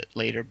value of it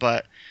later,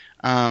 but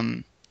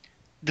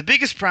the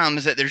biggest problem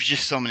is that there's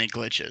just so many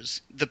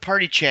glitches. The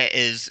party chat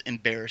is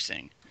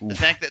embarrassing. The Oof.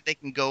 fact that they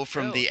can go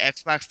from Really? the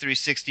Xbox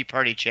 360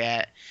 party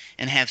chat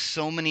and have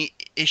so many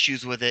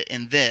issues with it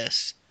in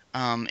this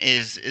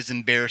is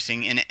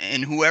embarrassing.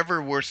 And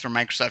whoever works for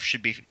Microsoft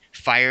should be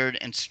fired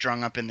and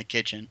strung up in the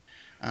kitchen.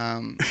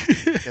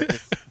 Because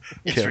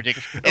it's Yeah.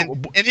 ridiculous. Oh,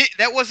 And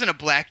that wasn't a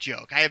black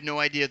joke. I have no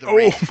idea the oh.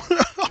 rate.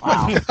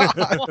 Wow.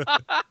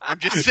 I'm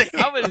just saying.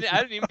 I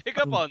didn't even pick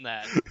up on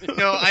that.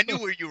 No, I knew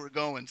where you were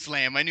going,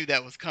 Slam. I knew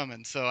that was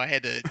coming, so I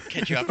had to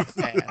catch you up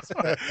fast.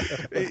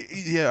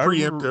 Yeah,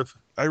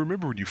 I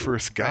remember when you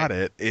first got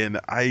it, and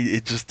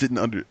I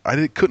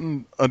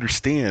couldn't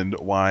understand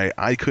why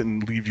I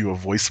couldn't leave you a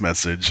voice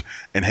message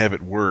and have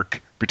it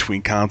work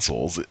between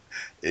consoles.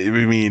 I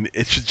mean,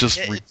 it should just,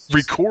 Yeah, it's just-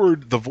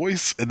 record the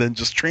voice and then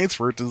just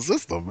transfer it to the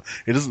system.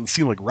 It doesn't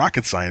seem like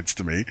rocket science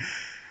to me.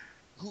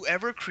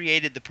 Whoever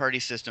created the party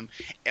system,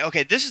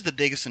 okay, this is the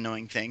biggest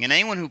annoying thing, and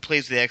anyone who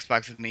plays the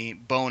Xbox with me,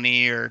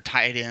 Boney or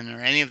Titan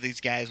or any of these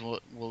guys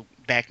will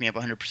back me up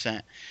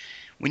 100%.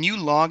 When you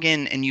log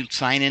in and you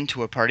sign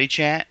into a party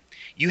chat,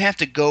 you have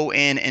to go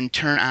in and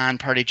turn on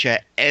party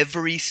chat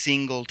every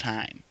single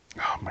time.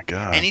 Oh my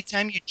god.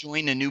 Anytime you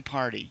join a new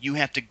party, you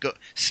have to go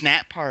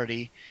snap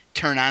party,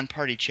 turn on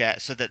party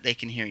chat so that they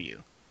can hear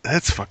you.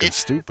 That's fucking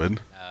It's- stupid.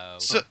 No.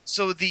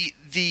 So the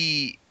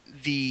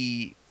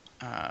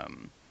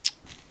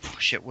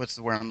shit, what's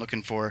the word I'm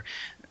looking for?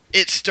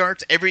 It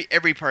starts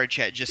every party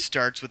chat just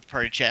starts with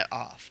party chat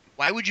off.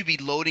 Why would you be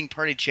loading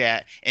party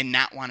chat and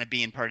not want to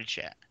be in party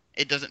chat?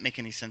 It doesn't make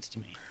any sense to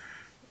me.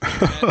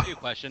 Can I ask you a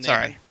question?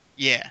 Sorry. Nathan?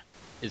 Yeah.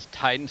 Is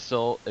Titan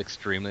still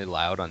extremely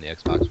loud on the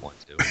Xbox One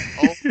too?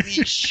 Holy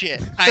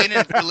shit. I know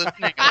if you're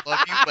listening, I love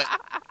you,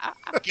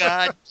 but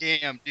god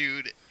damn,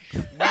 dude.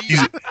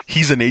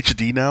 He's in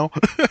HD now.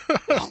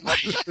 Oh my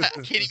god, I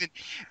can't even.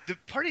 The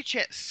party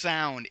chat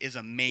sound is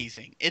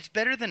amazing. It's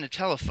better than a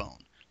telephone.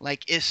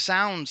 Like, it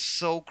sounds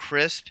so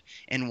crisp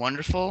and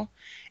wonderful,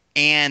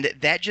 and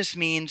that just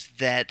means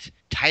that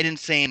Titan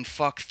saying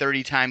fuck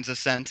 30 times a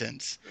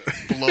sentence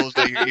blows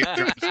out your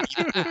eardrums.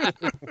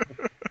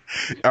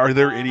 Are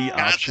there any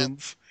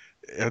options?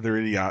 Are there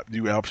any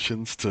new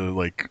options to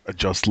like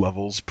adjust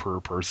levels per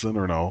person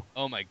or no?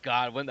 Oh my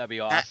god, wouldn't that be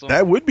awesome?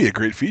 That would be a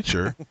great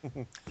feature.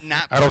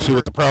 Not I don't see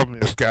what the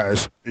problem is,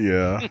 guys.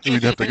 Yeah,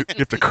 you'd have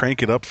to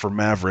crank it up for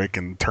Maverick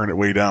and turn it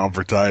way down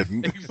for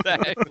Titan.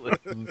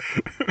 Exactly.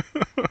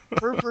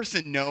 per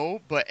person, no,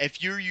 but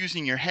if you're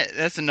using your head,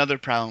 that's another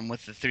problem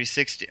with the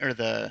 360 or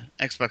the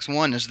Xbox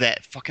One is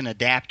that fucking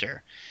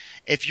adapter.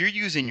 If you're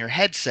using your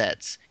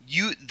headsets,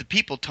 the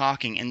people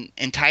talking,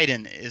 and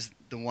Titan is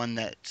the one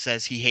that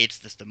says he hates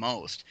this the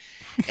most.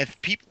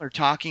 If people are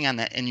talking on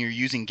that and you're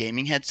using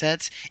gaming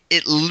headsets,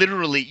 it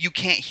literally, you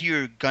can't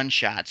hear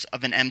gunshots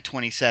of an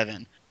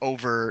M27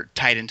 over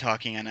Titan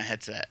talking on a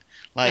headset.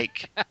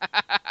 Like,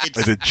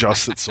 It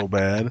adjusts it so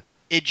bad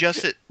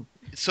it's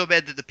so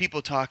bad that the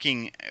people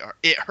talking,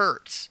 it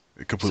hurts.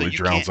 it completely you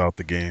drowns can't- out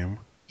the game.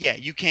 Yeah,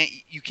 you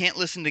can't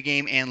listen to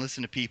game and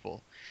listen to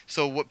people.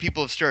 So what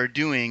people have started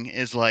doing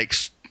is like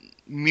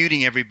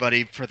muting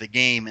everybody for the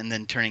game and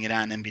then turning it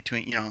on in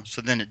between,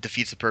 so then it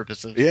defeats the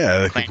purpose of Yeah,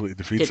 that Clank. completely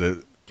defeats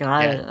it. Can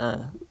I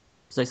Yeah.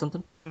 say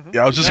something?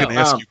 Yeah, I was just No, going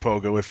to ask um, you,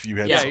 Pogo, if you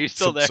had. Yeah, some- you're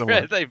still some there.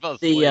 similar- They fell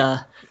asleep.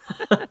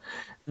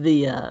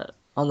 The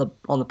on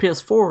the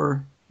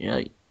PS4,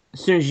 as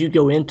soon as you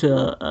go into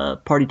a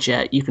party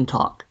chat, you can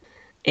talk,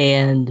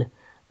 and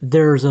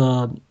there's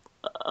a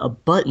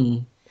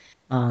button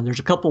there's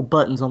a couple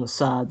buttons on the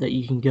side that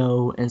you can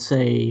go and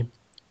say,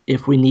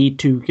 if we need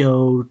to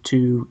go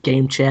to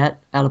game chat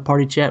out of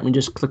party chat, we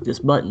just click this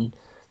button.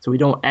 So we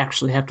don't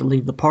actually have to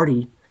leave the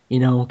party.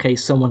 In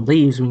case someone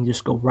leaves, we can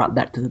just go right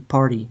back to the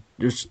party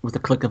just with a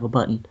click of a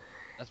button.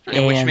 That's pretty.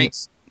 Yeah, which And-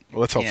 makes Well,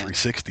 that's how Yeah.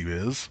 360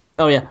 is.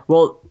 Oh yeah.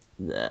 Well,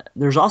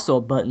 there's also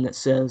a button that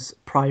says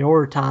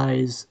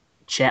prioritize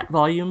chat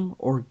volume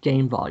or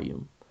game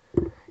volume.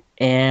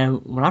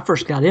 And when I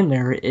first got in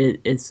there,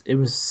 it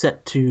was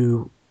set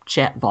to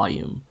chat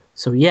volume.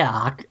 So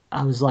yeah,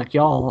 I was like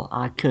y'all.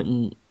 I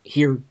couldn't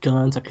hear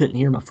guns. I couldn't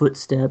hear my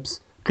footsteps.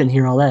 Couldn't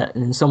hear all that.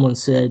 And then someone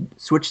said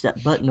switch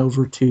that button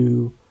over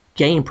to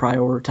game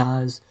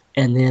prioritize,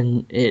 and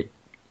then it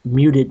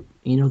muted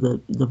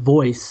the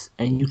voice,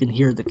 and you can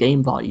hear the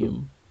game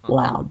volume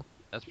loud.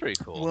 That's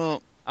pretty cool.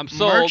 well, I'm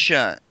sold. March.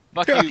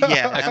 Fuck you,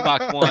 Yeah,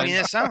 Xbox One. I mean,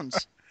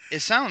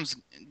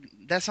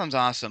 that sounds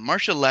awesome.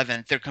 March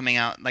 11th, they're coming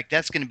out. Like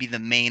that's going to be the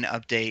main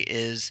update.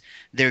 Is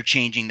they're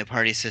changing the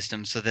party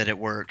system so that it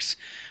works.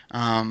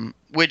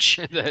 Which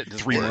That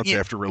just 3 works. months Yeah.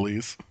 after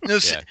release. no,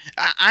 Yeah.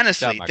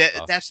 honestly, Shut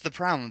Microsoft. that's the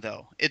problem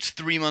though. It's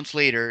 3 months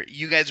later.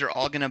 You guys are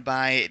all going to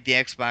buy the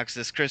Xbox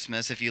this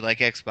Christmas if you like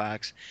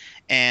Xbox,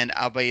 and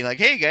I'll be like,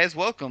 hey guys,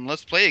 welcome.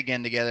 Let's play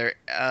again together.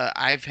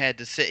 I've had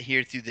to sit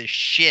here through this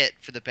shit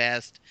for the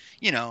past,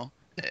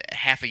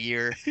 half a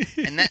year,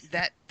 and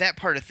that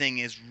part of thing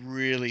is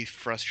really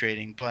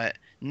frustrating. But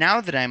now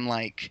that I'm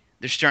like,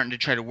 they're starting to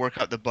try to work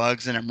out the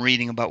bugs, and I'm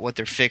reading about what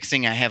they're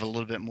fixing, I have a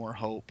little bit more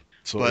hope.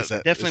 So But is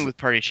that definitely with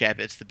Party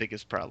Chat, it's the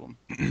biggest problem.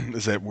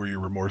 is that where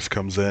your remorse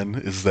comes in?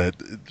 Is that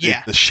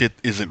Yeah. the shit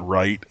isn't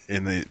right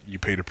and that you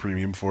paid a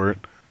premium for it?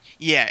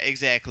 Yeah,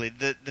 exactly.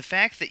 The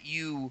fact that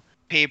you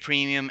pay a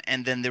premium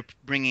and then they're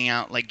bringing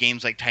out like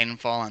games like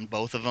Titanfall on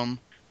both of them,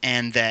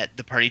 and that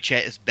the Party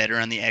Chat is better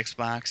on the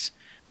Xbox,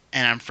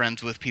 and I'm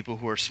friends with people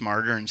who are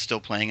smarter and still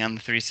playing on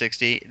the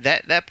 360.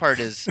 That part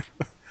is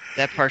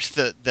that part's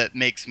that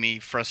makes me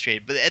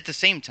frustrated. But at the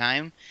same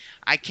time,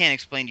 I can't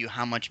explain to you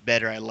how much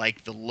better I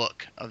like the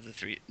look of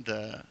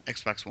the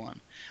Xbox One.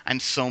 I'm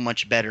so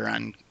much better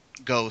on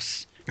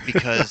Ghosts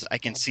because I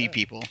can see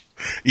people.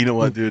 You know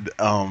what, dude?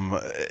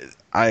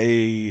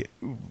 I've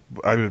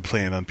been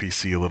playing on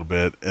PC a little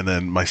bit, and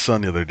then my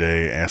son the other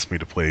day asked me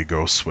to play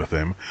Ghosts with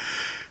him,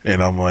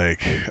 and I'm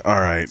like, all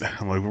right.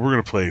 I'm like, we're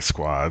gonna play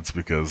squads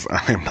because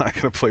I'm not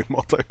gonna play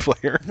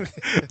multiplayer.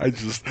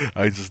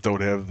 I just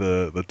don't have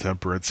the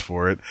temperance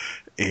for it.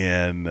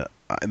 And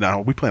now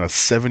we play on a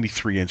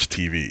 73-inch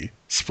TV,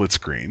 split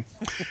screen,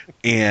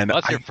 and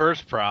That's your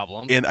first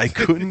problem. and I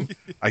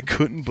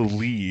couldn't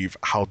believe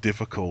how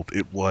difficult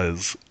it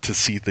was to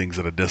see things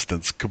at a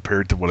distance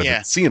compared to what I've Yeah.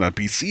 been seeing on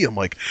PC. I'm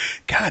like,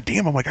 God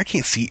damn! I'm like, I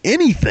can't see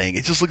anything.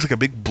 It just looks like a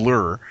big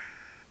blur.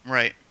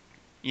 Right.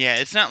 Yeah,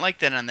 it's not like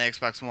that on the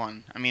Xbox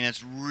One. I mean,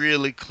 it's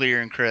really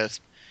clear and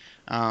crisp,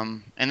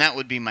 and that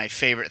would be my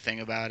favorite thing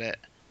about it.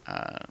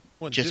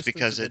 Well, Just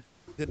because it-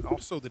 then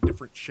also the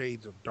different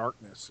shades of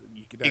darkness, and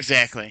you could actually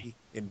Exactly. see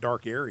in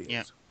dark areas.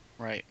 Yeah.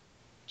 Right.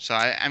 So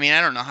I mean,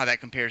 I don't know how that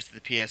compares to the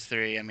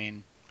PS3. I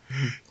mean,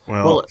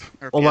 Well,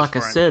 or Well, like I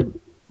PS4. said,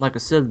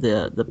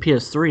 the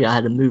PS3 I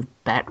had to move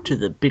back to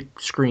the big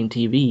screen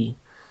TV.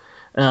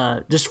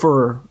 Just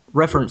for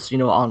reference,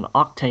 on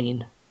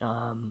Octane,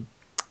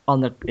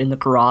 in the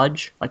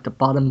garage, like the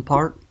bottom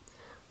part.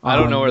 I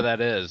don't know um, where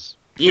that is.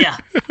 Yeah,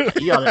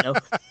 you gotta know.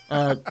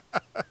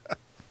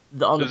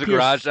 On There's the a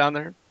garage down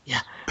there.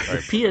 The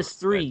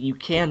PS3, you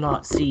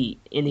cannot see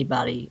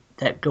anybody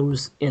that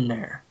goes in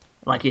there.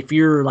 Like if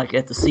you're like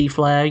at the C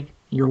flag,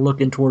 you're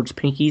looking towards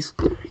Pinky's,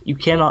 you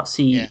cannot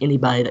see Yeah.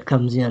 anybody that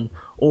comes in,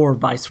 or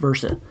vice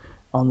versa.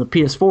 On the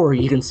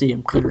PS4, you can see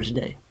them clear as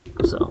day.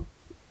 So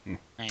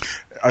Nice.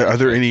 are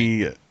there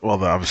any?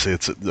 Well, obviously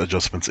it's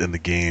adjustments in the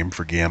game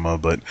for Gamma,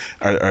 but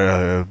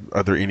are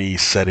there any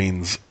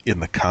settings in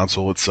the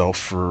console itself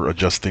for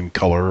adjusting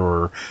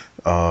color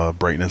or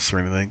brightness or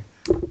anything?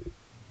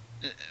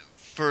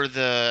 For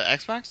the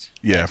Xbox?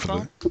 Yeah,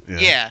 Xbox? for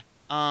the Yeah.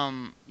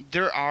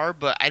 There are,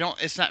 but I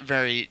don't. It's not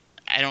very.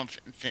 I don't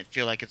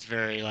feel like it's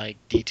very like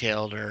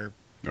detailed or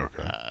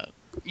Okay.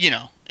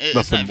 it's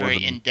Nothing not more very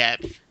than- in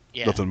depth.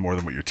 Yeah. Nothing more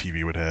than what your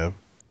TV would have.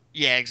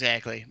 Yeah,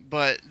 exactly.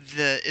 But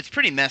it's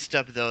pretty messed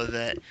up though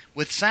that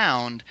with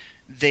sound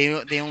they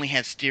only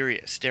have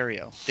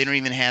stereo. They don't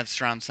even have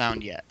surround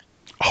sound yet.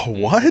 Oh,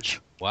 what?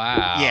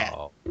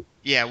 Wow.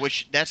 Yeah,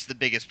 which that's the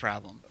biggest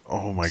problem.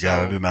 Oh my god,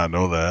 I So- did not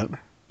know that.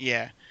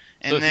 Yeah.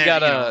 And So if you then,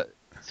 got know,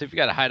 if you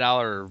got a $high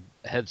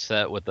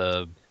headset with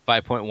a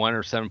 5.1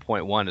 or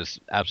 7.1, is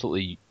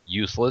absolutely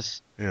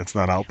useless. Yeah, it's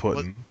not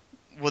outputting.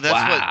 well that's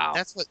Wow.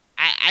 what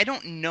I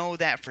don't know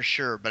that for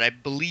sure, but I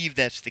believe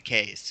that's the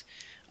case.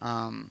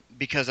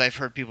 Because I've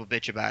heard people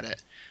bitch about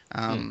it.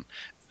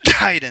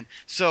 Titan.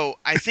 So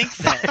I think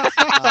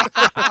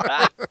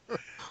that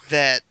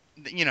that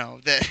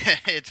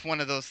it's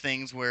one of those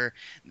things where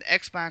the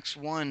Xbox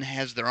One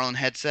has their own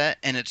headset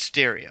and it's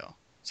stereo.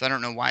 So I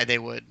don't know why they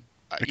would.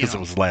 Because it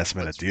was a last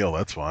minute deal,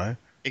 that's why.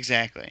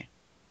 Exactly.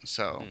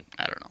 So Hmm.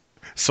 I don't know.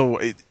 So,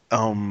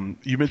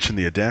 you mentioned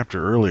the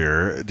adapter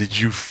earlier. Did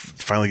you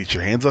finally get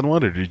your hands on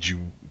one, or did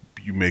you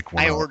make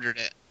one? I up? ordered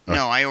it.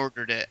 No, I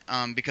ordered it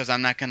because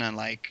I'm not gonna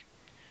like.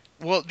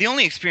 Well, the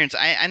only experience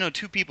I know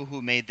two people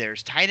who made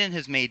theirs. Titan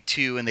has made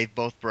two, and they've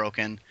both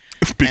broken.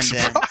 Big and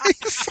then-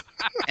 surprise!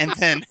 And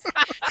then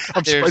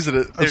I'm there's- surprised it.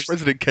 I'm there's-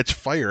 surprised it didn't catch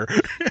fire.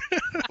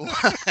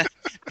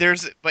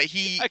 but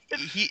his I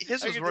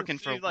was could working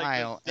just for a see, like,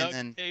 while, the and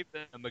then duct tape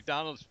and a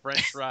McDonald's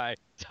French fry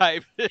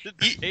type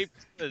tape.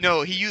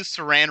 no, he used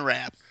Saran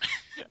wrap.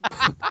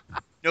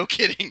 No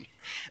kidding.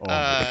 Oh my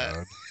Uh,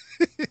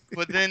 god!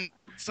 But then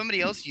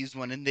somebody else used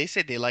one, and they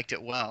said they liked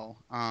it well.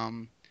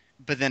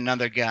 But then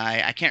another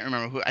guy, I can't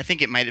remember who. I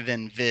think it might have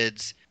been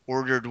Vids,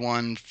 ordered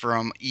one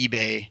from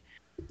eBay,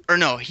 or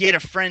no, he had a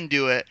friend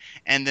do it,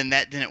 and then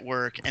that didn't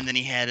work, and then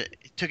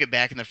took it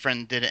back, and the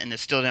friend did it, and it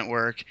still didn't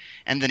work,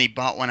 and then he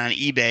bought one on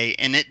eBay,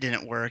 and it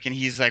didn't work, and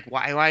he's like,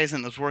 why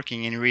isn't this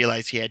working? And he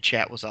realized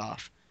chat was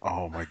off.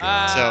 Oh my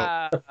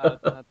god!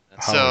 Ah,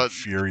 How so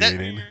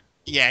infuriating!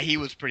 Yeah, he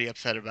was pretty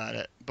upset about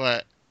it,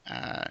 but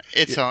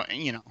it's all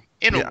it'll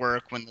Yeah.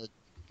 work when the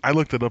I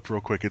looked it up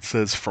real quick. It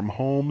says from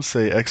home,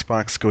 say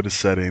Xbox, go to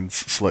settings,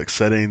 select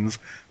settings,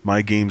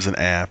 my games and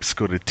apps,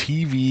 go to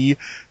TV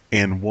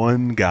and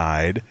one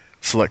guide,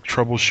 select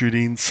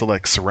troubleshooting,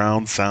 select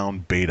surround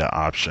sound beta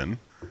option.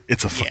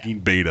 It's a Yeah. fucking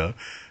beta.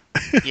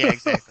 yeah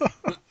exactly.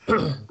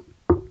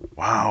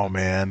 Wow,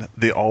 man.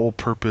 The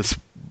all-purpose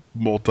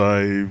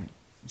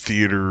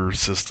multi-theater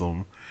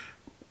system.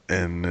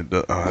 And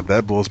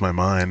that blows my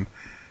mind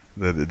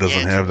that it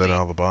doesn't it's have that really-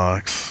 out of the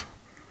box.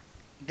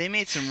 They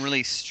made some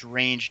really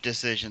strange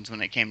decisions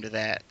when it came to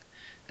that.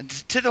 And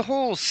to the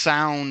whole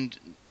sound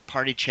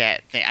party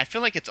chat thing, I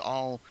feel like it's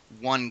all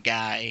one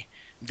guy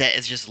that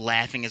is just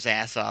laughing his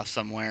ass off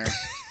somewhere,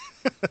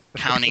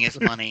 counting his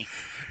money.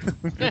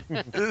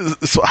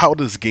 So how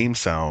does game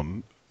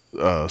sound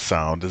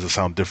sound? Does it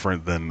sound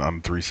different than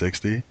on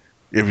 360?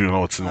 Even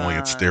though it's only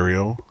in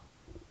stereo?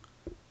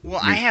 Well,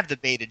 I have the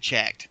beta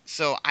checked,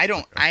 so I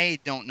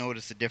don't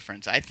notice a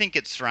difference. I think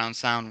its surround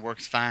sound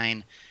works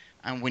fine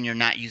when you're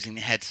not using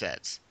the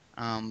headsets.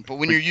 But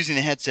when you're using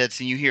the headsets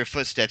and you hear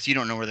footsteps, you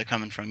don't know where they're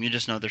coming from. You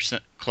just know they're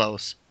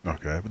close.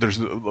 Okay, but there's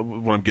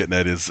what I'm getting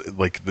at is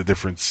like the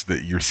difference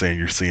that you're saying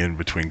you're seeing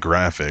between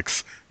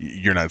graphics.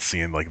 You're not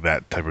seeing like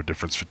that type of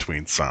difference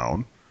between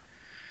sound.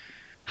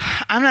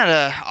 I'm not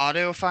a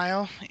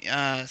audiophile,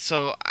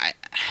 so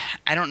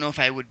I don't know if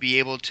I would be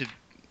able to.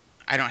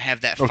 I don't have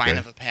that fine Okay.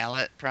 of a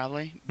palette,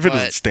 probably. If it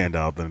doesn't But stand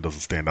out, then it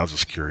doesn't stand out. I was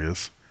just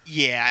curious.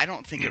 yeah, I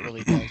don't think it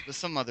really does. But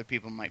some other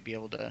people might be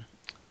able to.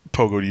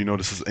 Pogo, do you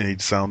notice any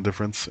sound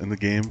difference in the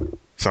game?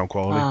 Sound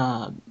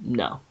quality?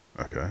 No.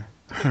 Okay.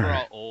 we're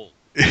all old.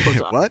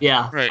 What?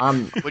 Yeah, Right.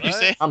 I'm What'd you What?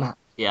 say?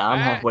 I'm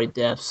halfway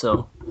deaf,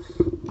 so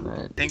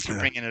Thanks for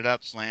bringing it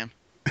up, Slam.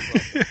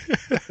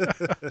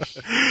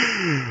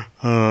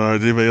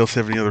 Does anybody else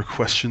have any other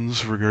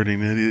questions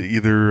regarding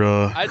either?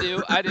 I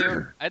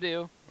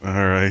do. All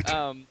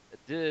right.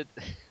 Did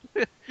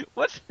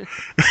what?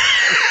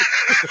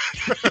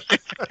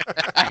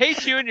 I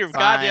hate you and your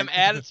goddamn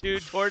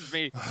attitude towards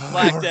me,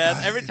 Black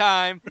Death. Every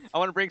time I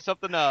want to bring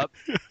something up,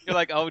 you're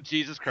like, "Oh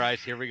Jesus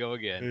Christ, here we go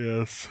again."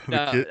 Yes,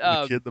 the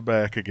No, kid in the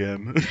back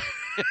again.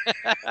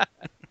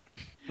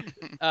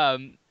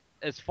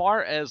 As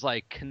far as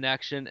like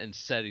connection and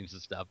settings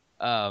and stuff,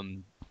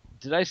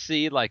 did I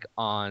see like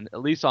on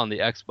at least on the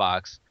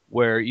Xbox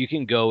where you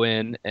can go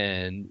in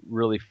and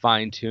really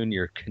fine tune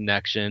your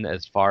connection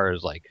as far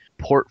as like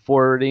port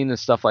forwarding and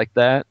stuff like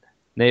that?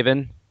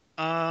 Naven,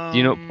 do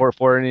you know what port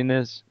forwarding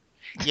is?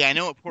 Yeah, I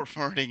know what port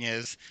forwarding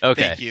is.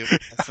 Okay. Thank you.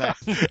 That's I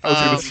was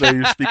gonna say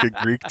you're speaking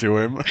Greek to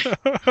him.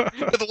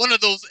 with one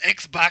of those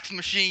Xbox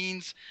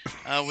machines,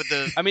 with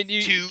the. I mean,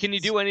 Two- can you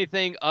do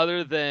anything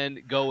other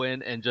than go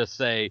in and just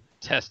say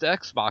test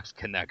Xbox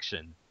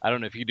connection? I don't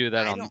know if you do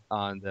that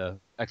on the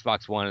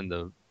Xbox One and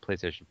the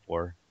PlayStation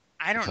 4.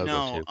 I don't Pogo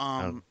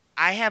know. too.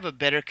 I have a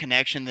better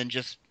connection than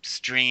just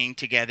stringing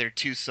together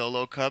two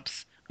solo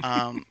cups.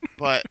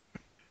 But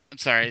I'm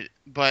sorry,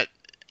 but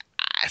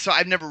so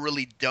I've never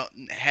really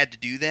had to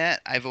do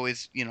that. I've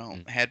always,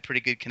 had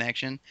pretty good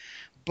connection,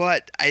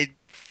 but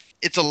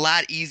it's a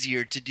lot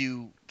easier to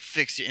do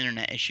fix your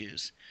internet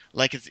issues.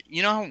 Like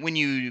how when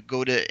you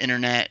go to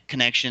internet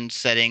connection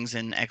settings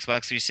in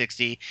Xbox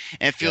 360,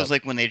 and it feels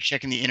like when they're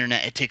checking the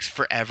internet, it takes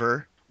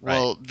forever. Right.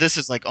 Well, this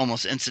is like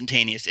almost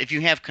instantaneous. If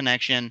you have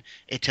connection,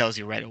 it tells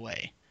you right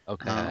away.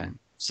 Okay.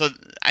 So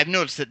I've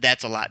noticed that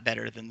that's a lot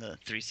better than the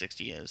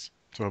 360 is.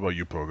 So how about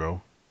you, Pogo?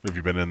 Have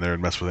you been in there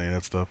and messed with any of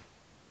that stuff?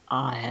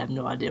 I have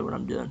no idea what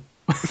I'm doing.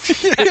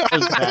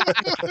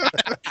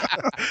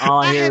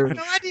 All I hear,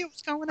 no idea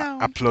what's going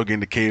on. I plug in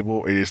the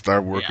cable and it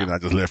started working. Yeah. I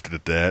just left it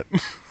at that.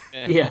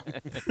 yeah,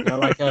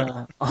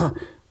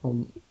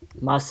 on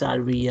my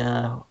side,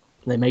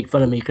 they make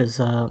fun of me because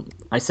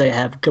I say I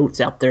have goats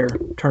out there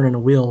turning a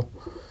wheel,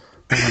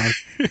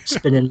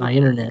 spinning my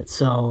internet.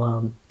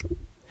 So,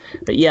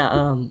 but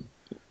yeah,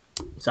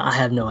 so I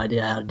have no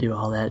idea how to do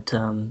all that.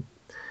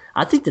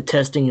 I think the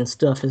testing and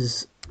stuff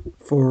is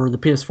for the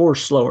PS4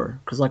 is slower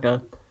because like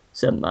a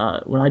So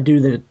when I do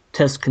the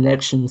test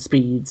connection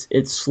speeds,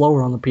 it's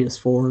slower on the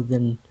PS4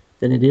 than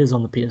it is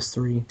on the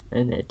PS3,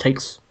 and it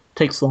takes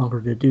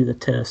longer to do the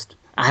test.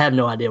 I have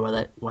no idea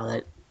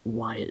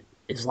why it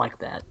is like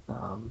that.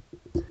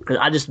 Because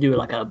I just do it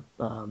like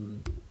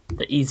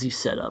the easy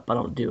setup. I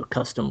don't do a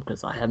custom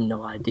because I have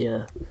no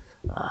idea.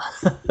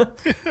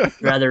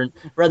 Rather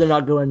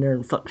not go in there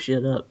and fuck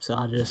shit up. So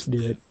I just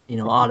do it,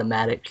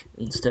 automatic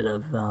instead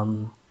of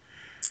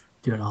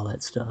doing all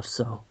that stuff.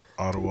 So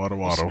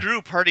Auto.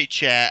 Screw party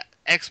chat.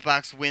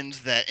 Xbox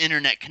wins the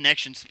internet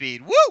connection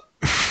speed. Woo!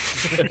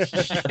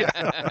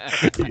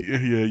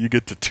 Yeah, you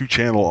get the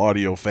 2-channel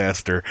audio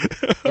faster.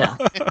 yeah,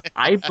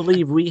 I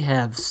believe we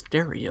have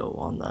stereo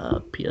on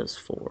the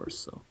PS4.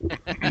 So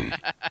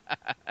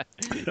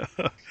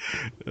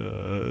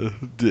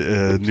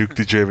Nuke,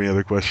 did you have any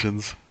other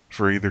questions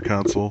for either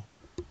console?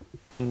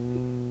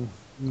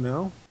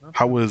 No.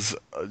 How was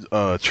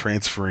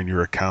transferring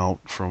your account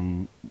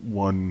from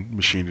one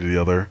machine to the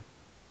other?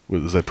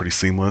 Was that pretty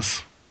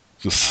seamless?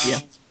 Just Yeah.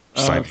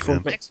 signing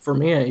in. for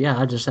me, yeah,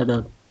 I just had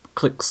to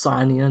click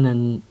sign in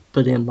and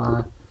put in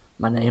my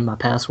name, my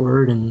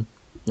password, and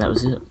that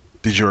was it.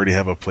 Did you already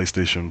have a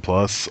PlayStation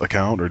Plus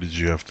account, or did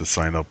you have to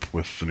sign up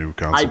with the new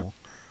console?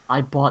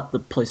 I bought the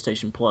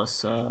PlayStation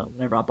Plus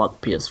whenever I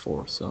bought the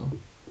PS4, so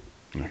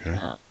Okay.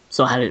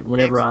 so I had it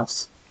whenever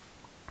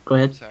Go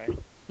ahead. Sorry.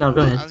 No,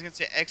 go I ahead. was gonna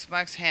say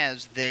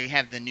Xbox they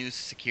have the new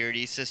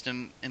security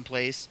system in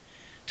place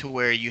to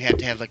where you have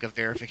to have like a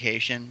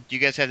verification. Do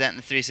you guys have that in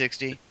the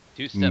 360?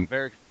 Two-step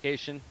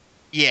verification.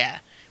 Yeah.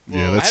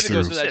 Yeah, I that's had to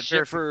go true. through that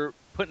shit for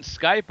putting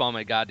Skype on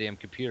my goddamn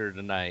computer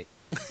tonight.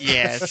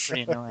 Yeah, it's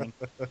pretty annoying.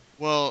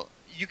 Well,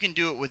 you can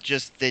do it with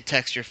just they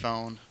text your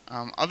phone.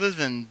 Other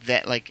than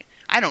that, like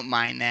I don't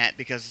mind that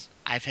because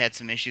I've had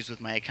some issues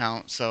with my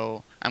account,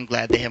 so I'm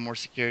glad they have more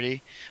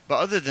security. But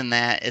other than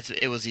that,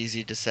 it was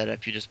easy to set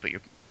up. You just put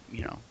your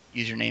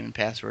username and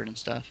password and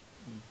stuff.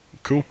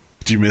 Cool.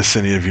 Do you miss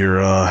any of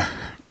your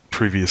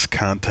previous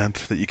content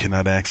that you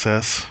cannot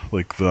access,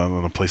 like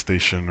on the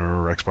PlayStation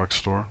or Xbox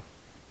store?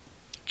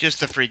 Just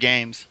the free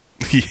games.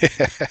 Yeah.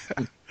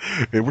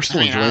 Yeah, we're still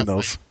I mean, enjoying honestly.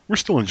 those. We're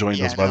still enjoying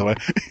Yeah, those, by the no. way.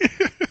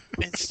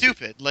 It's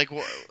stupid. Like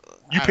You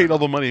paid all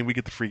the money and we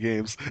get the free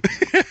games.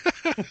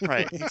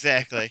 right,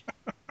 exactly.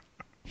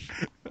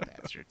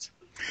 Bastards.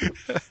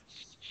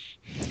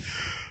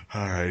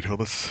 All right,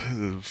 well,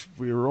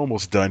 we're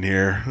almost done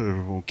here. We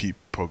won't keep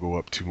Pogo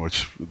up too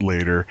much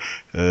later.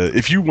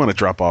 If you want to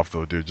drop off,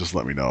 though, dude, just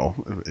let me know.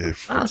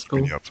 If That's keeping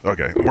cool. you up.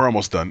 Okay, we're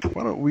almost done.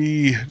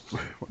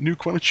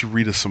 Nuke, why don't you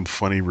read us some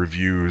funny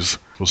reviews?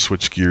 We'll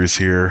switch gears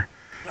here.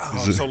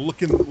 So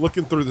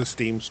looking through the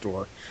Steam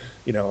store,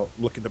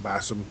 looking to buy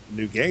some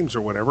new games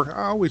or whatever,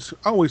 I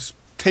always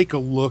take a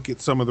look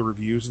at some of the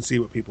reviews and see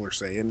what people are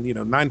saying.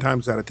 9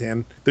 times out of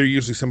 10, they're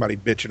usually somebody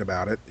bitching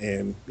about it,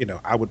 and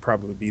I would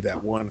probably be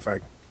that one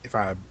if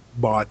I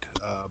bought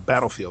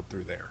Battlefield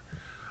through there.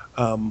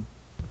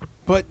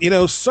 But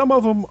some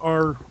of them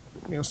are,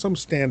 some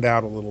stand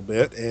out a little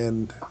bit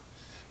and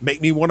make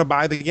me want to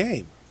buy the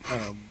game.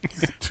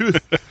 Two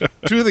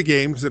of the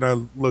games that I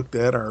looked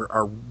at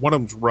are one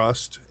of them's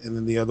Rust, and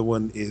then the other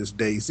one is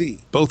DayZ.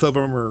 Both of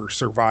them are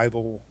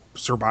survival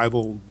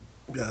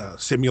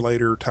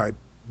simulator type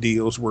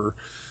deals where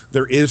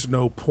there is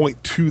no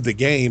point to the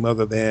game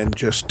other than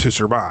just to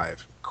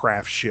survive,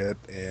 craft shit,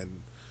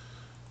 and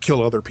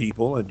kill other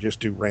people, and just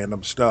do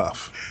random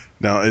stuff.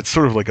 Now, it's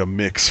sort of like a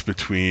mix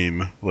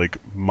between like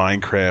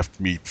Minecraft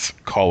meets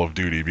Call of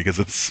Duty because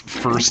it's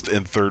first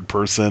and third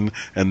person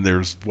and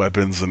there's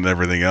weapons and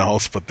everything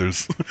else, but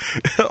there's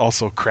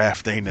also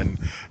crafting and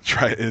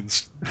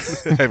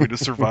having to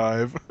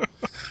survive.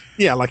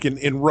 Yeah, like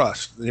in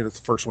Rust, the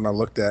first one I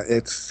looked at,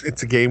 it's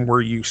a game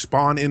where you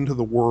spawn into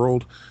the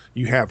world,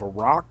 you have a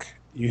rock,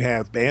 you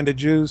have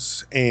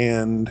bandages,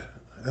 and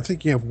I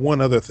think you have one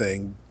other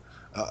thing,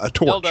 a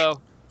torch. Dildo.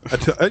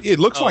 It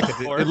looks like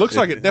of it. course. It looks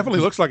like it.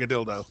 Definitely looks like a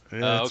dildo.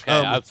 Yeah, Okay,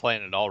 I was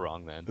playing it all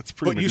wrong then. it's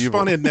pretty But you medieval.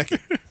 spawn in naked.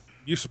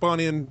 You spawn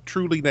in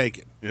truly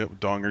naked. Yep,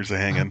 dongers are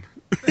hanging.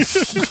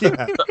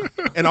 Yeah.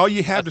 And all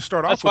you have to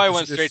start off That's with why I is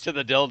went this- straight to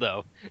the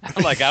dildo.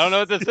 I'm like, I don't know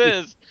what this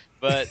is,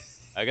 but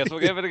I guess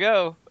we'll give it a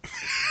go.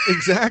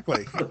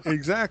 Exactly.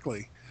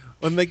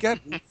 When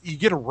you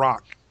get a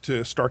rock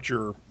to start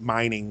your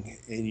mining,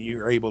 and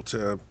you're able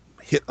to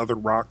hit other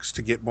rocks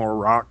to get more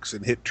rocks,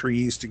 and hit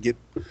trees to get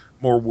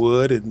more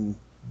wood, and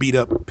beat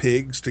up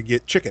pigs to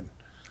get chicken.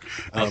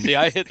 See,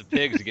 I hit the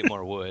pigs to get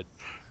more wood.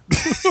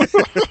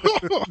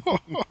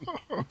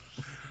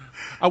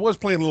 I was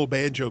playing a little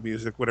banjo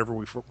music whenever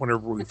we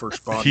first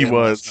spawned. He in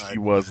was last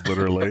night.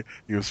 literally.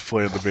 He was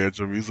playing the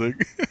banjo music.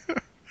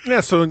 Yeah,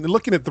 so in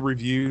looking at the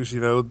reviews,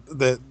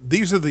 that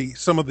these are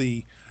some of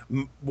the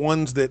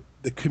ones that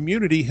the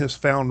community has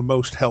found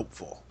most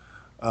helpful.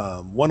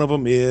 One of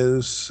them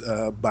is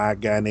by a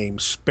guy named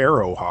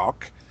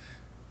Sparrowhawk.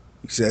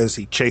 He says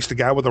he chased a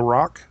guy with a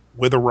rock,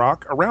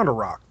 around a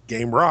rock.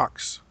 Game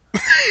rocks.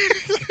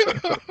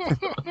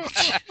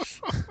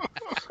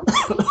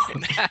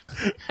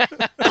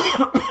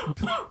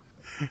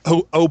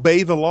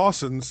 Obey the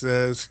Lawson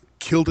says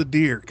killed a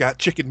deer, got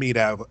chicken meat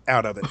out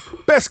of it.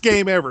 Best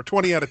game ever,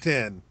 20 out of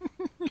 10.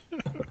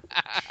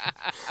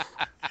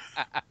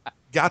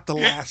 Got the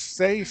last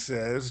say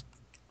says,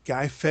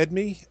 guy fed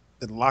me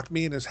and locked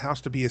me in his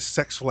house to be his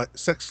sex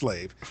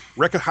slave.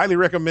 Highly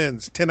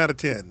recommends, 10 out of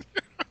 10.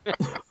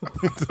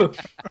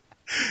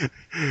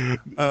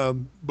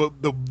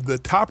 But the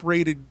top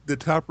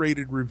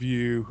rated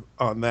review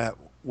on that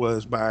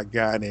was by a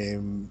guy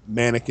named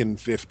Mannequin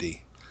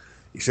 50.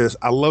 He says,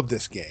 I love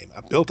this game.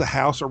 I built a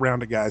house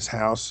around a guy's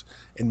house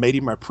and made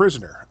him my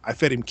prisoner. I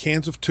fed him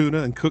cans of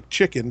tuna and cooked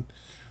chicken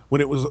when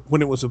it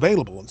was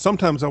available, and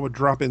sometimes I would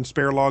drop in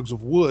spare logs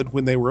of wood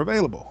when they were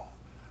available.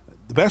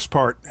 The best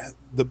part,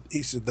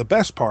 he said, the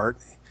best part,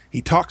 he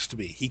talks to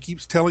me. He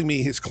keeps telling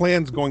me his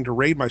clan's going to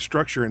raid my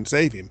structure and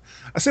save him.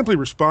 I simply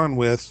respond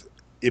with,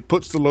 it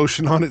puts the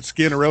lotion on its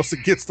skin or else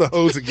it gets the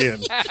hose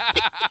again.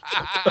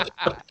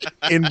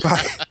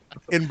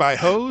 And by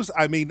hose,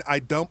 I mean I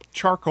dump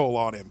charcoal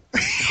on him.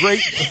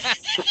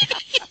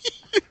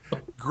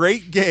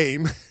 Great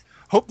game.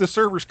 Hope the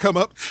servers come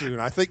up soon.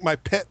 I think my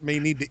pet may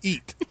need to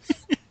eat.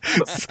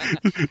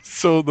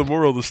 So the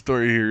moral of the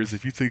story here is,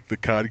 if you think the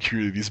COD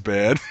community's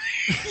bad,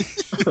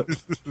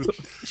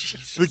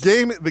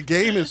 the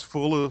game is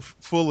full of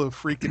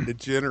freaking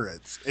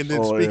degenerates. And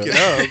then speaking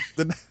of,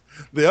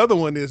 the other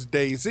one is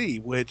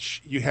DayZ,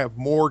 which you have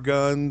more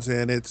guns,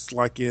 and it's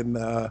like in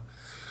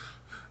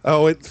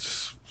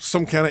it's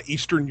some kind of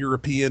Eastern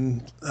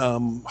European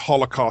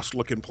Holocaust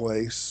looking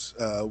place.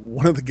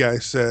 One of the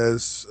guys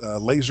says,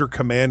 Laser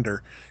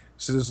Commander,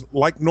 says,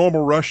 like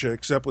normal Russia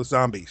except with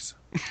zombies.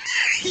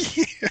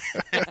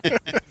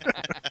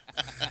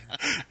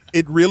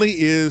 It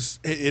really is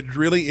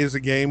a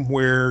game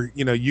where,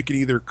 you know, you can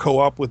either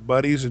co-op with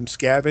buddies and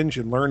scavenge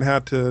and learn how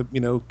to,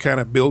 you know, kind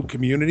of build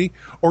community,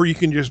 or you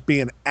can just be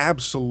an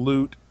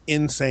absolute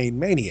insane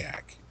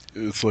maniac.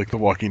 it's like The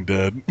Walking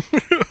Dead.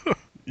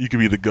 You could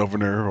be the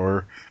governor,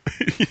 or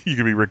you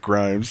could be Rick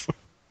Grimes.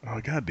 Oh,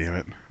 God damn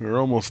it. We're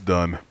almost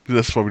done.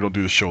 That's why we don't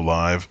do the show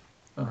live.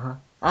 Uh-huh.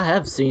 I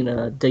have seen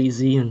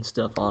DayZ and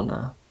stuff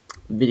on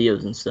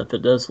videos and stuff.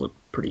 It does look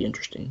pretty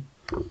interesting.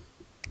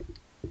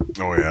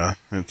 Oh, yeah.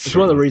 It's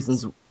one of the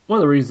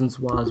reasons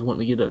why I was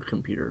wanting to get a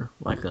computer.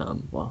 Like, I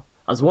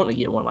was wanting to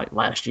get one like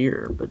last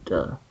year,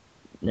 but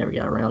never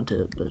got around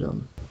to it. But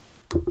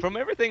From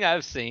everything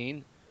I've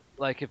seen,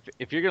 like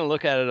if you're gonna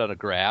look at it on a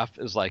graph,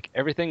 is like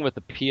everything with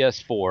the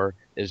PS4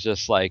 is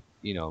just like,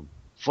 you know,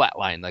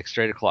 flatline, like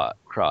straight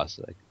across,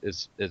 like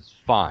it's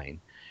fine.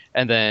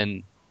 And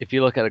then if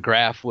you look at a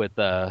graph with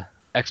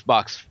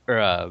Xbox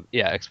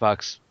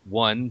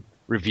One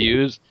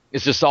reviews,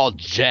 it's just all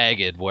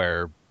jagged,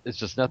 where it's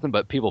just nothing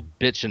but people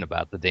bitching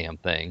about the damn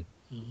thing.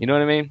 You know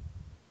what I mean?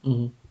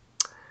 Mm-hmm.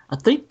 I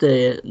think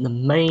the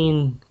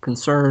main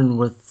concern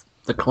with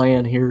the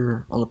clan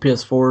here on the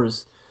PS4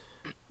 is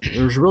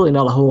there's really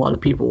not a whole lot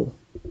of people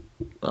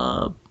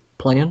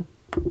playing on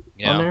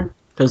there,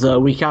 because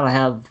we kind of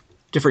have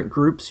different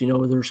groups. You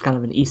know, there's kind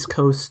of an East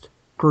Coast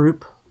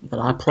group that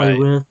I play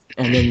with,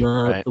 and then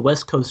the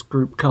West Coast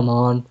group come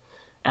on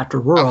after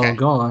we're all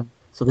gone.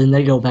 So then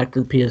they go back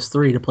to the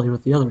PS3 to play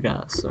with the other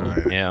guys. So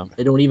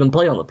they don't even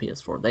play on the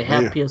PS4. They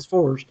have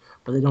PS4s,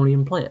 but they don't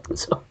even play it.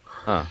 So.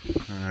 All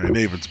right,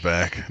 Naven's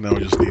back. Now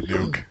we just need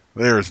Nuke.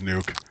 There's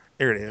Nuke.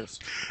 There it is.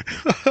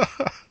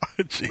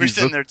 We're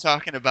sitting there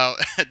talking about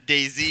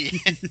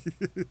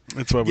DayZ.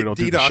 That's why we don't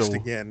do the show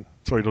again.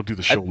 That's why we don't do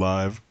the show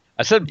live.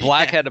 I said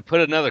Black had to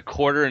put another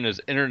quarter in his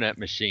internet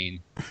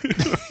machine.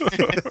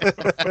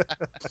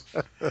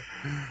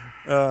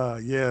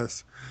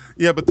 Yes.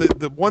 Yeah, but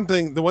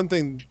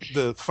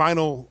the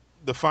final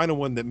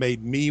one that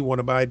made me want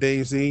to buy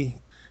DayZ,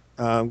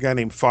 a guy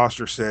named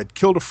Foster said,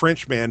 killed a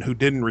Frenchman who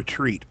didn't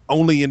retreat,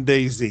 only in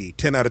DayZ,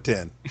 10 out of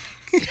 10.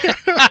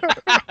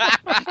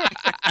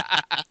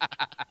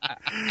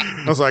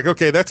 I was like,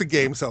 okay, that's a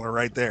game seller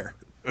right there.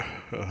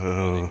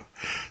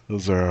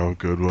 Those are all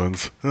good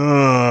ones.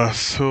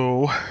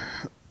 So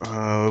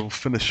we'll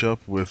finish up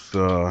with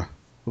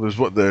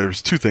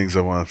there's two things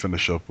I want to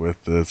finish up with.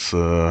 It's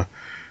the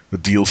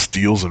deal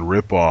steals and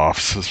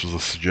rip-offs. This was a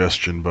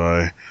suggestion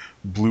by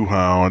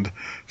Bluehound,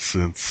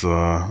 since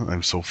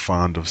I'm so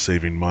fond of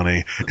saving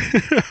money.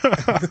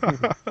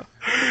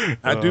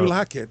 I do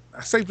like it.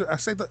 I saved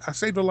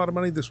a lot of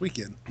money this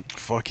weekend.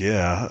 Fuck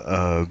yeah.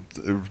 I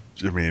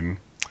mean,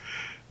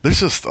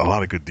 there's just a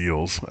lot of good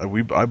deals.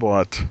 I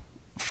bought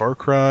Far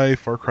Cry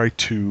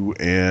 2,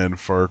 and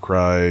Far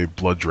Cry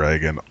Blood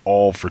Dragon,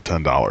 all for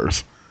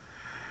 $10.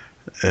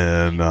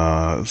 And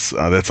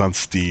that's on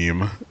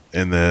Steam.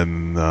 And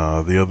then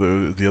the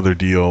other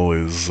deal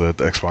is that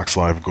Xbox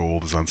Live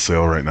Gold is on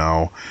sale right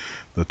now.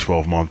 The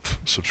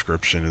 12-month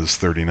subscription is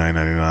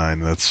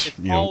 $39.99. That's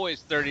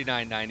always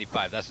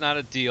 $39.95. That's not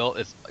a deal.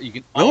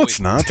 No, it's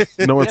not.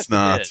 No, it's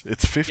not.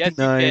 It's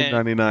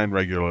 $59.99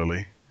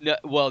 regularly. No,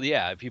 well,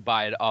 yeah. If you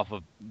buy it off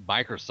of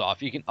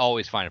Microsoft, you can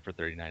always find it for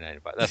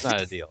 $39.95. That's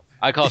not a deal.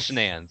 I call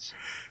shenanigans.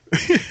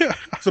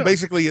 So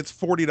basically, it's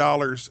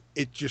 $40.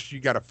 It's just you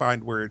got to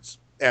find where it's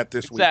at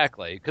this week.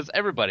 Exactly, because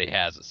everybody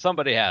has it.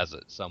 Somebody has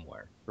it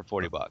somewhere for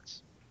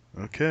 $40.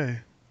 Okay.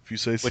 If you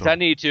say so. Which I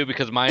need to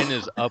because mine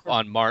is up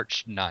on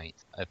March 9th,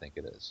 I think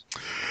it is.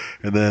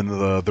 And then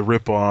the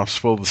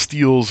rip-offs, well, the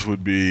steals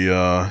would be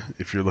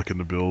if you're looking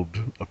to build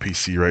a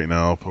PC right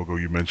now, Pogo,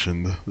 you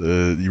mentioned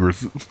you were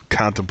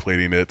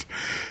contemplating it.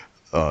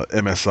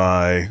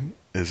 MSI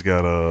has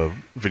got a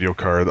video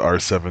card, the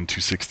R7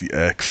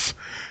 260X,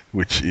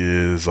 which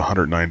is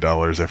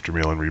 $109 after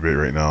mail-in rebate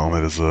right now.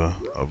 That is a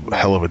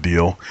hell of a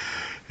deal.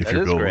 If That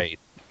you're is building. great.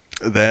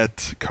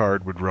 That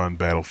card would run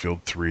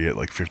Battlefield 3 at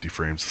like 50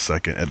 frames a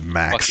second at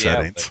max Fuck yeah,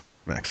 settings.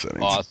 Max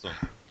settings. Awesome.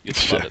 You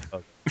love it.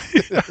 Okay.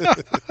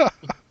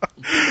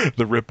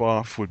 The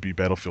rip-off would be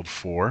Battlefield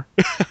 4.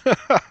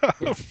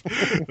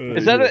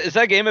 Is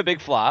that game a big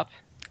flop?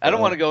 I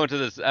don't want to go into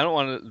this. I don't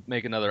want to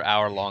make another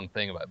hour-long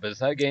thing about it. But is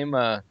that game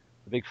a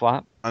big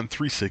flop? On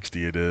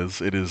 360 it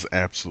is. It is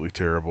absolutely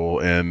terrible.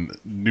 And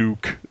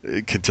Nuke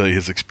can tell you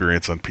his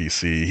experience on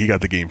PC. He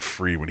got the game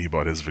free when he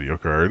bought his video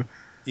card.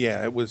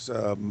 Yeah, it was.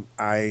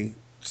 I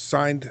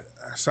signed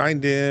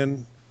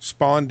in,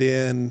 spawned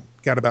in,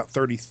 got about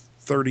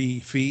 30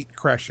 feet,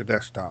 crashed the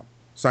desktop.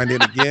 Signed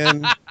in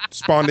again,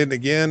 spawned in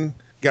again,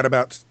 got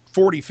about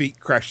 40 feet,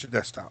 crashed the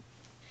desktop.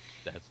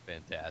 That's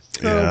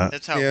fantastic. Yeah.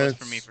 That's how it was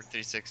for me for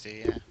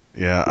 360. Yeah.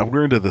 Yeah,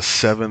 we're into the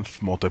 7th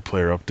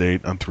multiplayer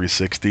update on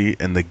 360,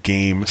 and the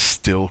game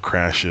still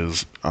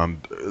crashes on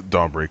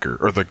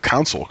Dawnbreaker, or the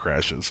console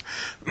crashes.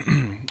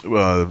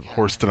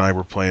 Horst and I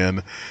were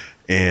playing,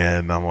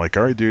 and I'm like,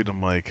 all right, dude,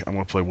 I'm going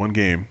to play one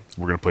game.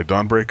 We're going to play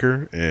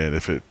Dawnbreaker, and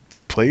if it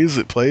plays,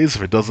 it plays.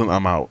 If it doesn't,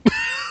 I'm out.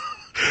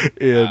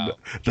 And Wow.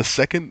 the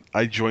second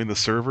I joined the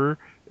server,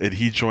 and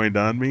he joined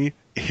on me,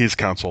 his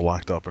console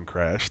locked up and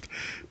crashed.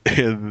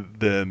 And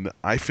then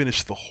I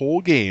finished the whole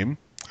game,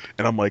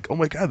 and I'm like, oh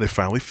my god, they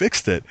finally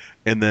fixed it.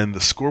 And then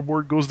the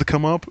scoreboard goes to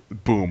come up,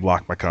 boom,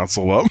 lock my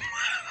console up.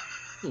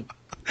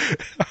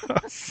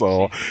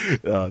 So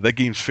that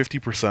game's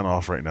 50%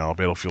 off right now.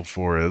 Battlefield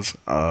 4 is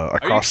Are you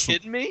across.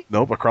 kidding me?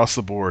 Nope, across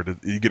the board,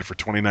 you get it for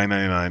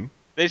 $29.99.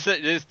 They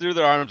just threw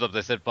their arms up.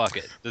 They said, "Fuck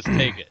it, just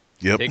take it.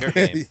 Yep. Take our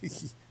game."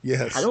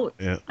 Yes.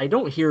 Yeah. I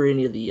don't hear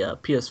any of the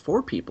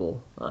PS4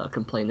 people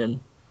complaining.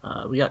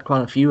 We got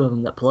quite a few of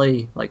them that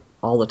play like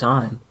all the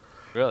time.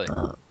 Really?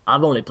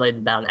 I've only played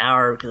about an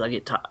hour because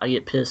I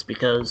get pissed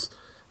because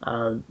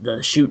the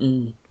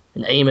shooting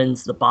and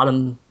aiming's the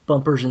bottom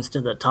bumpers instead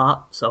of the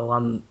top, so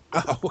I'm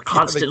Oh, yeah,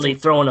 constantly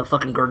throwing a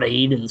fucking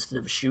grenade instead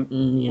of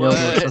shooting. You know,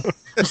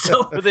 What?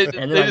 so But they and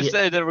then they I just get-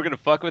 said that we're gonna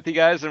fuck with you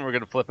guys and we're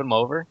gonna flip them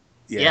over.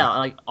 yeah,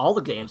 like all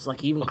the games,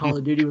 like even Call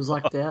of Duty was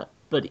like that.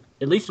 But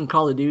at least in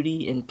Call of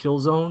Duty and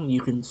Killzone,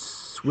 you can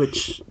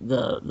switch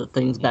the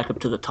things back up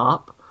to the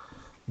top.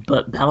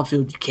 But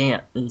Battlefield, you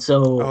can't, and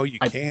so Oh, you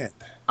can't.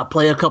 I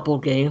play a couple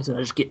of games and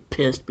I just get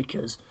pissed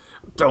because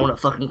I'm throwing a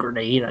fucking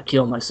grenade and I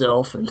kill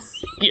myself and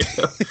you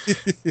know.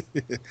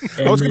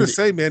 I was And going to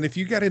say, man, if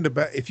you got into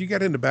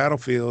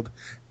Battlefield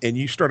and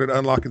you started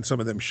unlocking some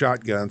of them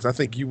shotguns, I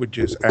think you would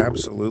just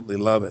absolutely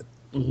love it.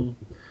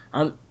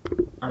 I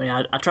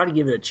try to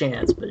give it a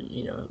chance, but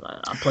you know,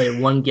 I play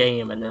one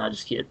game and then I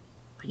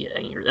get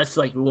angry. That's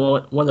like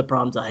one of the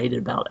problems I hated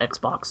about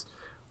Xbox,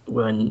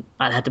 when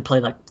I had to play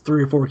like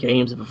 3 or 4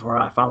 games before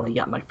I finally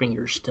got my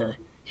fingers to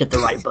hit the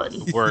right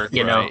button. Work,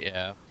 You know. right?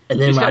 Yeah. And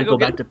You then just when I gotta go go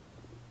back to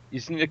You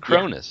just need a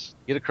Cronus.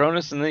 Get a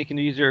Cronus, and then you can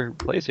use your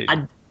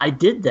PlayStation. I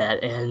did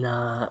that, and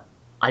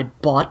I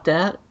bought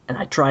that, and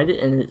I tried it,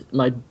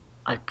 and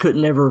I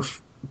couldn't ever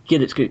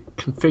get it to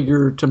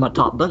configure to my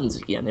top buttons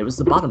again. It was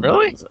the bottom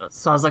Really? buttons.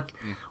 So I was like,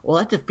 well,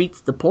 that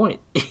defeats the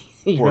point.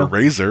 you Or know? a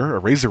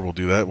Razer will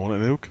do that,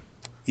 won't it, Nuke?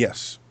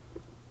 Yes.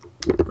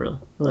 Really?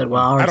 Like,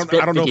 well, I already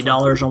spent don't know if-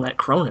 $50 on that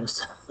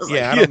Cronus. I was like,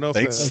 Yeah, I don't know if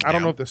thanks, the, I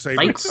don't know if the saber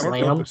Thanks, I don't know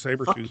Slam. if the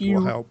saber Fuck tooth you.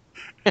 will help.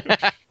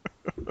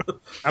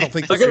 I don't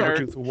think the But then- saber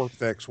tooth will work with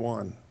the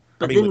X1.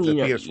 But I mean, then, with the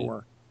you know,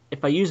 PS4.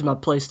 if I used my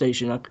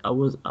PlayStation, I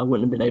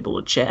wouldn't have been able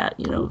to chat,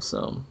 you know.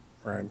 So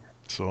Right.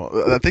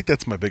 So I think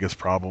that's my biggest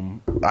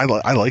problem. I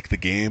like the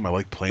game. I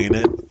like playing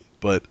it,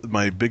 but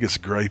my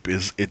biggest gripe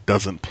is it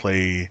doesn't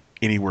play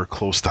anywhere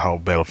close to how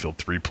Battlefield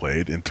 3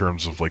 played in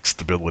terms of like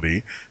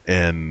stability,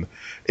 and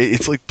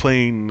it's like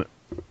playing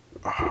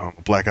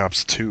Black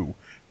Ops 2.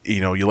 You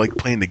know, you like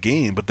playing the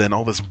game, but then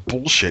all this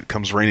bullshit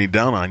comes raining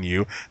down on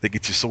you that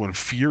gets you so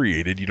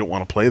infuriated you don't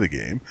want to play the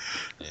game,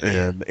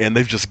 and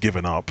they've just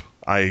given up.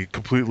 I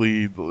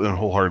completely and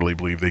wholeheartedly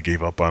believe they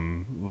gave up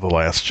on the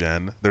last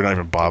gen. They're not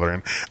even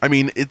bothering. I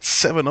mean, it's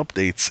 7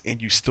 updates, and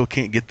you still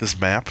can't get this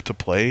map to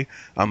play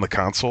on the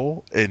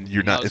console, and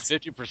you're not. It's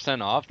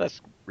 50% off.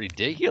 That's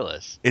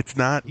ridiculous. It's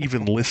not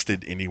even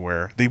listed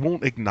anywhere. They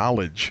won't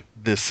acknowledge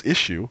this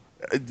issue.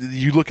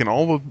 You look in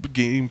all the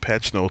game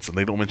patch notes, and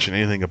they don't mention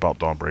anything about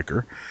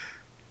Dawnbreaker.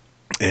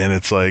 And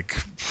it's like,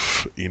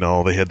 you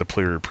know, they had the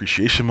Player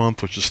Appreciation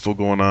Month, which is still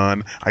going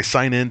on. I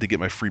sign in to get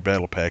my free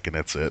battle pack, and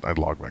that's it. I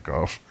log back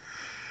off.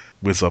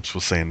 WizUps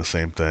was saying the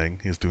same thing.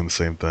 He's doing the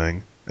same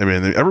thing. I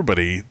mean,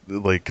 everybody,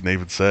 like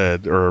David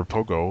said, or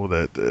Pogo,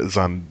 that is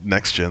on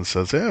next gen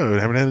says, "Yeah, I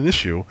haven't had an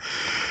issue."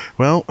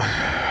 Well,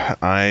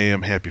 I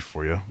am happy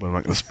for you, but I'm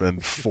not going to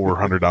spend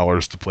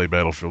 $400 to play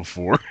Battlefield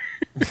 4.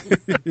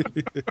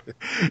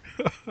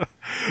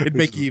 It'd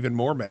make you even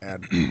more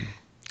mad.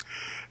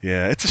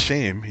 Yeah, it's a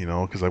shame,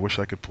 because I wish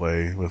I could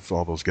play with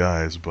all those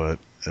guys, but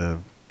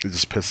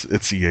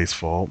it's EA's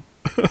fault.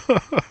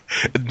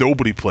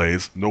 Nobody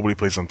plays. Nobody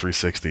plays on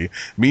 360.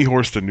 Me,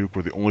 Horst, and Nuke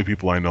were the only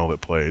people I know that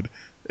played.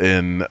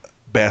 In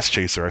Bass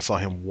Chaser, I saw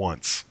him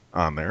once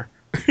on there.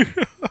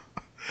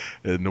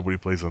 And nobody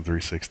plays on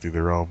 360.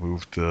 They're all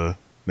moved to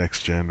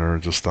next gen or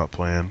just stopped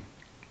playing.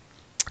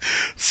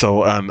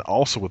 So, and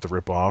also with the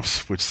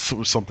rip-offs, which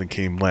something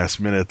came last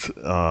minute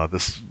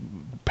this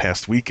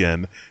past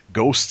weekend,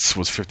 Ghosts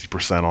was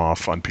 50%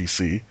 off on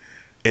PC.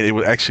 And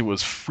it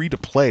was free to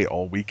play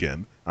all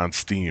weekend on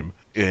Steam.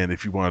 And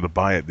if you wanted to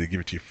buy it, they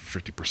give it to you for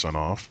 50%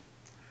 off.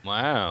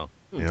 Wow.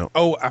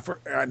 Oh,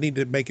 I need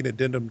to make an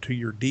addendum to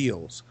your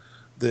deals.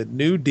 The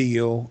new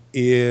deal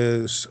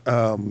is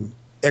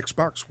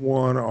Xbox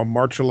One on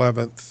March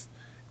 11th,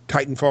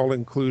 Titanfall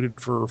included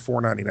for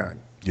 $4.99.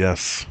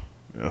 Yes.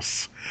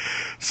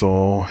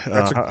 So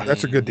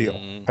That's a good deal.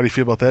 how do you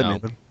feel about that, No.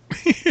 Nathan?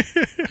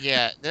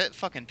 Yeah, that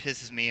fucking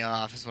pisses me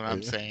off. Is what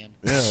I'm saying.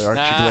 Yeah,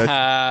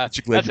 aren't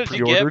you glad That's you what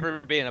you get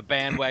pre-ordered? for being a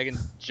bandwagon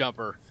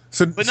jumper.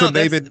 So, But so no,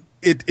 that's- David,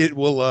 it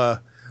will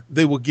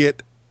they will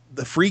get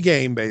the free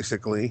game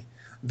basically.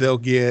 They'll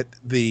get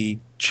the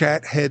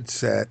chat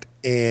headset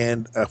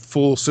and a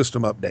full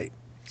system update.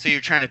 So you're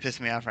trying to piss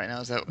me off right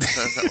now? Is that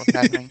what's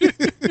happening?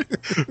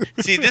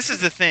 See, this is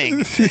the thing,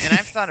 and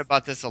I've thought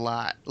about this a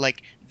lot.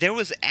 Like, there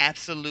was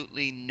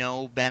absolutely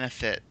no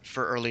benefit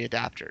for early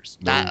adopters,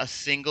 No. not a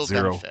single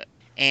Zero. benefit,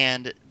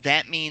 and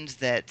that means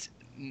that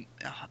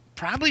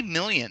probably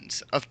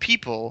millions of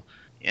people.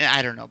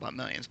 I don't know about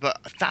millions, but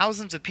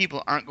thousands of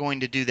people aren't going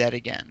to do that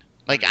again.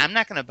 Like, I'm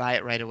not going to buy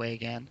it right away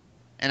again,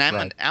 and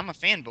Right. I'm a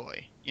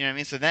fanboy. You know what I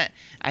mean? So that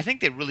I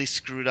think they really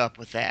screwed up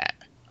with that.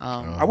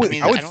 I would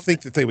mean, I would don't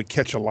think that they would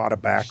catch a lot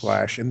of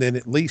backlash and then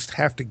at least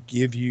have to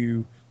give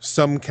you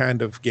some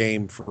kind of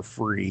game for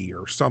free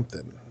or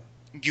something.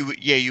 you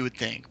would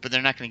think, but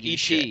they're not going to give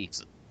you E.T..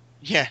 shit.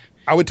 Yeah,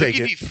 I would they'll take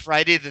give it. you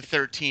Friday the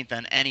 13th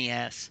on E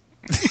NES.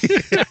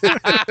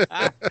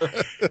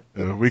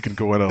 We can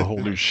go on a whole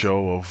new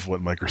show of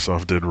what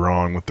Microsoft did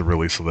wrong with the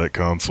release of that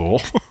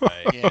console.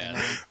 Right.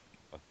 Yeah.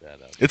 Fuck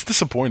that up. It's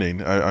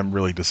disappointing. I'm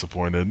really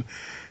disappointed,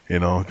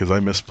 because I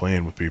miss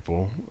playing with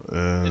people.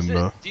 Is And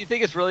it, do you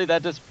think it's really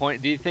that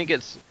disappointing? Do you think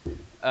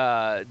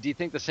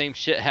the same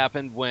shit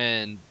happened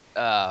when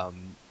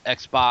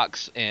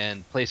Xbox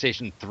and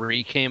PlayStation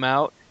 3 came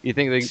out? You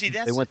think See, they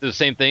that's- went through the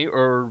same thing, or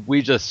are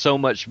we just so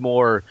much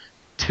more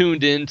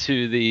tuned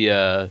into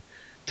the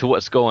to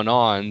what's going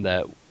on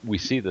that we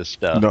see this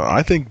stuff? no,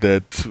 I think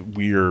that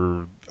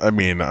we're. I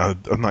mean, I'm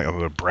not going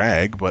to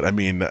brag, but I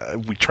mean,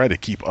 we try to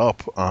keep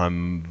up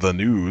on the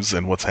news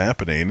and what's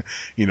happening.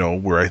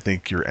 Where I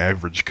think your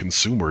average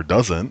consumer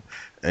doesn't,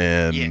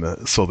 and Yeah.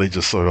 so they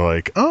just sort of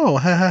like, oh,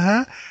 ha ha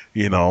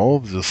ha,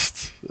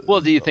 just.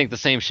 Well, do you think the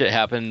same shit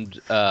happened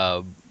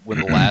when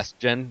the last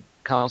gen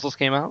consoles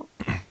came out?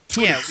 To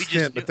an Yeah, we extent,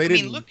 just. but they I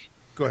didn't. mean, look.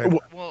 Go ahead.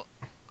 Well,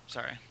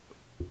 sorry.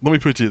 Let me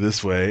put it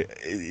this way: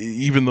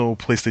 even though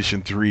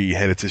PlayStation 3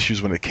 had its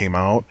issues when it came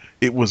out,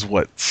 it was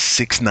what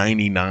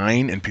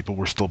 $6.99, and people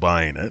were still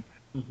buying it.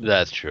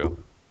 That's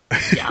true.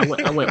 Yeah,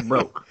 I went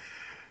broke.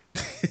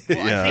 Well,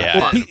 Yeah. Yeah.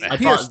 Well, I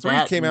PS3 bought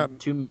that came out.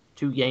 and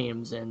two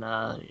games, and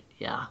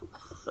yeah.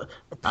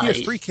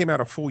 PS3 came out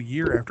a full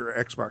year after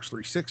Xbox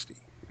 360,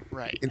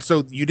 Right. and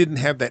so you didn't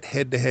have that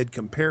head-to-head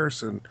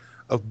comparison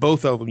of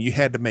both of them. You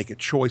had to make a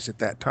choice at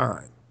that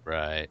time.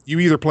 Right. You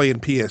either play in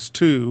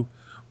PS2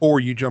 or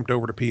you jumped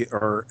over to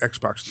or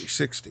Xbox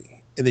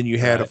 360, and then you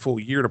had a Right. full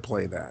year to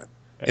play that.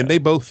 Yeah. And they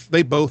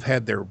both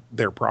had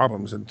their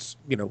problems and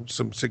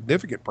some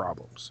significant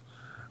problems.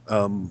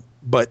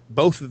 But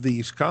both of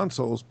these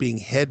consoles being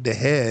head to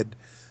head,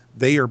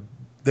 they're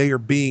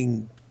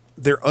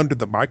under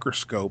the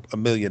microscope a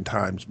million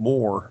times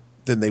more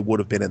than they would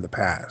have been in the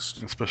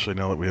past. Especially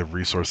now that we have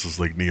resources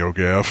like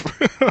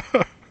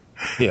NeoGAF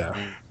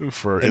Yeah,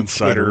 for And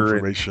insider Twitter and-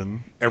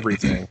 information.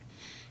 everything.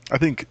 I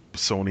think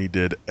Sony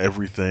did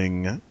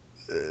everything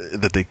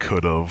that they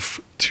could have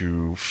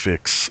to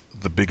fix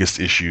the biggest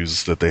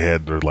issues that they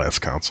had in their last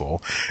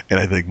console, and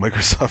I think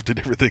Microsoft did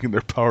everything in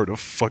their power to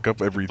fuck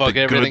up everything. Fuck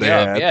good everything they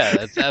up. had. Yeah,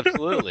 that's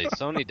absolutely.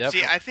 Sony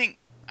definitely. See, I think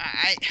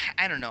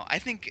I don't know. I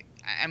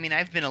mean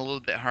I've been a little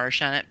bit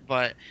harsh on it,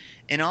 but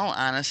in all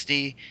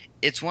honesty,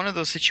 it's one of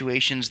those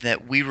situations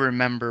that we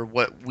remember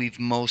what we've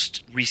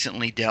most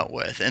recently dealt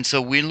with, and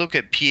so we look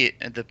at the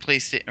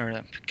PlayStation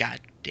or God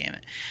damn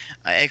it,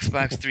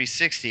 Xbox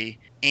 360,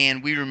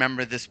 and we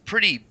remember this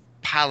pretty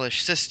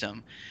polished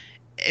system.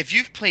 If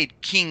you've played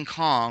King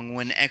Kong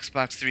when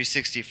Xbox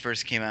 360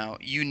 first came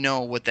out, you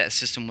know what that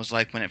system was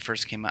like when it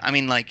first came out. I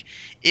mean, like,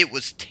 it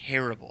was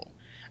terrible.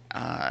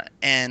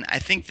 And I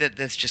think that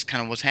that's just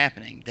kind of what's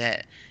happening.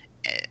 That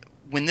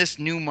when this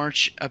new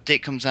March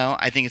update comes out,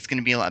 I think it's going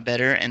to be a lot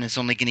better, and it's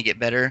only going to get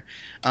better.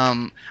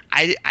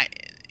 I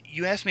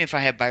you asked me if I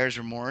have buyer's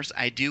remorse.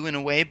 I do in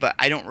a way, but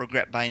I don't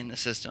regret buying the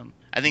system.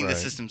 I think the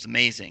Right. system's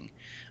amazing.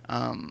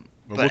 Well,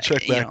 But, we'll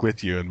check you back know,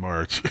 with you in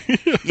March.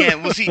 yeah,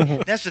 well, see,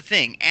 that's the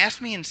thing. Ask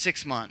me in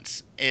 6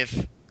 months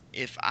if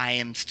I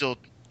am still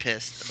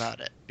pissed about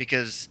it,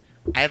 because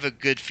I have a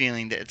good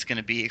feeling that it's going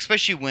to be,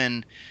 especially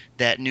when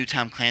that new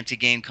Tom Clancy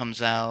game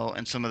comes out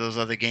and some of those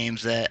other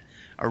games that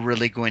are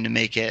really going to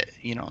make it,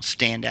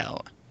 stand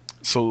out.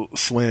 So,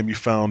 Slam, you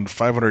found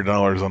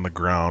 $500 on the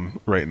ground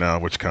right now.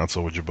 Which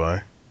console would you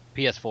buy?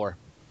 PS4,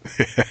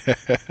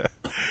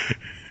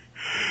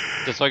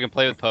 just so I can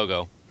play with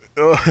Pogo,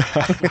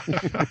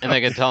 and I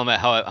can tell him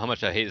how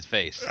much I hate his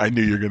face. I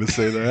knew you were going to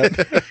say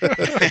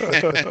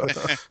that.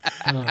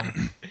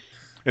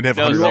 And have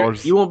No,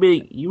 $100. You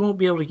won't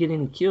be able to get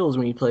any kills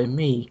when you play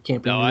me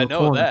camping No, in I the know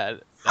corner.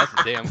 that.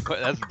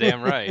 That's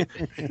damn right.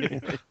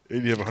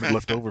 And you have 100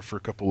 left over for a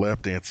couple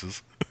lap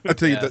dances. I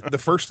tell you, Yeah. the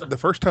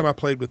first time I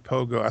played with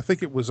Pogo, I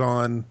think it was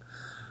on,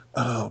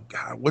 oh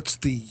God,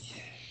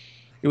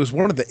 it was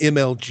one of the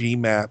MLG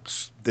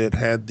maps that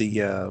had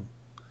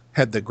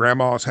the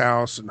grandma's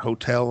house and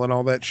hotel and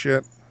all that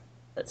shit.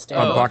 That's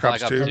On Black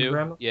Ops 2? 2?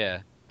 Grandma? Yeah,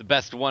 the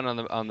best one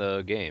on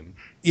the game.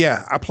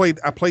 Yeah, I played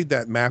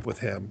that map with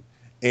him,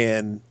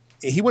 and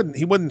he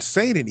wasn't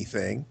saying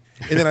anything.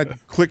 And then I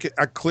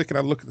click and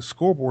I look at the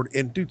scoreboard,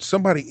 and dude,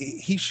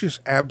 he's just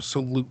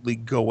absolutely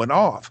going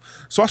off.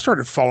 So I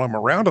started following him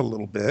around a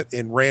little bit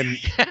and ran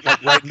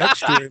like, right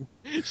next to him,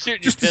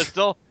 Shooting Just to- your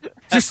pistol.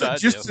 That's what I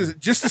do.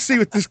 just to see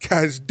what this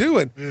guy's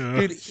doing. Yeah.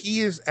 Dude,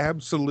 he is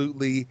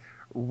absolutely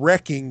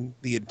wrecking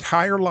the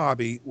entire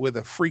lobby with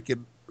a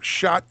freaking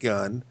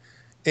shotgun,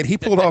 and he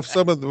pulled off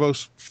some of the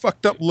most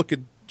fucked up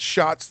looking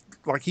shots.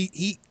 Like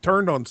he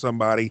turned on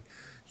somebody,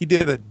 he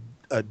did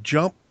a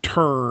jump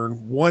turn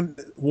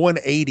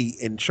 180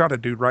 and shot a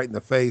dude right in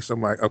the face.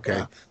 I'm like,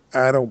 okay,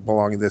 I don't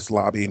belong in this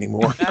lobby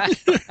anymore.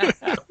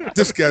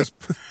 this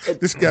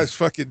guy's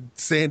fucking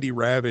Sandy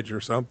Ravage or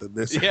something.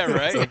 This Yeah,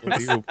 right. it's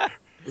unbelievable.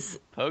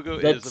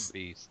 Pogo That's- is a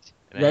beast.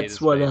 and I hate That's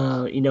his what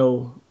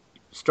face.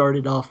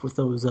 started off with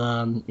those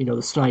the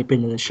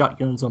sniping and the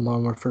shotguns on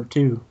Modern Warfare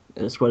 2.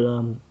 That's what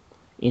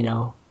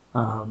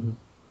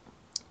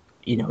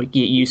you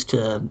get used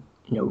to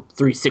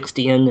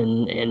 360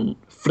 and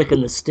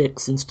flicking the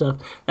sticks and stuff.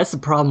 That's the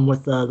problem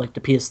with like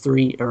the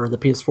PS3 or the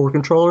PS4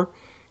 controller,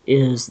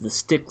 is the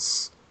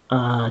sticks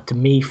to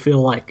me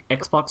feel like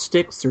Xbox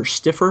sticks. They're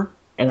stiffer,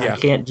 and Yeah.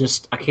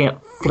 I can't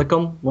flick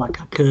them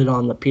like I could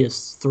on the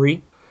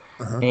PS3.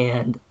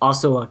 And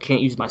also I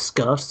can't use my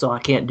scuffs, so I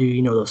can't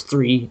do those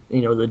three,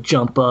 the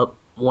jump up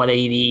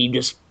 180,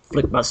 just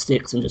flick my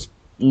sticks and just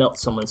melt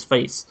someone's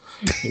face.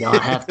 I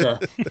have to,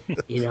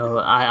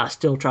 I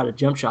still try to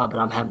jump shot, but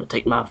I'm having to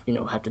take my,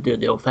 have to do it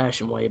the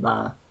old-fashioned way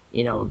by,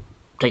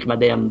 taking my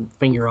damn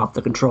finger off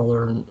the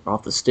controller and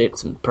off the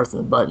sticks and pressing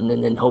the button,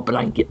 and then hoping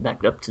I can get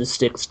back up to the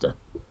sticks to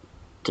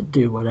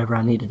do whatever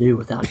I need to do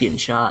without getting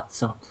shot.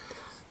 So,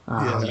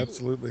 Yeah,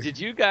 absolutely. Did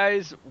you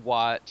guys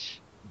watch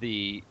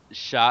the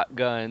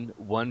shotgun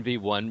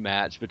 1v1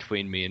 match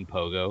between me and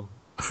Pogo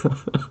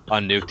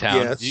on Nuketown?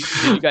 Yes.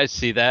 Did you guys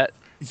see that?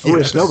 I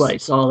wish nobody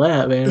saw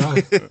that, man.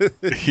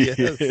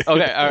 Yes.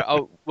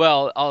 Okay.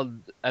 Well,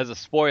 as a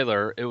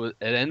spoiler, it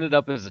ended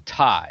up as a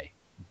tie,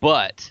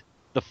 but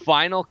the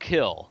final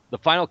kill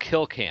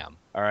cam.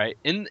 All right,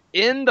 in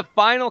the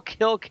final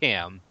kill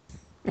cam,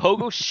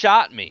 Pogo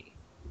shot me.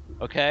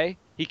 Okay,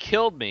 he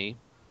killed me.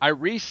 I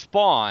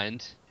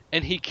respawned,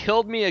 and he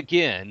killed me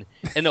again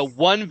in a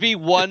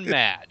 1v1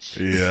 match.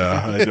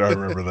 Yeah, I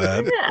remember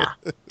that. Yeah.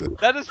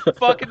 That is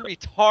fucking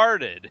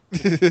retarded.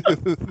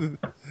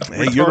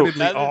 Hey, you're, Retardedly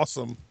That is-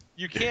 awesome.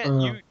 You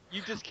can't.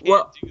 You just can't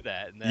Well, do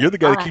that. in that. you're the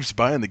guy that I- keeps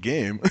buying the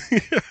game.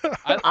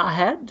 I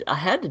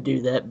had to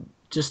do that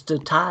just to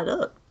tie it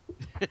up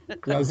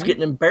because I was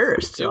getting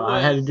embarrassed. So It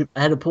I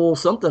had to pull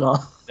something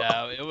off.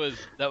 No,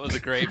 that was a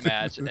great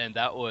match, and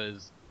that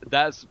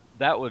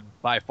would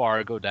by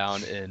far go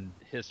down in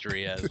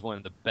history as one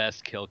of the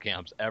best kill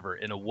cams ever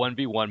in a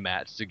 1v1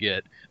 match, to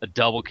get a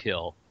double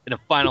kill in a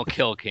final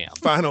kill cam.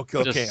 Final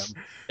kill Just-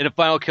 cam. In a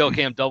final kill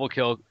cam, double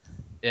kill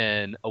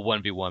in a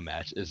 1v1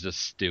 match is just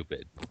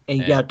stupid. And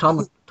you got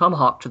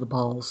tomahawk to the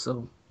balls.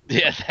 So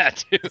Yeah,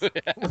 that too.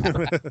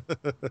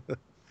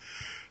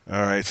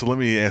 All right, so let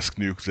me ask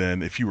Nuke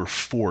then, if you were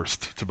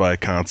forced to buy a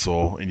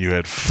console and you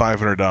had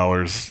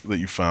 $500 that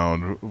you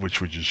found,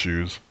 which would you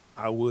choose?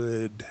 I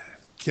would.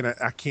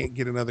 I can't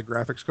get another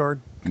graphics card.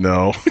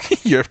 No,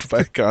 you have to buy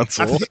a I,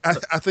 console.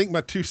 I think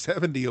my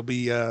 270 will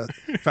be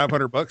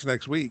 $500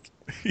 next week.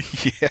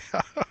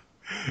 Yeah.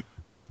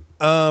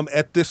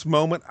 At this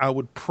moment, I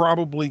would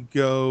probably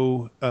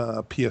go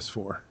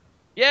PS4.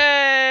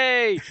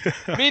 Yay!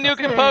 Me,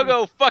 Nuke, and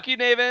Pogo. Fuck you,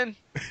 Naven.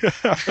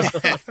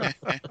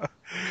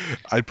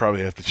 I'd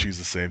probably have to choose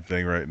the same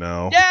thing right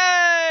now.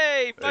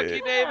 Yay! Fuck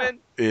you, Naven.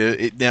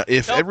 Now,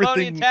 if Tell Tony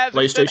everything, and Taz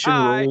we said PlayStation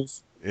hi.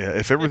 rules.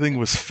 if everything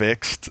was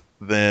fixed,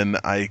 then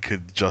I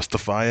could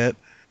justify it.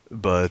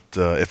 But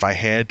if I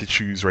had to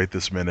choose right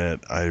this minute,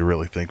 I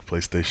really think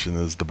PlayStation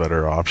is the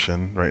better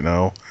option right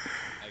now.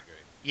 I agree.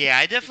 Yeah,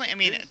 I definitely. I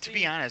mean, to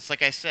be honest,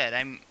 like I said,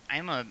 I'm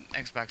a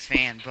Xbox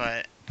fan,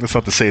 but That's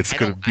not to say it's I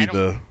going don't to be I don't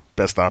the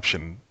best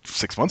option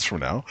 6 months from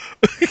now.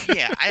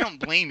 yeah, I don't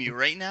blame you.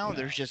 Right now,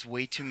 there's just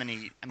way too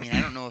many. I mean,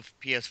 I don't know if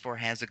PS4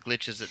 has the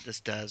glitches that this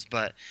does,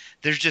 but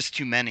there's just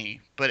too many.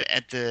 But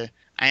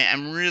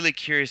I'm really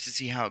curious to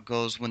see how it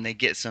goes when they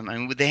get some. I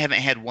mean, they haven't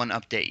had one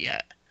update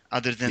yet,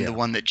 other than the Yeah.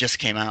 one that just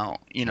came out.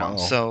 Wow.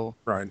 So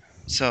Right.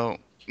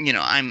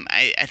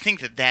 I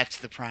think that's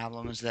the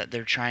problem is that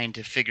they're trying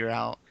to figure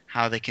out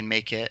how they can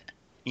make it,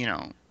 you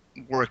know,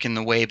 work in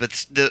the way, but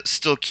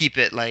still keep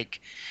it like,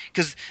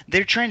 because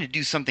they're trying to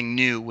do something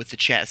new with the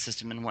chat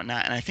system and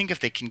whatnot, and I think if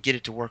they can get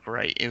it to work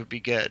right, it would be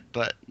good.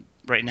 But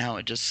right now,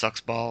 it just sucks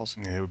balls.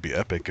 Yeah, it would be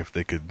epic if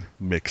they could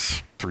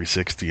mix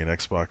 360 and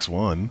Xbox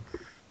One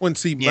Well, and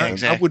see, Yeah, I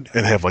exactly. would.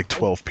 and have like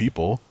 12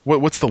 people.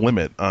 What's the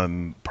limit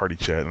on party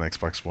chat and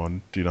Xbox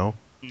One? Do you know?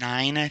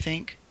 9, I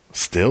think.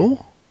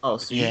 Still? Oh,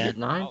 so you Yeah. get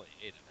 9? Probably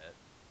 8 of it.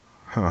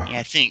 Huh. Yeah,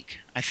 I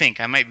think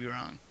I might be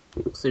wrong.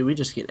 See, we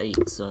just get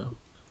 8, so.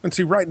 And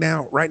see, right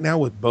now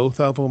with both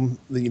of them,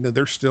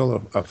 they're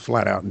still a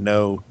flat out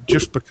no,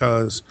 just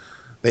because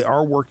they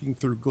are working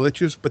through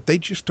glitches, but they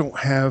just don't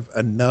have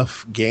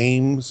enough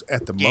games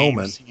at the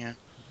moment. Yeah.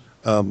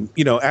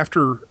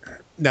 After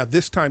now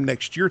this time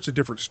next year, it's a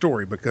different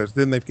story because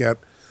then they've got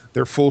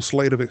their full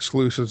slate of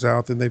exclusives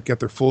out, then they've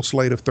got their full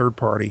slate of third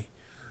party.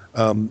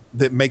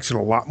 That makes it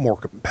a lot more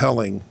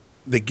compelling.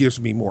 That gives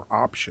me more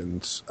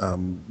options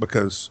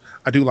because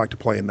I do like to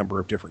play a number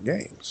of different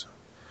games.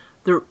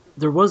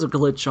 There was a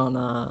glitch on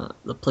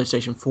the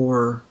PlayStation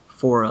 4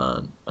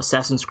 for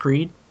Assassin's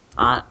Creed.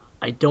 I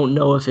don't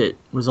know if it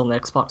was on the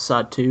Xbox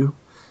side too,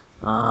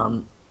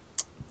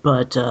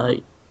 but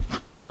I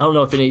don't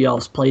know if any of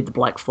y'all's played the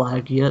Black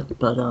Flag yet.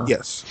 But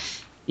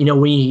Yes.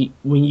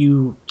 when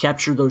you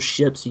capture those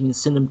ships, you can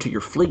send them to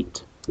your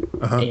fleet,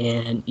 Uh-huh.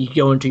 and you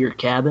go into your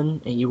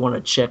cabin and you want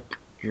to check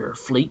your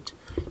fleet.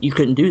 You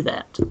couldn't do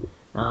that.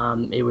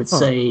 It would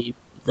say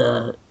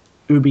the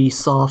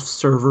Ubisoft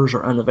servers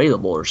are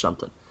unavailable or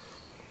something,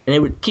 and it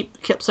would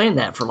kept saying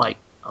that for like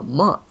a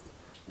month.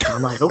 And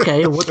I'm like,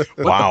 okay, what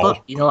Wow.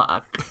 the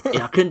fuck?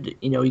 I couldn't.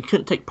 You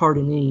couldn't take part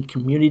in any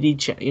community.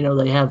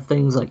 They have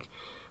things like,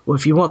 well,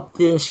 if you want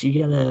this,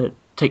 you gotta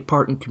take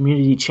part in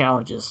community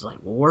challenges. Like,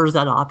 well, where's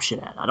that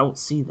option at? I don't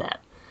see that.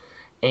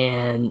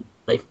 And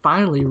they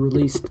finally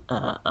released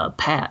a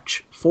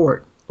patch for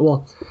it.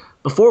 Well,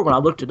 before when I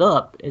looked it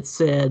up, it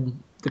said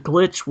the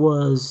glitch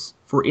was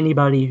for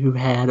anybody who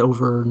had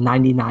over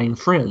 99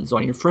 friends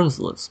on your friends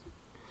list.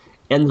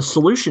 And the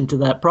solution to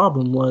that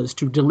problem was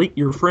to delete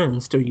your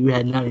friends till you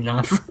had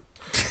 99 friends.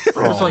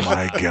 Oh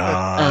my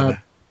god.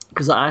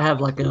 Because I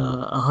have like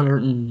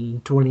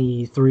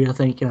 123, I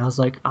think, and I was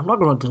like, I'm not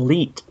going to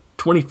delete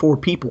 24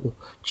 people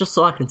just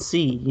so I can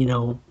see,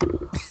 so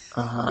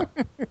I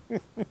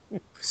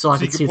So you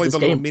can see can if play this the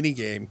little game. mini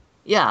game.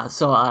 Yeah,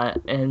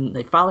 and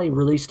they finally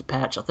released a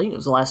patch. I think it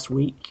was last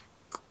week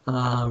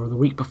or the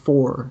week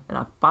before, and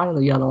I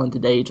finally got on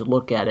today to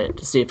look at it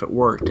to see if it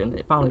worked, and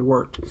it finally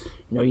worked.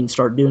 You can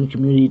start doing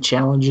community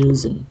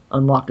challenges and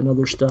unlocking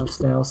other stuff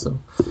now. So,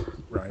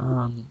 Right.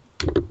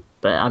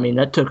 but I mean,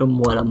 that took them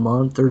a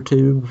month or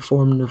two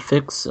for them to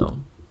fix. So,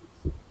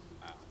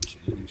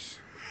 Jeez.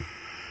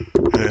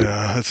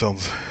 Yeah, that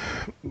sounds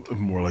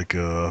more like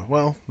a.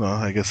 Well, no,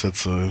 I guess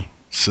that's a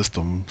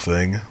system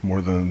thing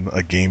more than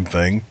a game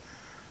thing.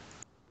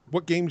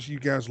 What games are you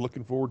guys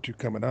looking forward to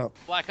coming up?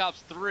 Black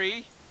Ops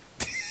 3.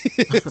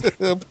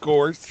 Of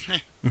course.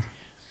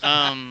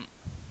 I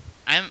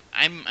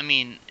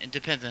mean, it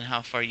depends on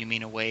how far you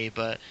mean away,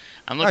 but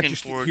I'm Not looking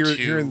just forward here, to.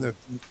 here in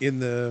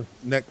the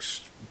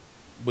next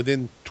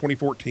within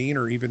 2014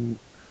 or even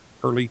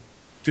early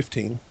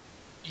 15.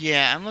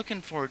 Yeah, I'm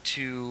looking forward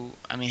to.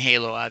 I mean,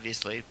 Halo,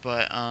 obviously,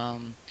 but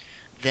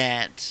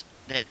that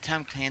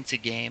Tom Clancy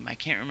game. I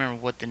can't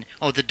remember what the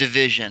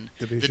Division.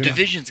 The Division.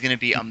 Division's going to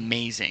be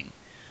amazing.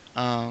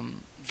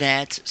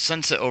 That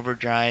Sunset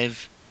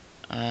Overdrive,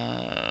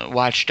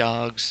 Watch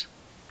Dogs,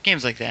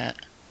 games like that.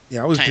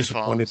 Yeah, I was Titanfall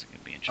disappointed. is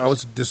gonna be interesting. I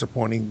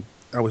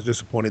was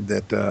disappointed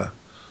that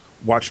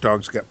Watch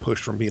Dogs got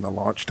pushed from being a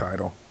launch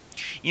title.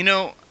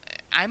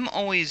 I'm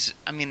always.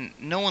 I mean,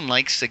 no one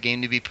likes a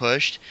game to be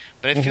pushed,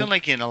 but I feel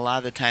like in a lot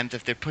of the times,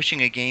 if they're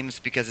pushing a game, it's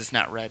because it's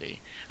not ready.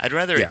 I'd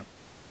rather Yeah. it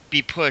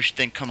be pushed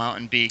than come out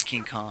and be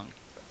King Kong.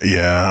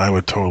 Yeah, I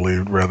would totally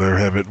rather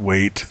have it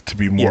wait to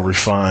be more Yes.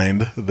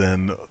 refined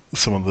than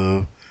some of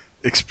the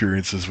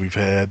experiences we've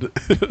had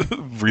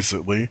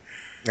recently.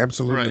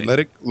 Absolutely.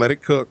 Right. Let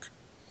it cook.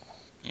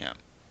 Yeah.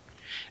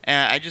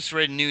 I just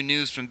read new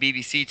news from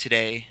BBC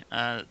today,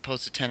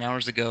 posted 10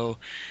 hours ago.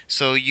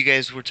 So you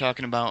guys were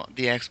talking about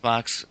the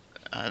Xbox,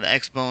 the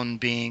Xbone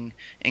being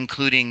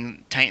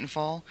including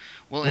Titanfall.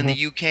 Well, in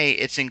the UK,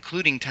 it's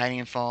including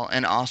Titanfall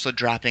and also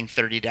dropping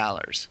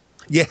 $30.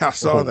 Yeah, I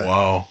saw Oh, that.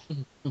 wow.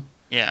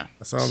 Yeah.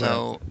 I saw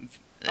So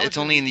How it's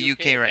much only is in the the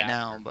UK right Jasper?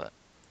 now, but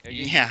Are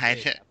you yeah,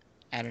 UK?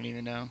 I don't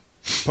even know.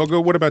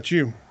 Pogo, what about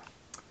you?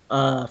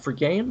 For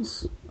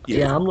games, Yeah.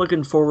 yeah, I'm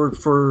looking forward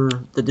for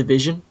The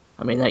Division.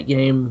 I mean, that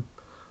game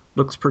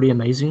looks pretty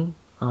amazing.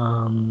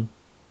 What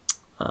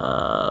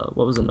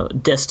was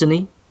it?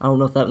 Destiny. I don't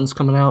know if that one's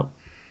coming out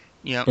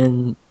Yep.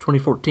 in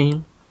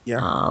 2014. Yeah.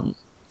 Um,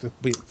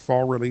 The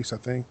fall release, I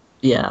think.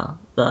 yeah,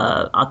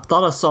 I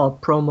thought I saw a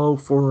promo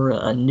for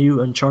a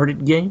new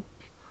Uncharted game.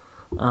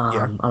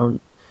 Yeah. I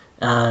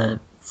don't.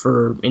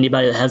 For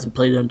anybody that hasn't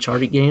played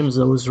Uncharted games,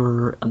 those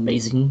were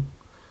amazing.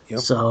 Yep.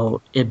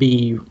 So it'd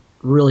be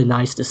really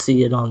nice to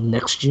see it on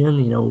next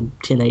gen,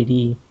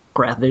 1080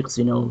 graphics,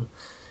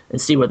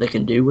 and see what they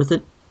can do with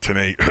it.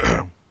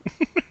 10-8.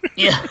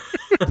 Yeah.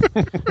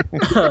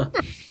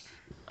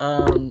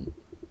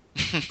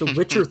 The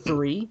Witcher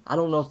 3, I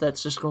don't know if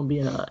that's just going to be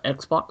an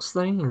Xbox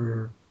thing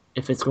or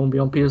if it's going to be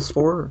on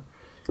PS4.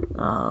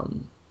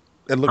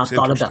 It looks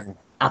interesting.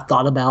 I've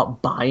thought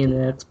about buying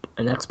an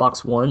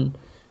Xbox One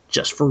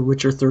just for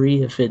Witcher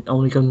 3 if it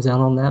only comes out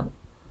on that.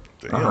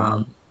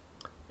 Damn.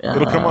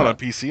 It'll come out on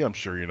PC, I'm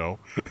sure,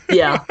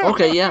 Yeah.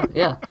 Okay. Yeah.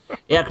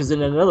 Because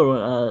then another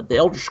one, the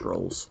Elder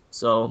Scrolls.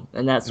 So,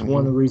 and that's one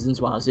of the reasons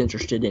why I was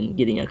interested in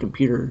getting a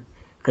computer,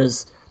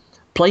 because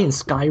playing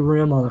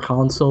Skyrim on a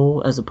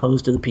console as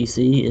opposed to the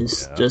PC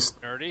is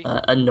just Nerdy?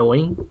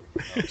 annoying.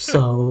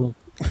 So,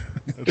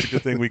 It's a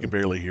good thing we can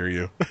barely hear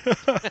you.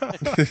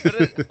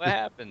 What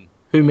happened?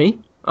 who, me?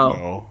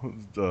 Oh.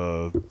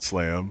 No,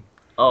 Slam.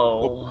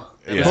 Oh.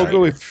 Yeah.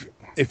 Pogo,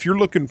 if you're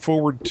looking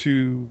forward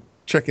to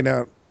checking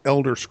out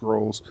Elder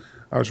Scrolls,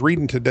 I was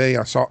reading today.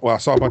 I saw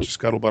a bunch of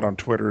scuttlebutt on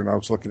Twitter, and I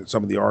was looking at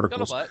some of the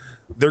articles. Scuttlebutt.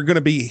 They're going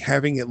to be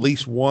having at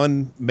least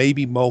one,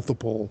 maybe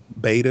multiple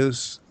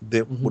betas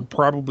that would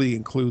probably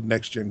include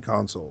next gen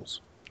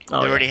consoles. Oh,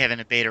 They're yeah. already having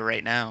a beta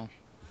right now.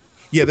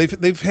 Yeah,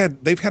 they've had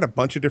a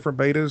bunch of different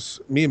betas.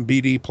 Me and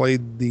BD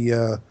played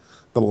the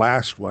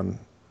last one,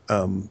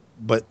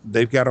 but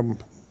they've got them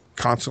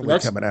constantly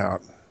That's- coming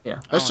out. Yeah.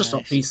 That's Oh, just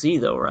on nice.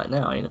 PC though, right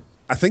now, ain't it?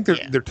 I think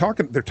they're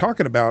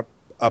talking about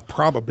a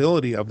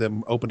probability of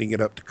them opening it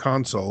up to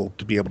console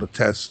to be able to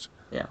test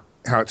Yeah.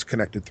 how it's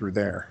connected through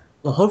there.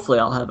 Well, hopefully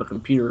I'll have a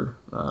computer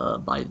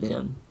by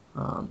then.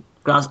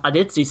 'Cause I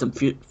did see some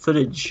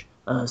footage.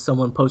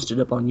 Someone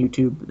posted up on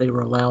YouTube. They were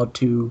allowed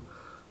to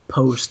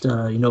post,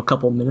 a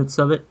couple minutes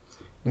of it.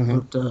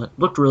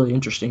 Looked really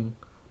interesting.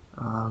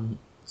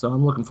 So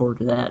I'm looking forward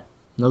to that.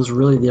 And those are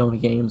really the only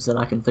games that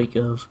I can think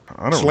of.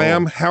 I don't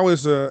Slam, know. how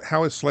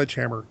is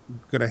Sledgehammer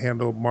going to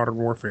handle Modern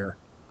Warfare?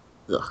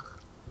 Ugh.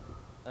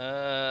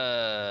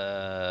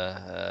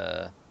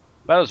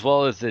 About as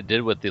well as it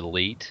did with the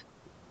Elite.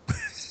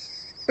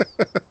 So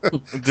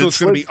it's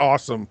going to be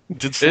awesome.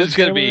 Did It's going to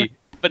Sledgehammer- be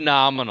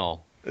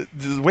phenomenal.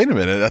 Wait a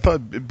minute. I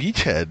thought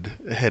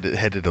Beachhead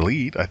headed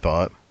Elite. I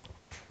thought.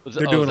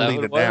 They're doing that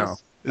Elite what it now.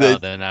 was? They- Oh,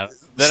 then I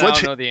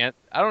Sledge- don't know the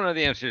I don't know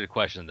the answer to the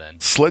question then.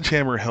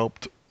 Sledgehammer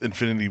helped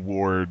Infinity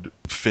Ward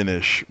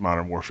finish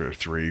Modern Warfare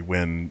 3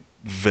 when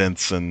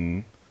Vince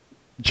and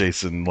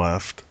Jason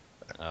left.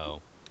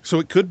 Oh, So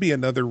it could be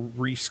another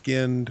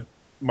reskinned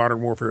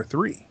Modern Warfare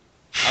 3.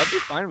 I'd be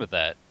fine with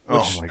that.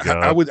 Oh my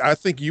god! I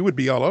think you would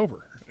be all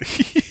over.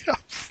 Yeah.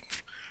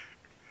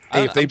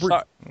 Hey, if they I'm bring-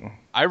 sorry.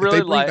 I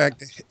really like.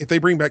 If they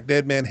bring back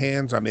Dead Man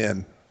Hands, I'm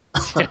in.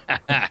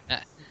 I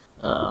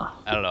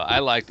don't know. I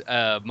liked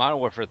Modern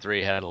Warfare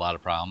 3 had a lot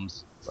of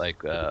problems,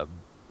 like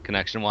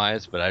connection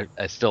wise, but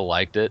I still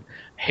liked it.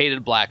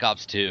 Hated Black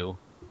Ops 2,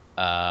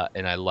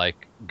 and I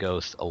like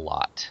Ghost a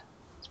lot.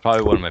 It's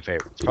probably one of my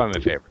favorites. It's probably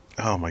my favorite.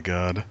 Oh my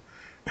god!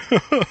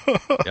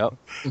 Yep.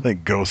 I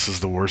think Ghost is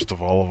the worst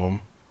of all of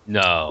them.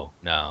 No.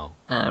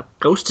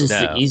 Ghost is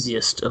No. the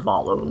easiest of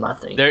all of them, I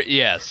think.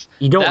 Yes.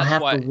 You don't That's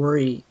have why- to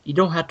worry. You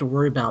don't have to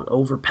worry about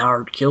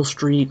overpowered kill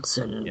streaks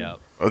and Yep.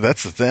 Oh,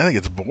 that's the thing. I think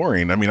it's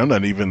boring. I mean, I'm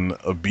not even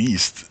a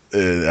beast.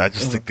 I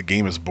just think the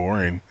game is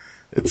boring.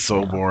 It's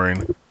so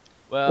boring.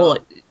 Well, Well,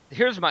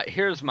 here's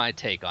my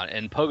take on it,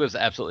 and Pogo's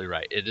absolutely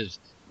right. It is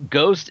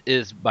Ghost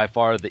is by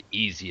far the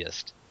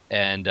easiest,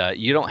 and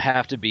you don't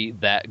have to be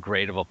that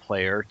great of a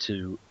player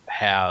to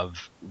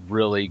have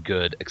really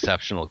good,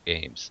 exceptional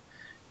games.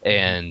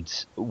 And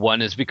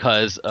one is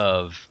because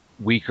of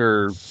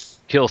weaker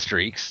kill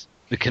streaks.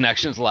 The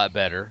connection's a lot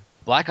better.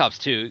 Black Ops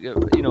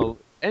 2,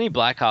 any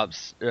Black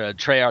Ops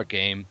Treyarch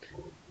game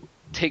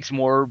takes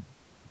more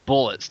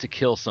bullets to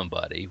kill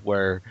somebody.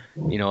 Where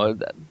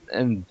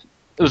and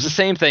it was the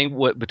same thing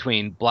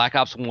between Black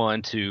Ops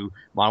 1 to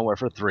Modern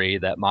Warfare 3.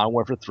 That Modern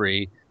Warfare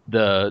 3,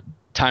 the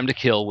time to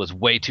kill was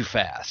way too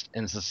fast,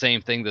 and it's the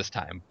same thing this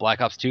time.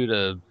 Black Ops 2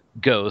 to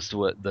Ghost,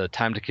 the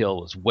time to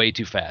kill was way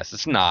too fast.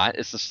 It's not.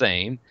 It's the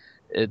same.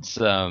 It's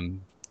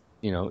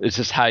it's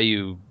just how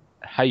you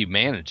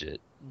manage it.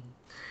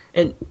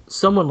 And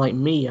someone like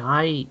me,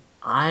 I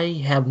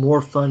have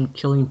more fun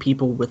killing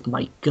people with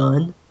my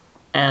gun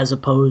as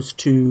opposed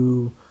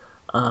to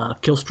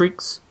kill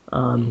streaks.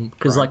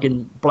 Because like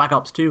in Black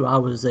Ops 2, I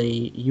was a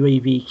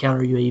UAV,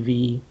 counter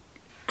UAV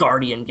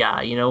guardian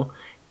guy,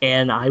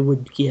 and I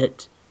would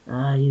get,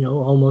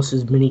 almost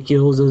as many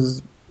kills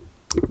as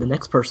the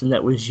next person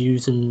that was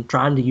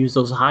trying to use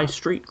those high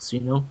streaks,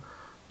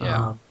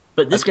 Yeah.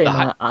 But this The game,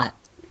 high-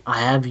 I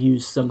have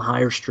used some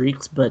higher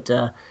streaks, but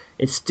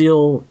it's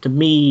still, to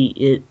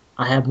me,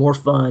 I have more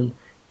fun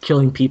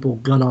killing people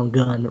gun on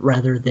gun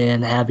rather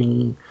than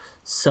having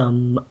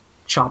some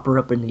chopper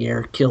up in the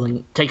air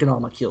taking all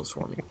my kills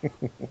for me.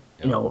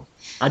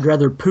 I'd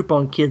rather poop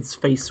on kids'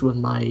 face with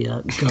my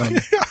gun.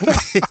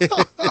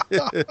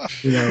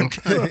 you know,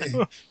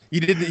 You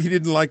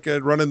didn't like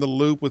running the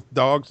loop with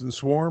dogs and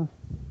swarm?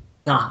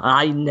 nah,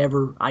 I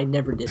never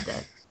did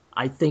that.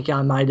 I think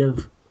I might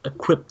have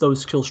equipped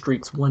those kill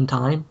streaks one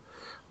time,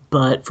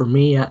 but for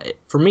me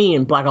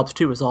in Black Ops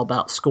 2, it was all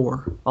about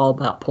score, all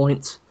about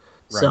points.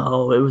 Right.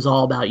 So it was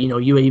all about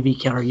UAV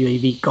counter,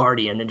 UAV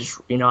guardian, and just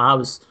I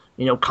was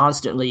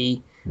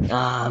constantly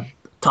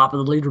top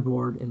of the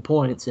leaderboard in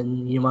points,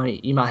 and you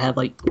might have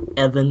like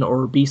Evan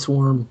or B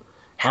Swarm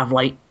have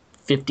like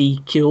 50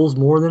 kills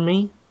more than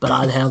me, but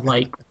I'd have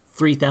like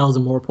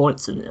 3,000 more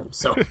points than them.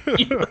 So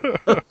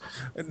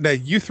Now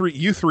you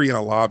three in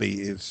a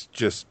lobby is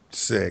just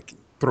sick.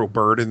 Throw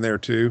Bird in there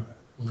too.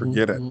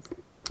 Forget it.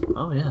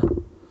 Oh yeah,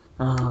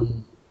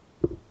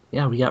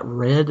 yeah. We got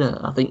Red.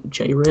 I think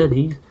J Red.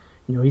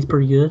 He's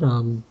pretty good.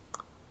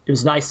 It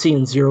was nice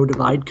seeing Zero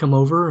Divide come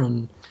over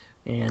and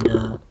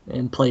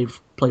play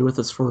with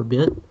us for a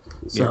bit.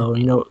 So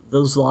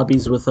those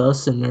lobbies with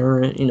us, and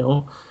they're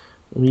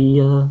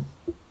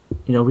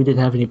we didn't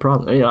have any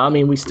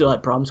problem. We still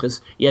had problems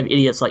because you have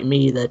idiots like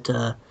me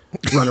that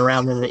run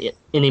around in the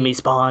enemy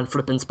spawn,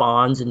 flipping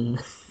spawns, and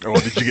Oh,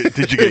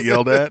 did you get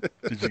yelled at?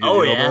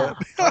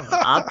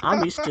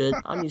 I'm used to it.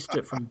 I'm used to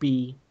it from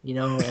B, and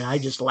I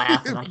just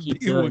laugh and I keep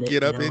B will doing it.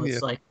 get up in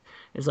it's you.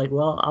 it's like,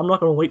 well, I'm not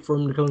going to wait for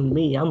him to come to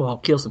me. I'm going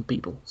to kill some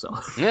people. So,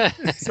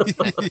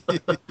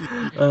 Ain't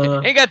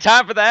uh, got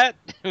time for that.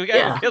 We got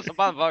Yeah. to kill some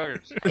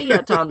motherfuckers. I ain't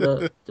got time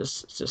to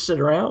just sit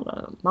around.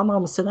 My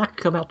mama said I could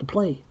come out to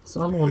play,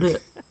 so I'm going to do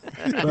it.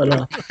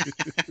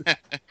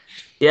 But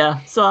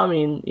yeah,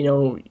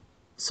 so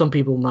some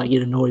people might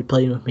get annoyed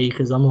playing with me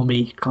because I'm going to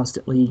be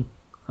constantly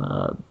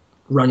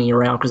running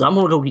around because I'm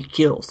going to go get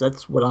kills.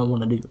 That's what I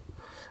want to do.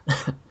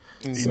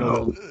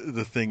 So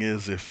The thing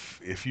is,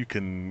 if you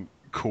can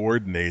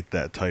coordinate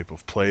that type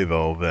of play,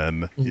 though,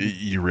 then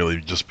you really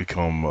just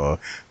become a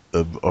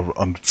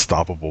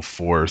unstoppable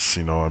force.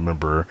 I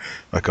remember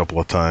a couple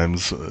of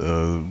times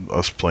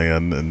us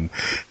playing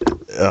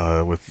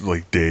and with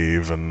like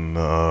Dave and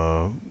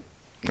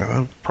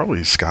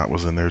probably Scott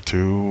was in there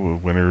too,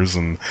 Winners,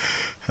 and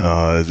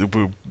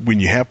when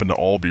you happen to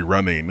all be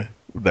running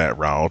that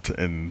route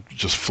and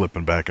just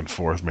flipping back and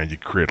forth, man, you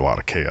create a lot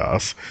of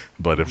chaos.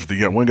 But if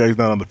one guy's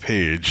not on the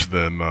page,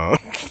 then Yeah,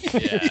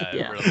 Yeah.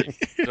 it really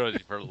throws you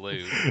for a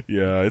loop.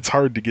 yeah, it's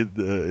hard to get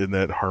in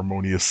that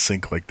harmonious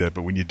sync like that.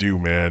 But when you do,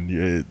 man,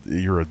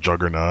 you're a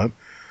juggernaut.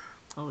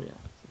 oh yeah.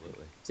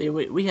 Absolutely. See,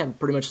 we have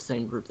pretty much the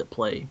same group that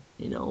play,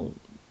 all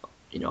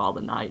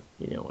the night,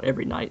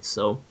 every night.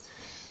 So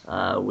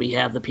we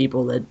have the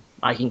people that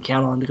I can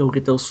count on to go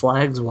get those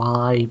flags while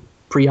I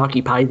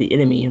preoccupy the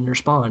enemy in their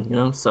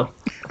spawn, So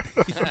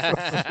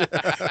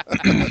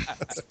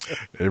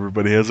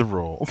Everybody has a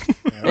role.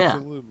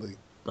 Absolutely.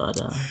 but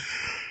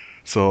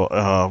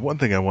So one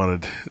thing I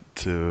wanted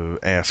to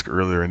ask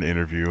earlier in the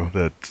interview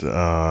that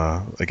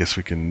I guess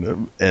we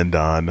can end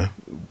on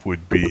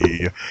would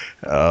be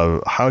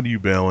how do you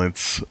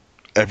balance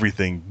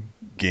everything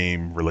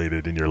game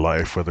related in your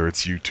life, whether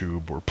it's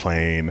YouTube or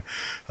playing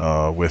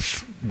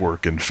with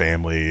work and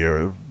family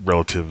or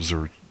relatives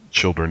or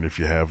children if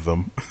you have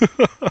them?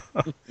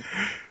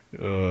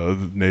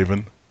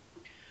 Naven?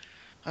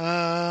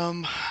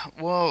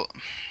 Well,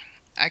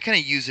 I kind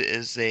of use it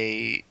as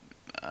a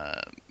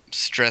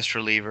stress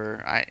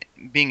reliever.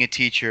 Being a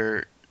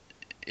teacher,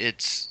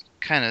 it's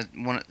kind of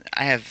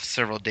I have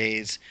several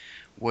days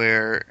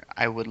where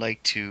I would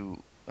like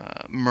to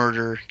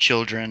murder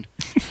children,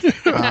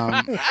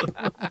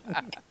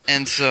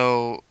 and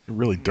so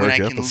Really When dark I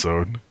can-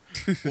 episode.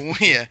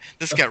 yeah,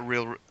 this got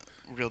real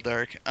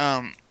dark.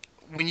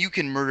 When you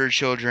can murder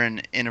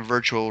children in a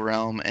virtual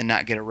realm and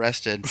not get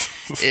arrested,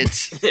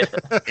 it's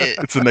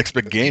It's the next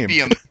big game.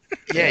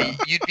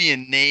 You'd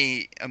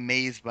be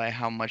amazed by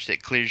how much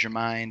that clears your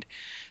mind.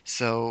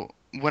 So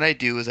what I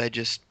do is I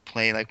just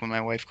play like when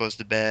my wife goes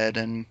to bed,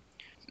 and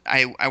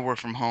I work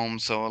from home,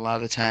 so a lot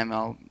of the time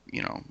I'll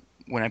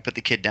when I put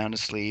the kid down to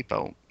sleep,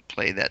 I'll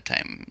play that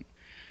time,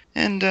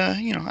 and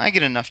I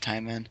get enough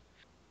time in.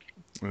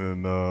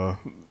 And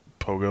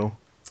Pogo,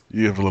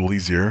 you have a little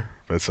easier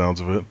by the sounds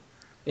of it.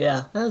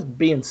 yeah, as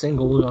being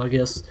single, I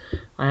guess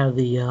I have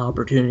the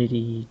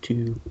opportunity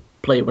to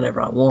play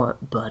whenever I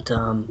want. But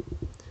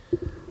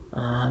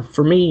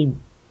for me,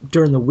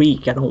 during the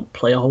week, I don't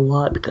play a whole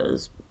lot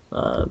because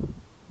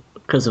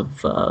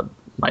of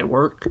my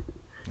work.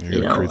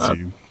 Your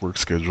crazy work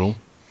schedule.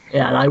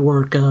 Yeah, and I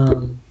work.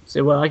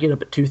 I get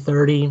up at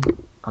 2:30.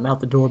 I'm out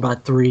the door by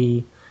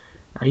 3.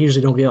 I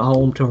usually don't get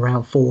home till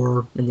around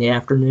 4 in the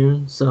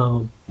afternoon.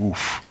 So,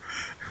 Oof.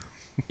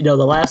 the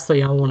last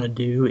thing I want to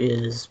do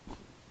is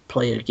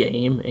play a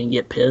game and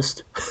get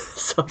pissed.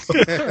 So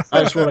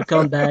I just want to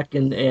come back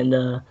and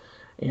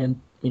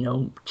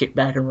kick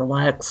back and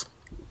relax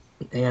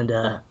and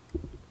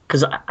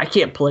because I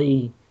can't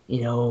play,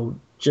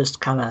 just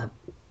kind of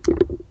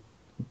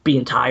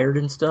being tired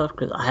and stuff,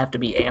 because I have to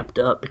be amped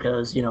up,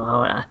 because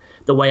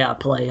the way I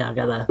play, I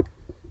gotta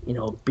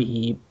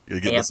be You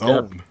get in the amped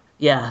up. zone.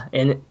 Yeah,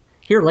 and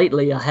here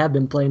lately I have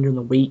been playing during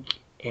the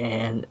week,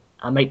 and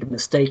I make the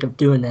mistake of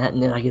doing that,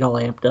 and then I get all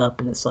amped up,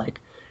 and it's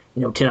like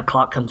 10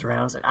 o'clock comes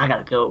around, it's like I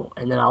gotta go,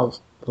 and then I'll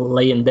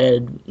lay in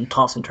bed and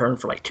toss and turn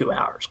for like 2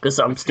 hours, because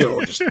I'm still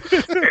just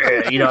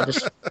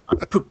I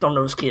pooped on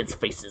those kids'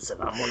 faces,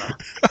 and I'm gonna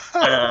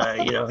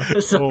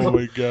so, Oh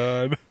my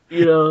god.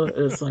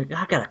 it's like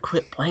I gotta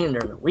quit playing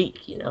during the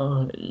week, and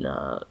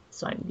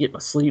so I can get my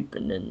sleep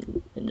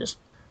and just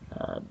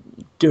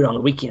do it on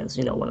the weekends,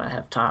 when I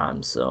have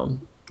time. So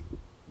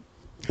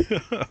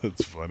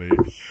That's funny.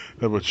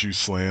 How about you,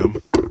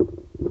 Slam?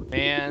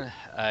 Man,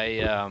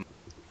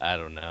 I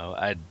don't know.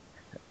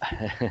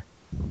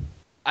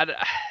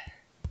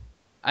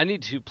 I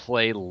need to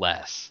play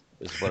less.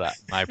 Is what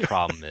my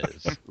problem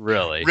is.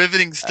 Really.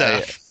 Riveting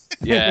stuff.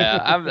 Yeah,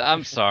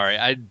 I'm sorry.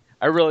 I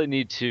really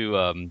need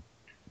to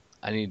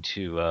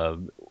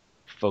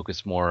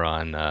focus more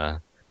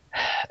on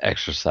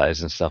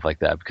exercise and stuff like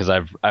that, because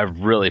I've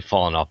really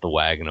fallen off the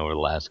wagon over the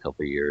last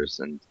couple of years.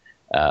 And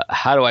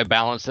how do I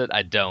balance it?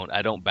 I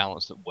don't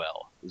balance it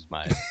well. Is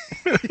my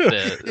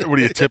What are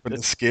you tipping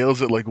the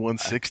scales at like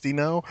 160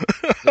 now?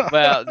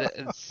 well,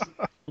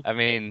 I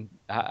mean,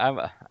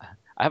 I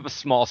have a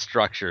small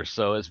structure,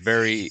 so it's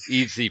very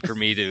easy for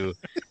me to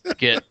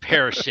get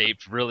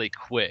pear-shaped really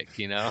quick,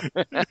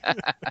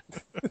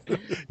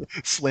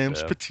 Slam's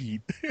So.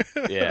 petite.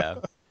 Yeah.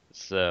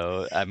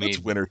 So I mean, It's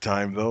winter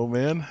time though,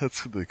 man.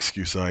 That's the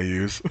excuse I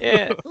use.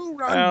 yeah. Who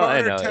Well, run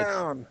I know,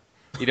 Bartertown?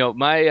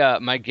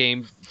 my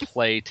game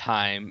play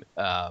time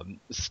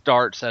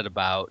starts at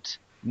about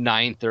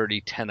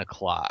 9:30, 10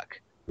 o'clock.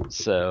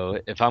 So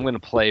if I'm going to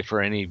play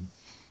for any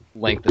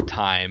length of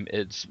time,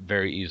 it's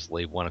very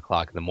easily 1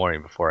 o'clock in the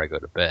morning before I go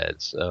to bed.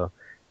 So,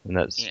 and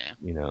that's Yeah.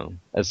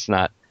 that's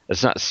not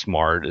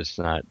smart. It's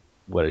not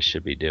what I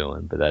should be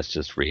doing, but that's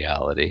just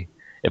reality.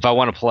 If I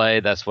want to play,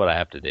 that's what I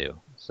have to do.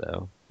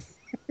 So.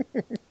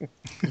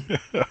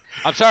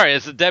 I'm sorry,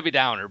 it's a Debbie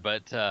Downer,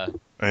 but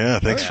Yeah,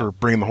 thanks Yeah. for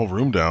bringing the whole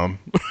room down.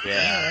 I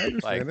yeah,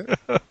 like, understand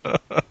it.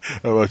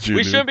 How about you,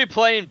 we dude? shouldn't be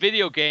playing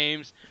video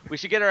games. We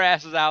should get our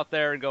asses out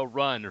there and go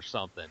run or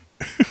something.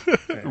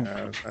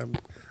 Yeah,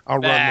 I'll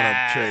run when I'm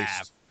Ah,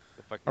 chased.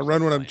 the fuck I'll you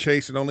run when I'm Slam.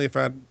 chased, and only if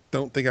I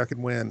don't think I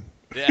can win.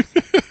 Yeah.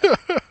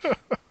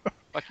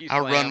 Fuck you,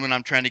 I'll run Slam. when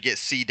I'm trying to get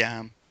C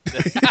down.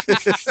 I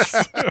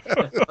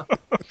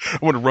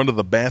want to run to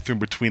the bathroom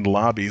between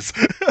lobbies.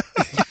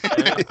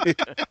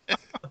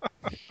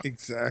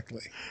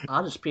 Exactly.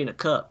 I'll just pee in a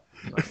cup.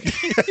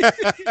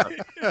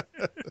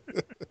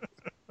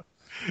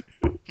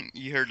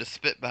 You heard the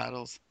spit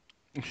battles.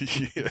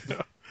 Yeah.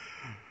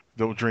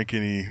 Don't drink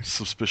any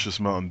suspicious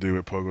Mountain Dew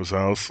at Pogo's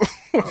house.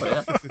 Oh,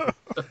 yeah.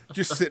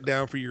 Just sit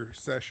down for your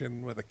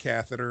session with a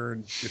catheter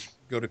and just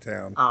go to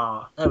town.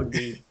 Oh, that would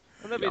be.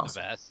 Wouldn't that be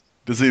Awesome.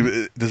 the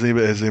best? Has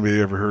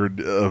anybody ever heard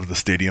of the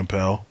Stadium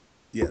Pal?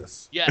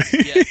 Yes. Yes,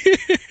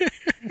 yes.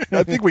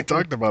 I think we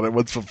talked about it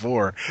once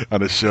before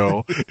on a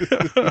show.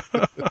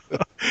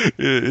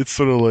 It's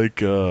sort of like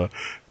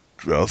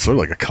sort of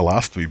like a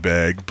colostomy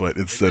bag, but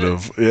instead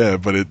of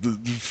but it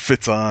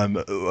fits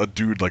on a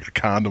dude like a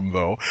condom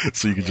though,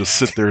 so you can just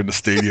sit there in the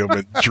stadium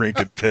and drink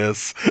and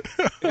piss.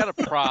 I got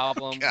a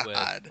problem God.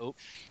 with. Oh,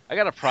 I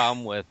got a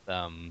problem with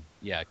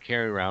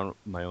carrying around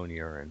my own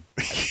urine.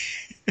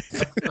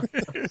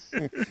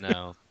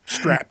 No,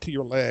 Strapped to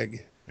your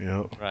leg.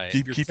 Yeah, right.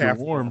 keep Your you calf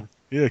warm. warm.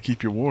 Yeah,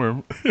 keep you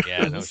warm.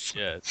 Yeah, no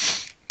shit.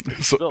 So,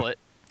 Spill it.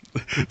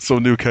 so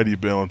Nuke, how do you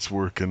balance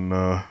work and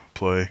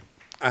play?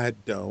 I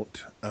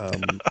don't. There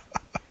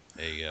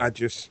you go. I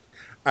just.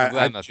 I'm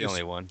glad I I'm not the just-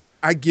 only one.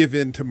 I give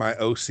in to my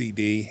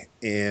OCD,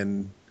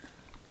 and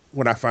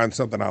when I find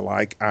something I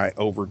like, I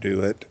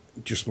overdo it.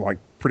 Just like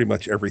pretty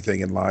much everything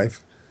in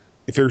life.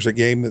 If there's a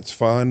game that's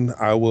fun,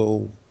 I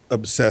will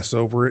obsess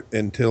over it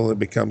until it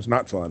becomes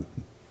not fun,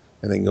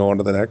 and then go on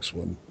to the next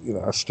one.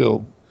 I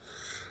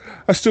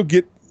still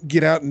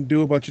get out and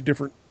do a bunch of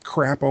different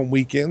crap on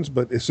weekends,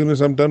 but as soon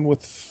as I'm done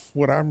with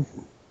what I'm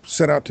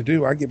set out to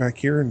do, I get back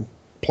here and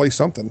play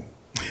something.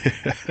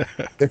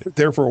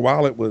 There for a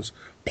while, it was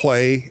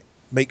play,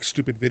 make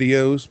stupid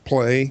videos,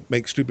 play,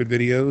 make stupid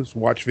videos,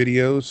 watch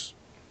videos,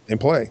 and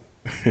play.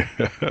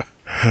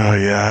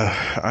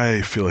 Yeah,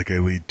 I feel like I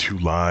lead two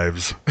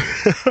lives.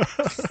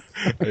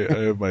 I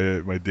have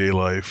my day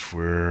life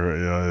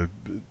where I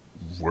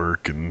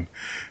work and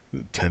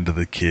tend to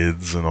the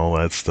kids and all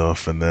that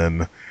stuff, and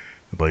then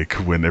like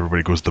when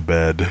everybody goes to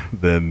bed,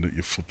 then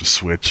you flip the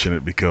switch and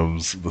it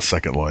becomes the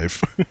second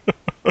life.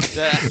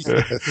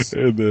 Yes.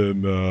 And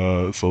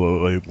then so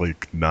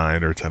like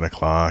 9 or 10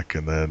 o'clock,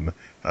 and then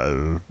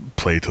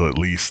play till at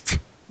least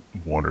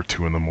 1 or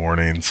 2 in the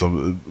morning.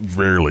 So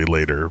rarely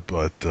later,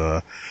 but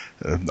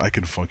I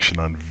can function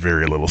on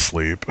very little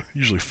sleep.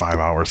 Usually 5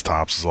 hours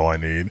tops is all I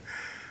need.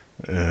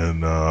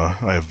 and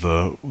I have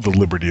the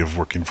liberty of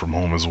working from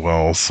home as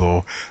well.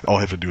 So all I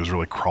have to do is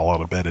really crawl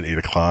out of bed at 8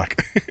 o'clock.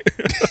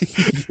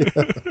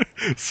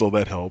 So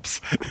that helps.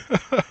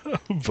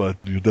 But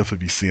you'll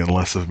definitely be seeing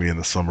less of me in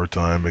the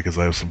summertime because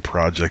I have some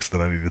projects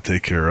that I need to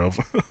take care of.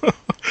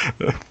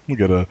 We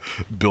gotta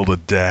build a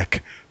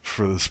deck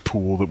for this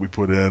pool that we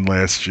put in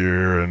last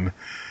year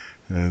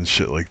and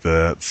shit like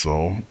that.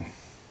 So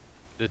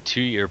The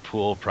 2-year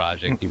pool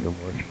project you've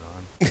been working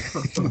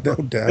on. No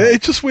doubt.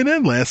 it just went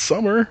in last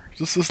summer.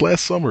 Just this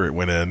last summer it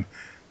went in.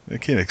 They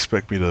can't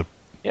expect me to.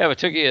 Yeah, but it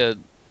took you a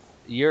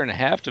year and a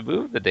half to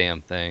move the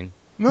damn thing.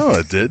 No,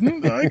 it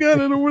didn't. I got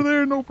it over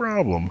there, no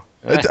problem.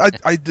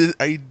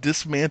 I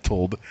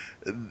dismantled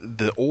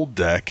the old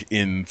deck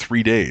in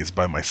 3 days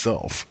by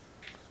myself.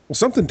 Well,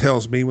 something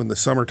tells me when the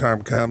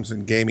summertime comes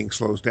and gaming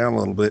slows down a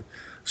little bit,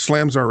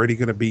 Slam's already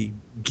going to be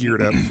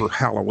geared up for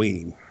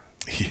Halloween.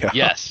 Yeah.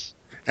 Yes.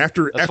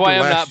 After why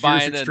I'm last not year's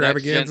buying the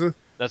extravaganza,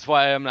 That's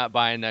why I'm not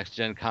buying next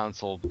gen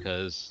console,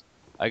 because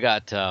I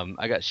got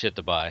shit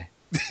to buy.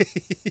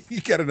 you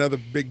got another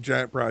big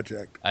giant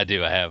project. I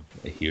do. I have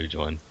a huge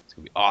one. It's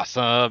gonna be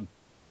awesome.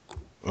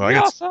 Well,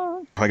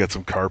 Awesome. I got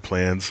some car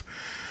plans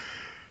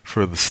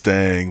for the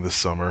Stang this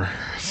summer,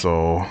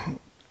 so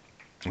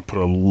I put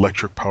an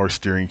electric power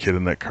steering kit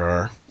in that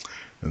car,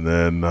 and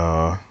then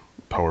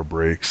power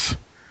brakes.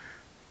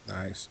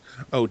 Nice.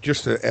 Oh,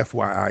 just a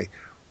FYI,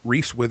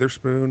 Reese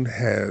Witherspoon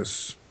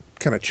has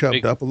kind of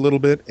chubbed up a little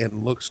bit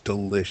and looks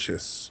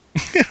delicious.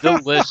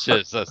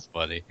 Delicious. That's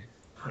funny.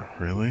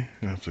 Really?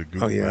 I have to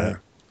Google Oh yeah, that.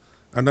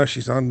 I know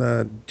she's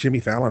on Jimmy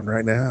Fallon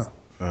right now.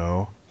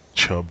 Oh,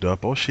 chubbed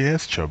up. Oh, she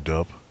has chubbed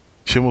up.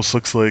 She almost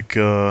looks like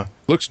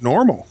Looks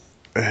normal.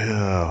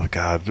 oh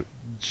God,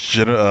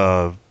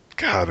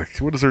 God,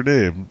 what is her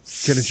name?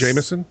 Jenna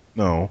Jameson.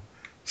 No,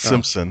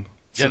 Simpson.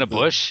 Jenna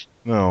Bush.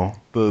 No,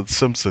 the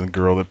Simpson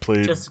girl that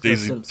played Jessica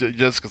Simpson.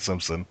 Jessica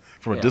Simpson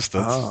from a Yeah.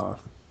 distance. Ah,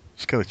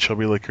 She's kind of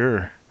chubby like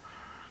her.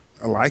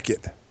 I like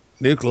it.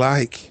 Nuke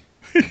like.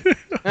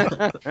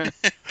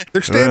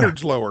 Their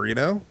standards lower, you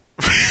know.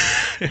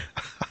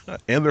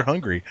 And they're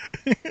hungry.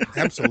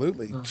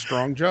 Absolutely,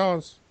 strong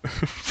jaws.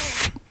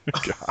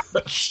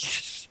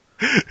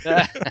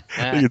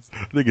 I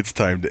think it's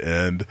time to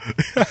end.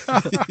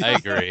 I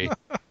agree.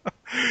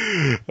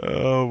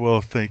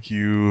 Well, thank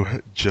you,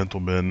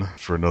 gentlemen,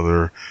 for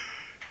another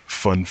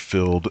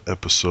fun-filled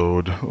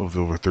episode of the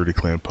Over 30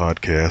 Clan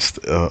podcast.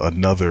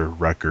 Another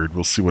record.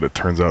 We'll see what it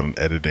turns out in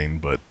editing,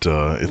 but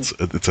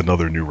it's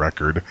another new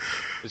record.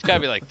 It's got to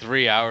be like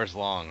 3 hours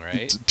long, right?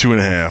 It's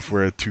 2.5.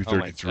 We're at Oh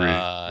my 2:33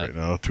 God. right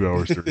now. 2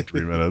 hours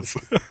 33 minutes.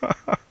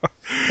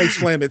 Hey,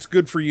 Slam, it's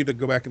good for you to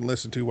go back and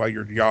listen to while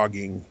you're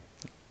jogging.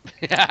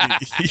 Yeah,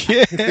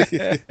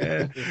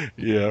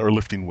 yeah, or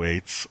lifting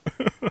weights.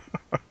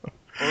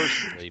 Or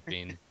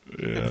sleeping.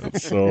 Yeah.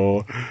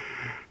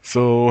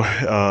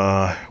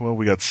 Well,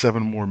 we got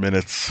 7 more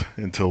minutes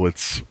until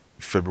it's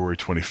February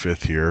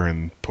 25th here,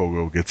 and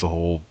Pogo gets a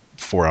whole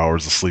 4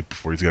 hours of sleep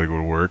before he's got to go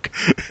to work.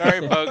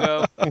 Sorry,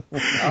 Pogo. No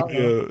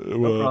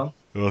problem.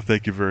 Well,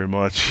 thank you very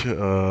much.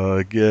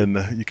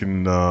 Again, you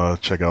can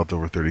check out the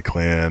Over 30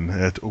 Clan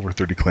at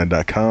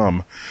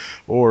over30clan.com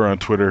or on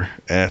Twitter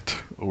at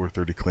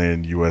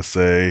over30clan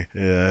USA.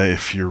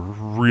 If you're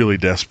really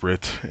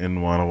desperate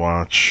and want to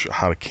watch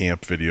how to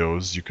camp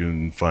videos, you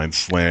can find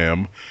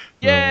Slam.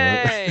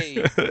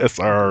 Yay!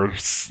 SR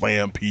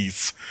Slam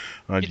Piece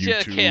on Get you a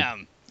YouTube.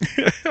 cam.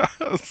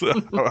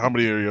 So, how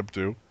many are you up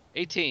to?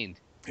 18.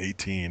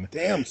 18.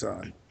 Damn,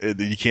 son.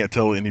 You can't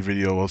tell any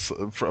videos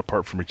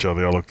apart from each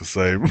other. They all look the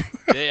same.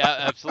 Yeah,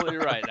 absolutely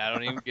right. I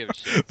don't even give a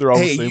shit. They're all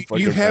Hey, the same you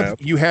fucking have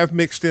map. you have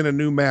mixed in a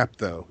new map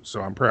though,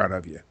 so I'm proud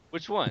of you.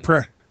 Which one?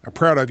 I'm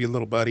proud of you,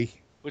 little buddy.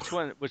 Which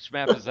one? Which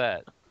map is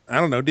that? I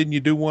don't know. Didn't you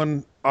do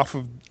one off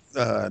of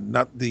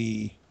not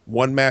the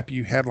one map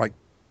you had like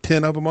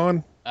 10 of them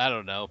on? I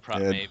don't know. Yeah.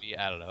 Maybe.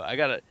 I don't know.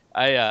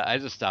 I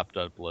just stopped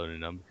uploading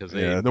them because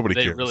nobody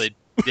they cares. really.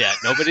 Yeah,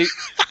 nobody.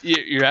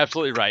 You're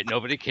absolutely right.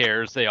 Nobody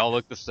cares. They all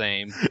look the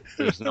same.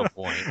 There's no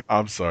point.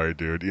 I'm sorry,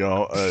 dude. You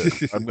know,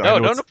 No,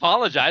 don't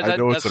apologize. I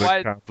know That's it's an why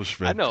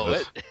accomplishment. I know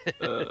but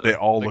it. They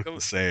all Like look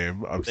the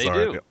same. I'm they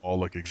sorry. do. They all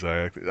look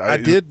exact. I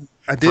did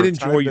for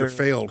enjoy a your time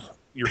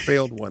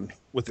failed one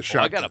with the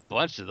Well, I shotgun. got a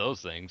bunch of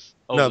those things.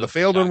 Oh, No, the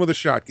failed one shot- with the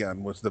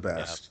shotgun was the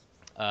best.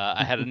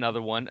 I had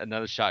another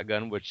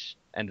shotgun, which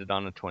ended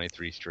on a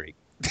 23 streak.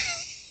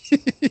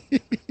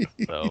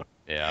 So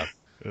yeah.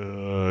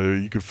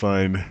 You can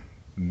find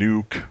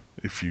Nuke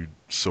if you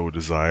so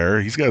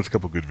desire. He's got a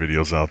couple good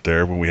videos out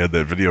there. When we had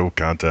that video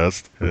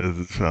contest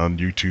on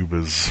YouTube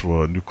as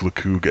Nuke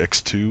Lacoog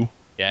X2.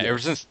 Yeah, ever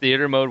since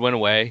theater mode went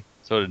away,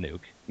 so did Nuke.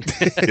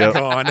 Yep.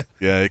 Gone.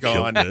 Yeah, it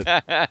Gone. killed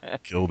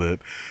it. Killed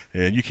it.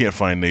 And you can't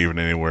find Naven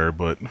anywhere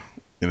but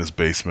in his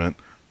basement.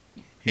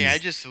 Hey, I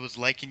just was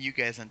liking you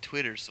guys on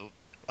Twitter, so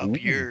up Ooh.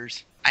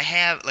 yours. I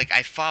have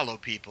I follow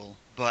people,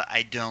 but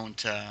I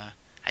don't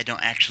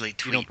actually You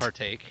tweet. don't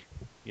partake.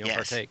 You don't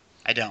Yes. partake.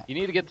 I don't. You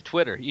need to get the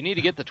Twitter. You need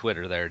to get the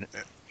Twitter there.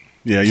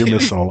 Yeah, you're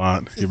missing a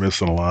lot. You're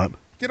missing a lot.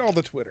 Get all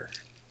the Twitter.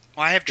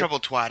 Well, I have trouble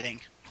twatting.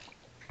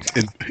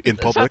 in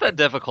It's not public. that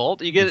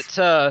difficult. You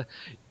get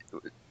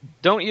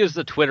don't use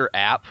the Twitter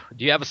app.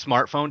 Do you have a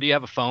smartphone? Do you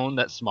have a phone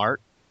that's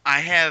smart? I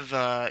have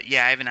I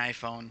have an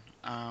iPhone.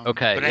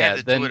 Okay, but I yeah, have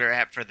the then Twitter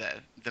app for the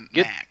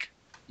get- Mac.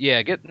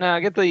 Yeah, get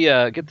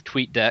the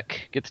tweet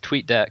deck. Get the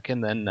tweet deck,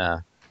 and then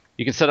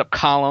you can set up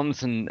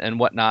columns and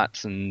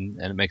whatnots, and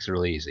it makes it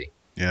really easy.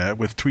 Yeah,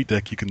 with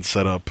TweetDeck you can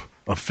set up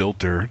a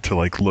filter to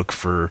like look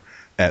for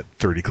at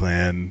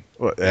 30clan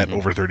at Mhm.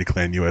 over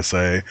 30clan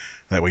USA.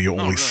 That way you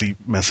only really? see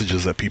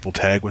messages that people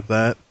tag with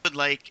that. I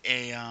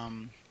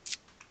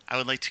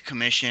would like to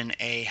commission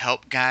a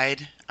help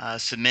guide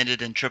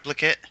submitted in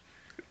triplicate.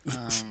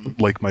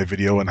 Like my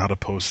video on how to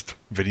post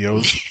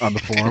videos on the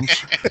forums.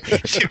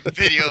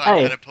 Video. Hey.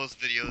 I gotta post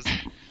videos.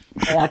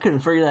 Hey, I couldn't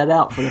figure that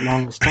out for the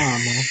longest time,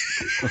 man.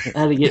 I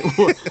had to get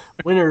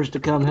winners to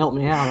come help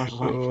me out. I was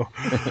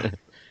like,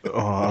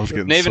 I was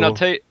getting Naven,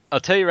 so... I'll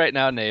tell you right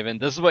now, Naven,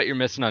 this is what you're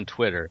missing on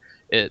Twitter.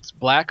 It's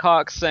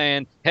Blackhawks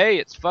saying, "Hey,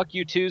 it's fuck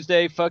you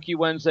Tuesday, fuck you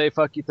Wednesday,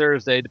 fuck you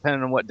Thursday,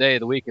 depending on what day of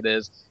the week it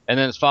is," and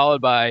then it's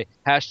followed by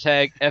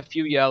hashtag fu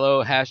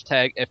yellow,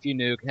 hashtag fu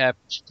nuke,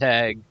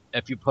 hashtag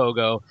fu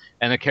pogo,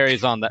 and it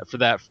carries on that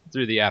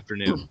through the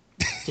afternoon.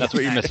 That's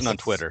what you're missing on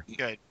Twitter.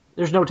 Good.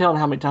 there's no telling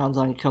how many times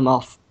I can come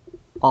off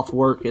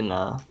work and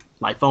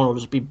my phone will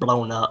just be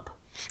blown up.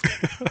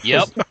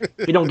 Yep.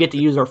 We don't get to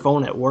use our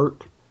phone at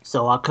work,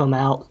 so I come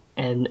out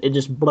and it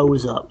just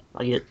blows up.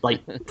 I get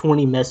like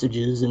 20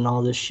 messages and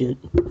all this shit.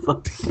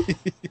 Fuck.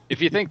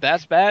 If you think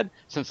that's bad,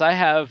 since I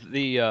have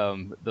the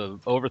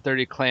Over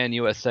 30 Clan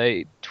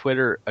USA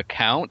Twitter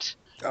account,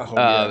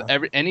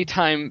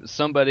 anytime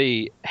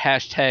somebody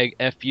hashtag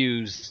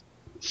FU's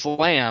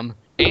slam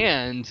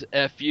and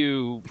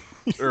FU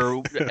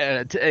or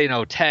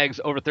tags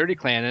Over 30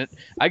 Clan in it,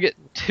 I get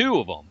 2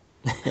 of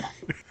them.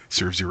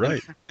 Serves you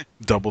right.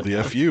 Double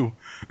the FU.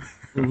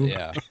 Mhm.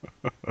 Yeah.